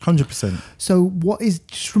 So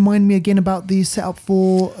just remind me again about the setup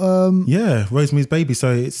for... Rosemary's Baby.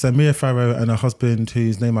 So it's Mia Farrow and her husband,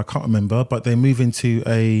 whose name I can't remember, but they move into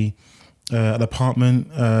an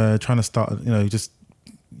apartment, trying to start, just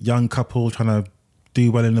young couple trying to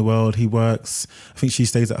do well in the world. He works. I think she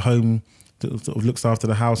stays at home, sort of looks after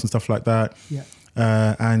the house and stuff like that. Yeah.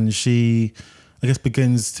 And she, I guess,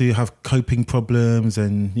 begins to have coping problems,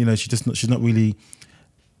 and she's not really,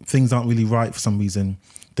 things aren't really right for some reason.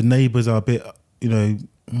 The neighbours are a bit,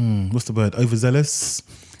 what's the word, overzealous.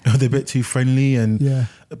 They're a bit too friendly, and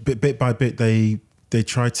bit by bit they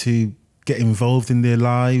try to get involved in their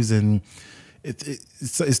lives, and it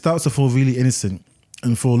starts off all really innocent.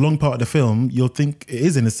 And for a long part of the film, you'll think it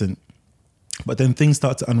is innocent. But then things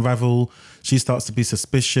start to unravel. She starts to be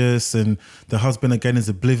suspicious, and the husband again is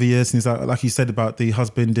oblivious. And he's like you said about the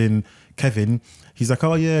husband in Kevin. He's like,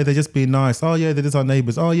 oh yeah, they're just being nice. Oh yeah, they're just our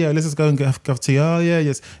neighbours. Oh yeah, let's just go and get a cup of tea. Oh yeah,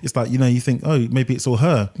 yes. It's like, you think, oh, maybe it's all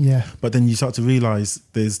her. Yeah. But then you start to realise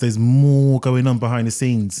there's more going on behind the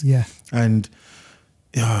scenes. Yeah. And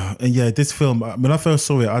this film, when I first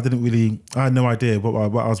saw it, I had no idea what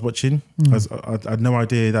I was watching. I had no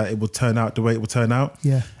idea that it would turn out the way it would turn out.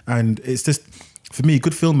 Yeah. And it's just, for me,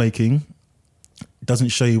 good filmmaking doesn't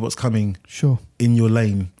show you what's coming in your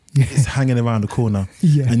lane. Yeah. It's hanging around the corner.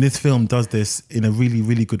 Yeah. And this film does this in a really,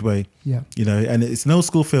 really good way. Yeah. And it's an old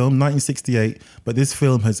school film, 1968, but this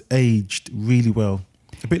film has aged really well.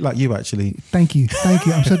 A bit like you, actually. Thank you.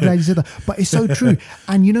 I'm so glad you said that. But it's so true.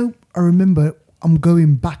 And I remember, I'm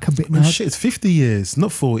going back a bit now. Oh shit, it's 50 years,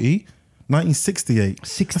 not 40. 1968.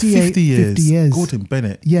 68, 50 years. 50 years. Gordon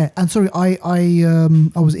Bennett. Yeah, and sorry, I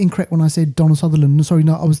was incorrect when I said Donald Sutherland. Sorry,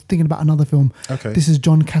 no, I was thinking about another film. Okay. This is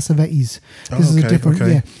John Cassavetes. This is a different,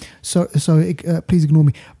 yeah. So please ignore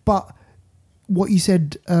me. But what you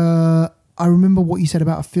said, I remember what you said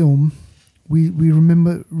about a film. We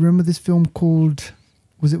remember this film called,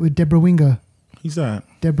 was it with Deborah Winger? Who's that?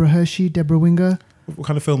 Deborah Winger. What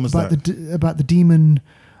kind of film was that? About the demon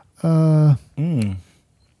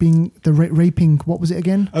being the raping. What was it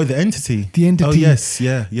again? Oh, The Entity. The Entity. Oh yes,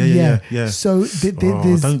 yeah. So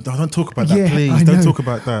there's don't talk about that, please. Don't talk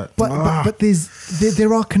about that. But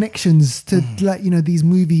there are connections to these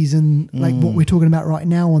movies and like what we're talking about right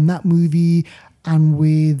now on that movie and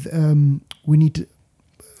with we need to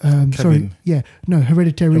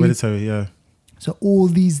Hereditary. Hereditary, yeah. So all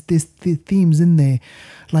the themes in there,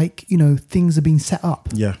 like, things are being set up.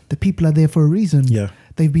 Yeah. The people are there for a reason. Yeah.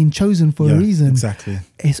 They've been chosen for a reason. Exactly.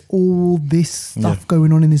 It's all this stuff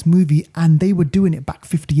going on in this movie, and they were doing it back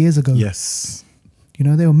 50 years ago. Yes.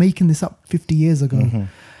 They were making this up 50 years ago. Mm-hmm.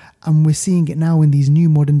 And we're seeing it now in these new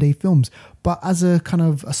modern day films. But as a kind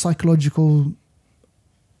of a psychological,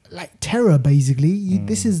 like, terror, basically,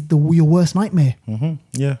 this is your worst nightmare. Mm-hmm.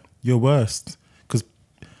 Yeah, your worst. Because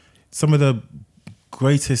some of the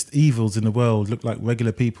greatest evils in the world look like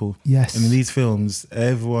regular people. Yes. And in these films,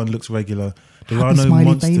 everyone looks regular. There Happy are no smiley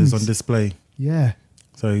monsters faces. on display. Yeah.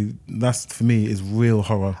 So that's, for me, is real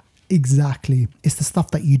horror. Exactly. It's the stuff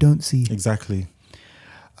that you don't see. Exactly.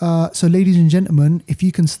 So, ladies and gentlemen, if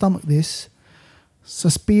you can stomach this,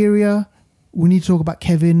 Suspiria, we need to talk about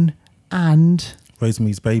Kevin and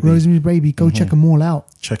Rosemary's Baby. Go check them all out.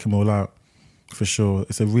 Check them all out, for sure.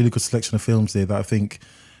 It's a really good selection of films there that I think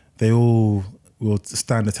they all will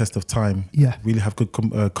stand the test of time. Yeah. Really have good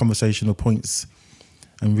conversational points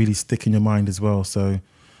and really stick in your mind as well. So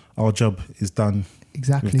our job is done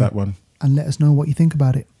with that one. And let us know what you think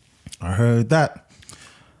about it. I heard that.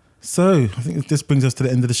 So I think this brings us to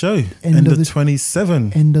the end of the show. End of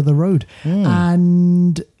 27. End of the road.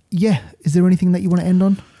 And yeah, is there anything that you want to end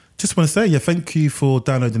on? Just want to say, thank you for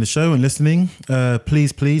downloading the show and listening.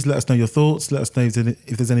 Please let us know your thoughts. Let us know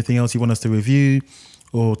if there's anything else you want us to review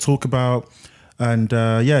or talk about. And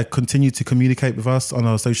continue to communicate with us on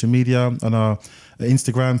our social media, on our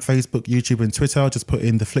Instagram, Facebook, YouTube and Twitter. Just put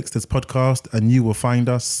in the Flixters podcast and you will find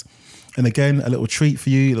us. And again, a little treat for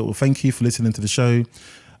you, a little thank you for listening to the show.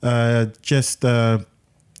 You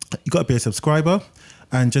got to be a subscriber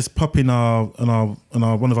and just pop in on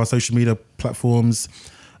our one of our social media platforms,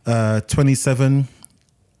 27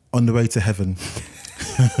 on the way to heaven.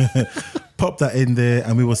 Pop that in there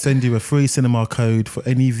and we will send you a free cinema code for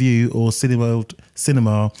any View or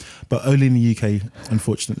cinema, but only in the UK,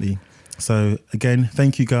 unfortunately. So again,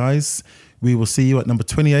 thank you guys. We will see you at number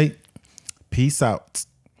 28. Peace out.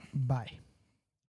 Bye.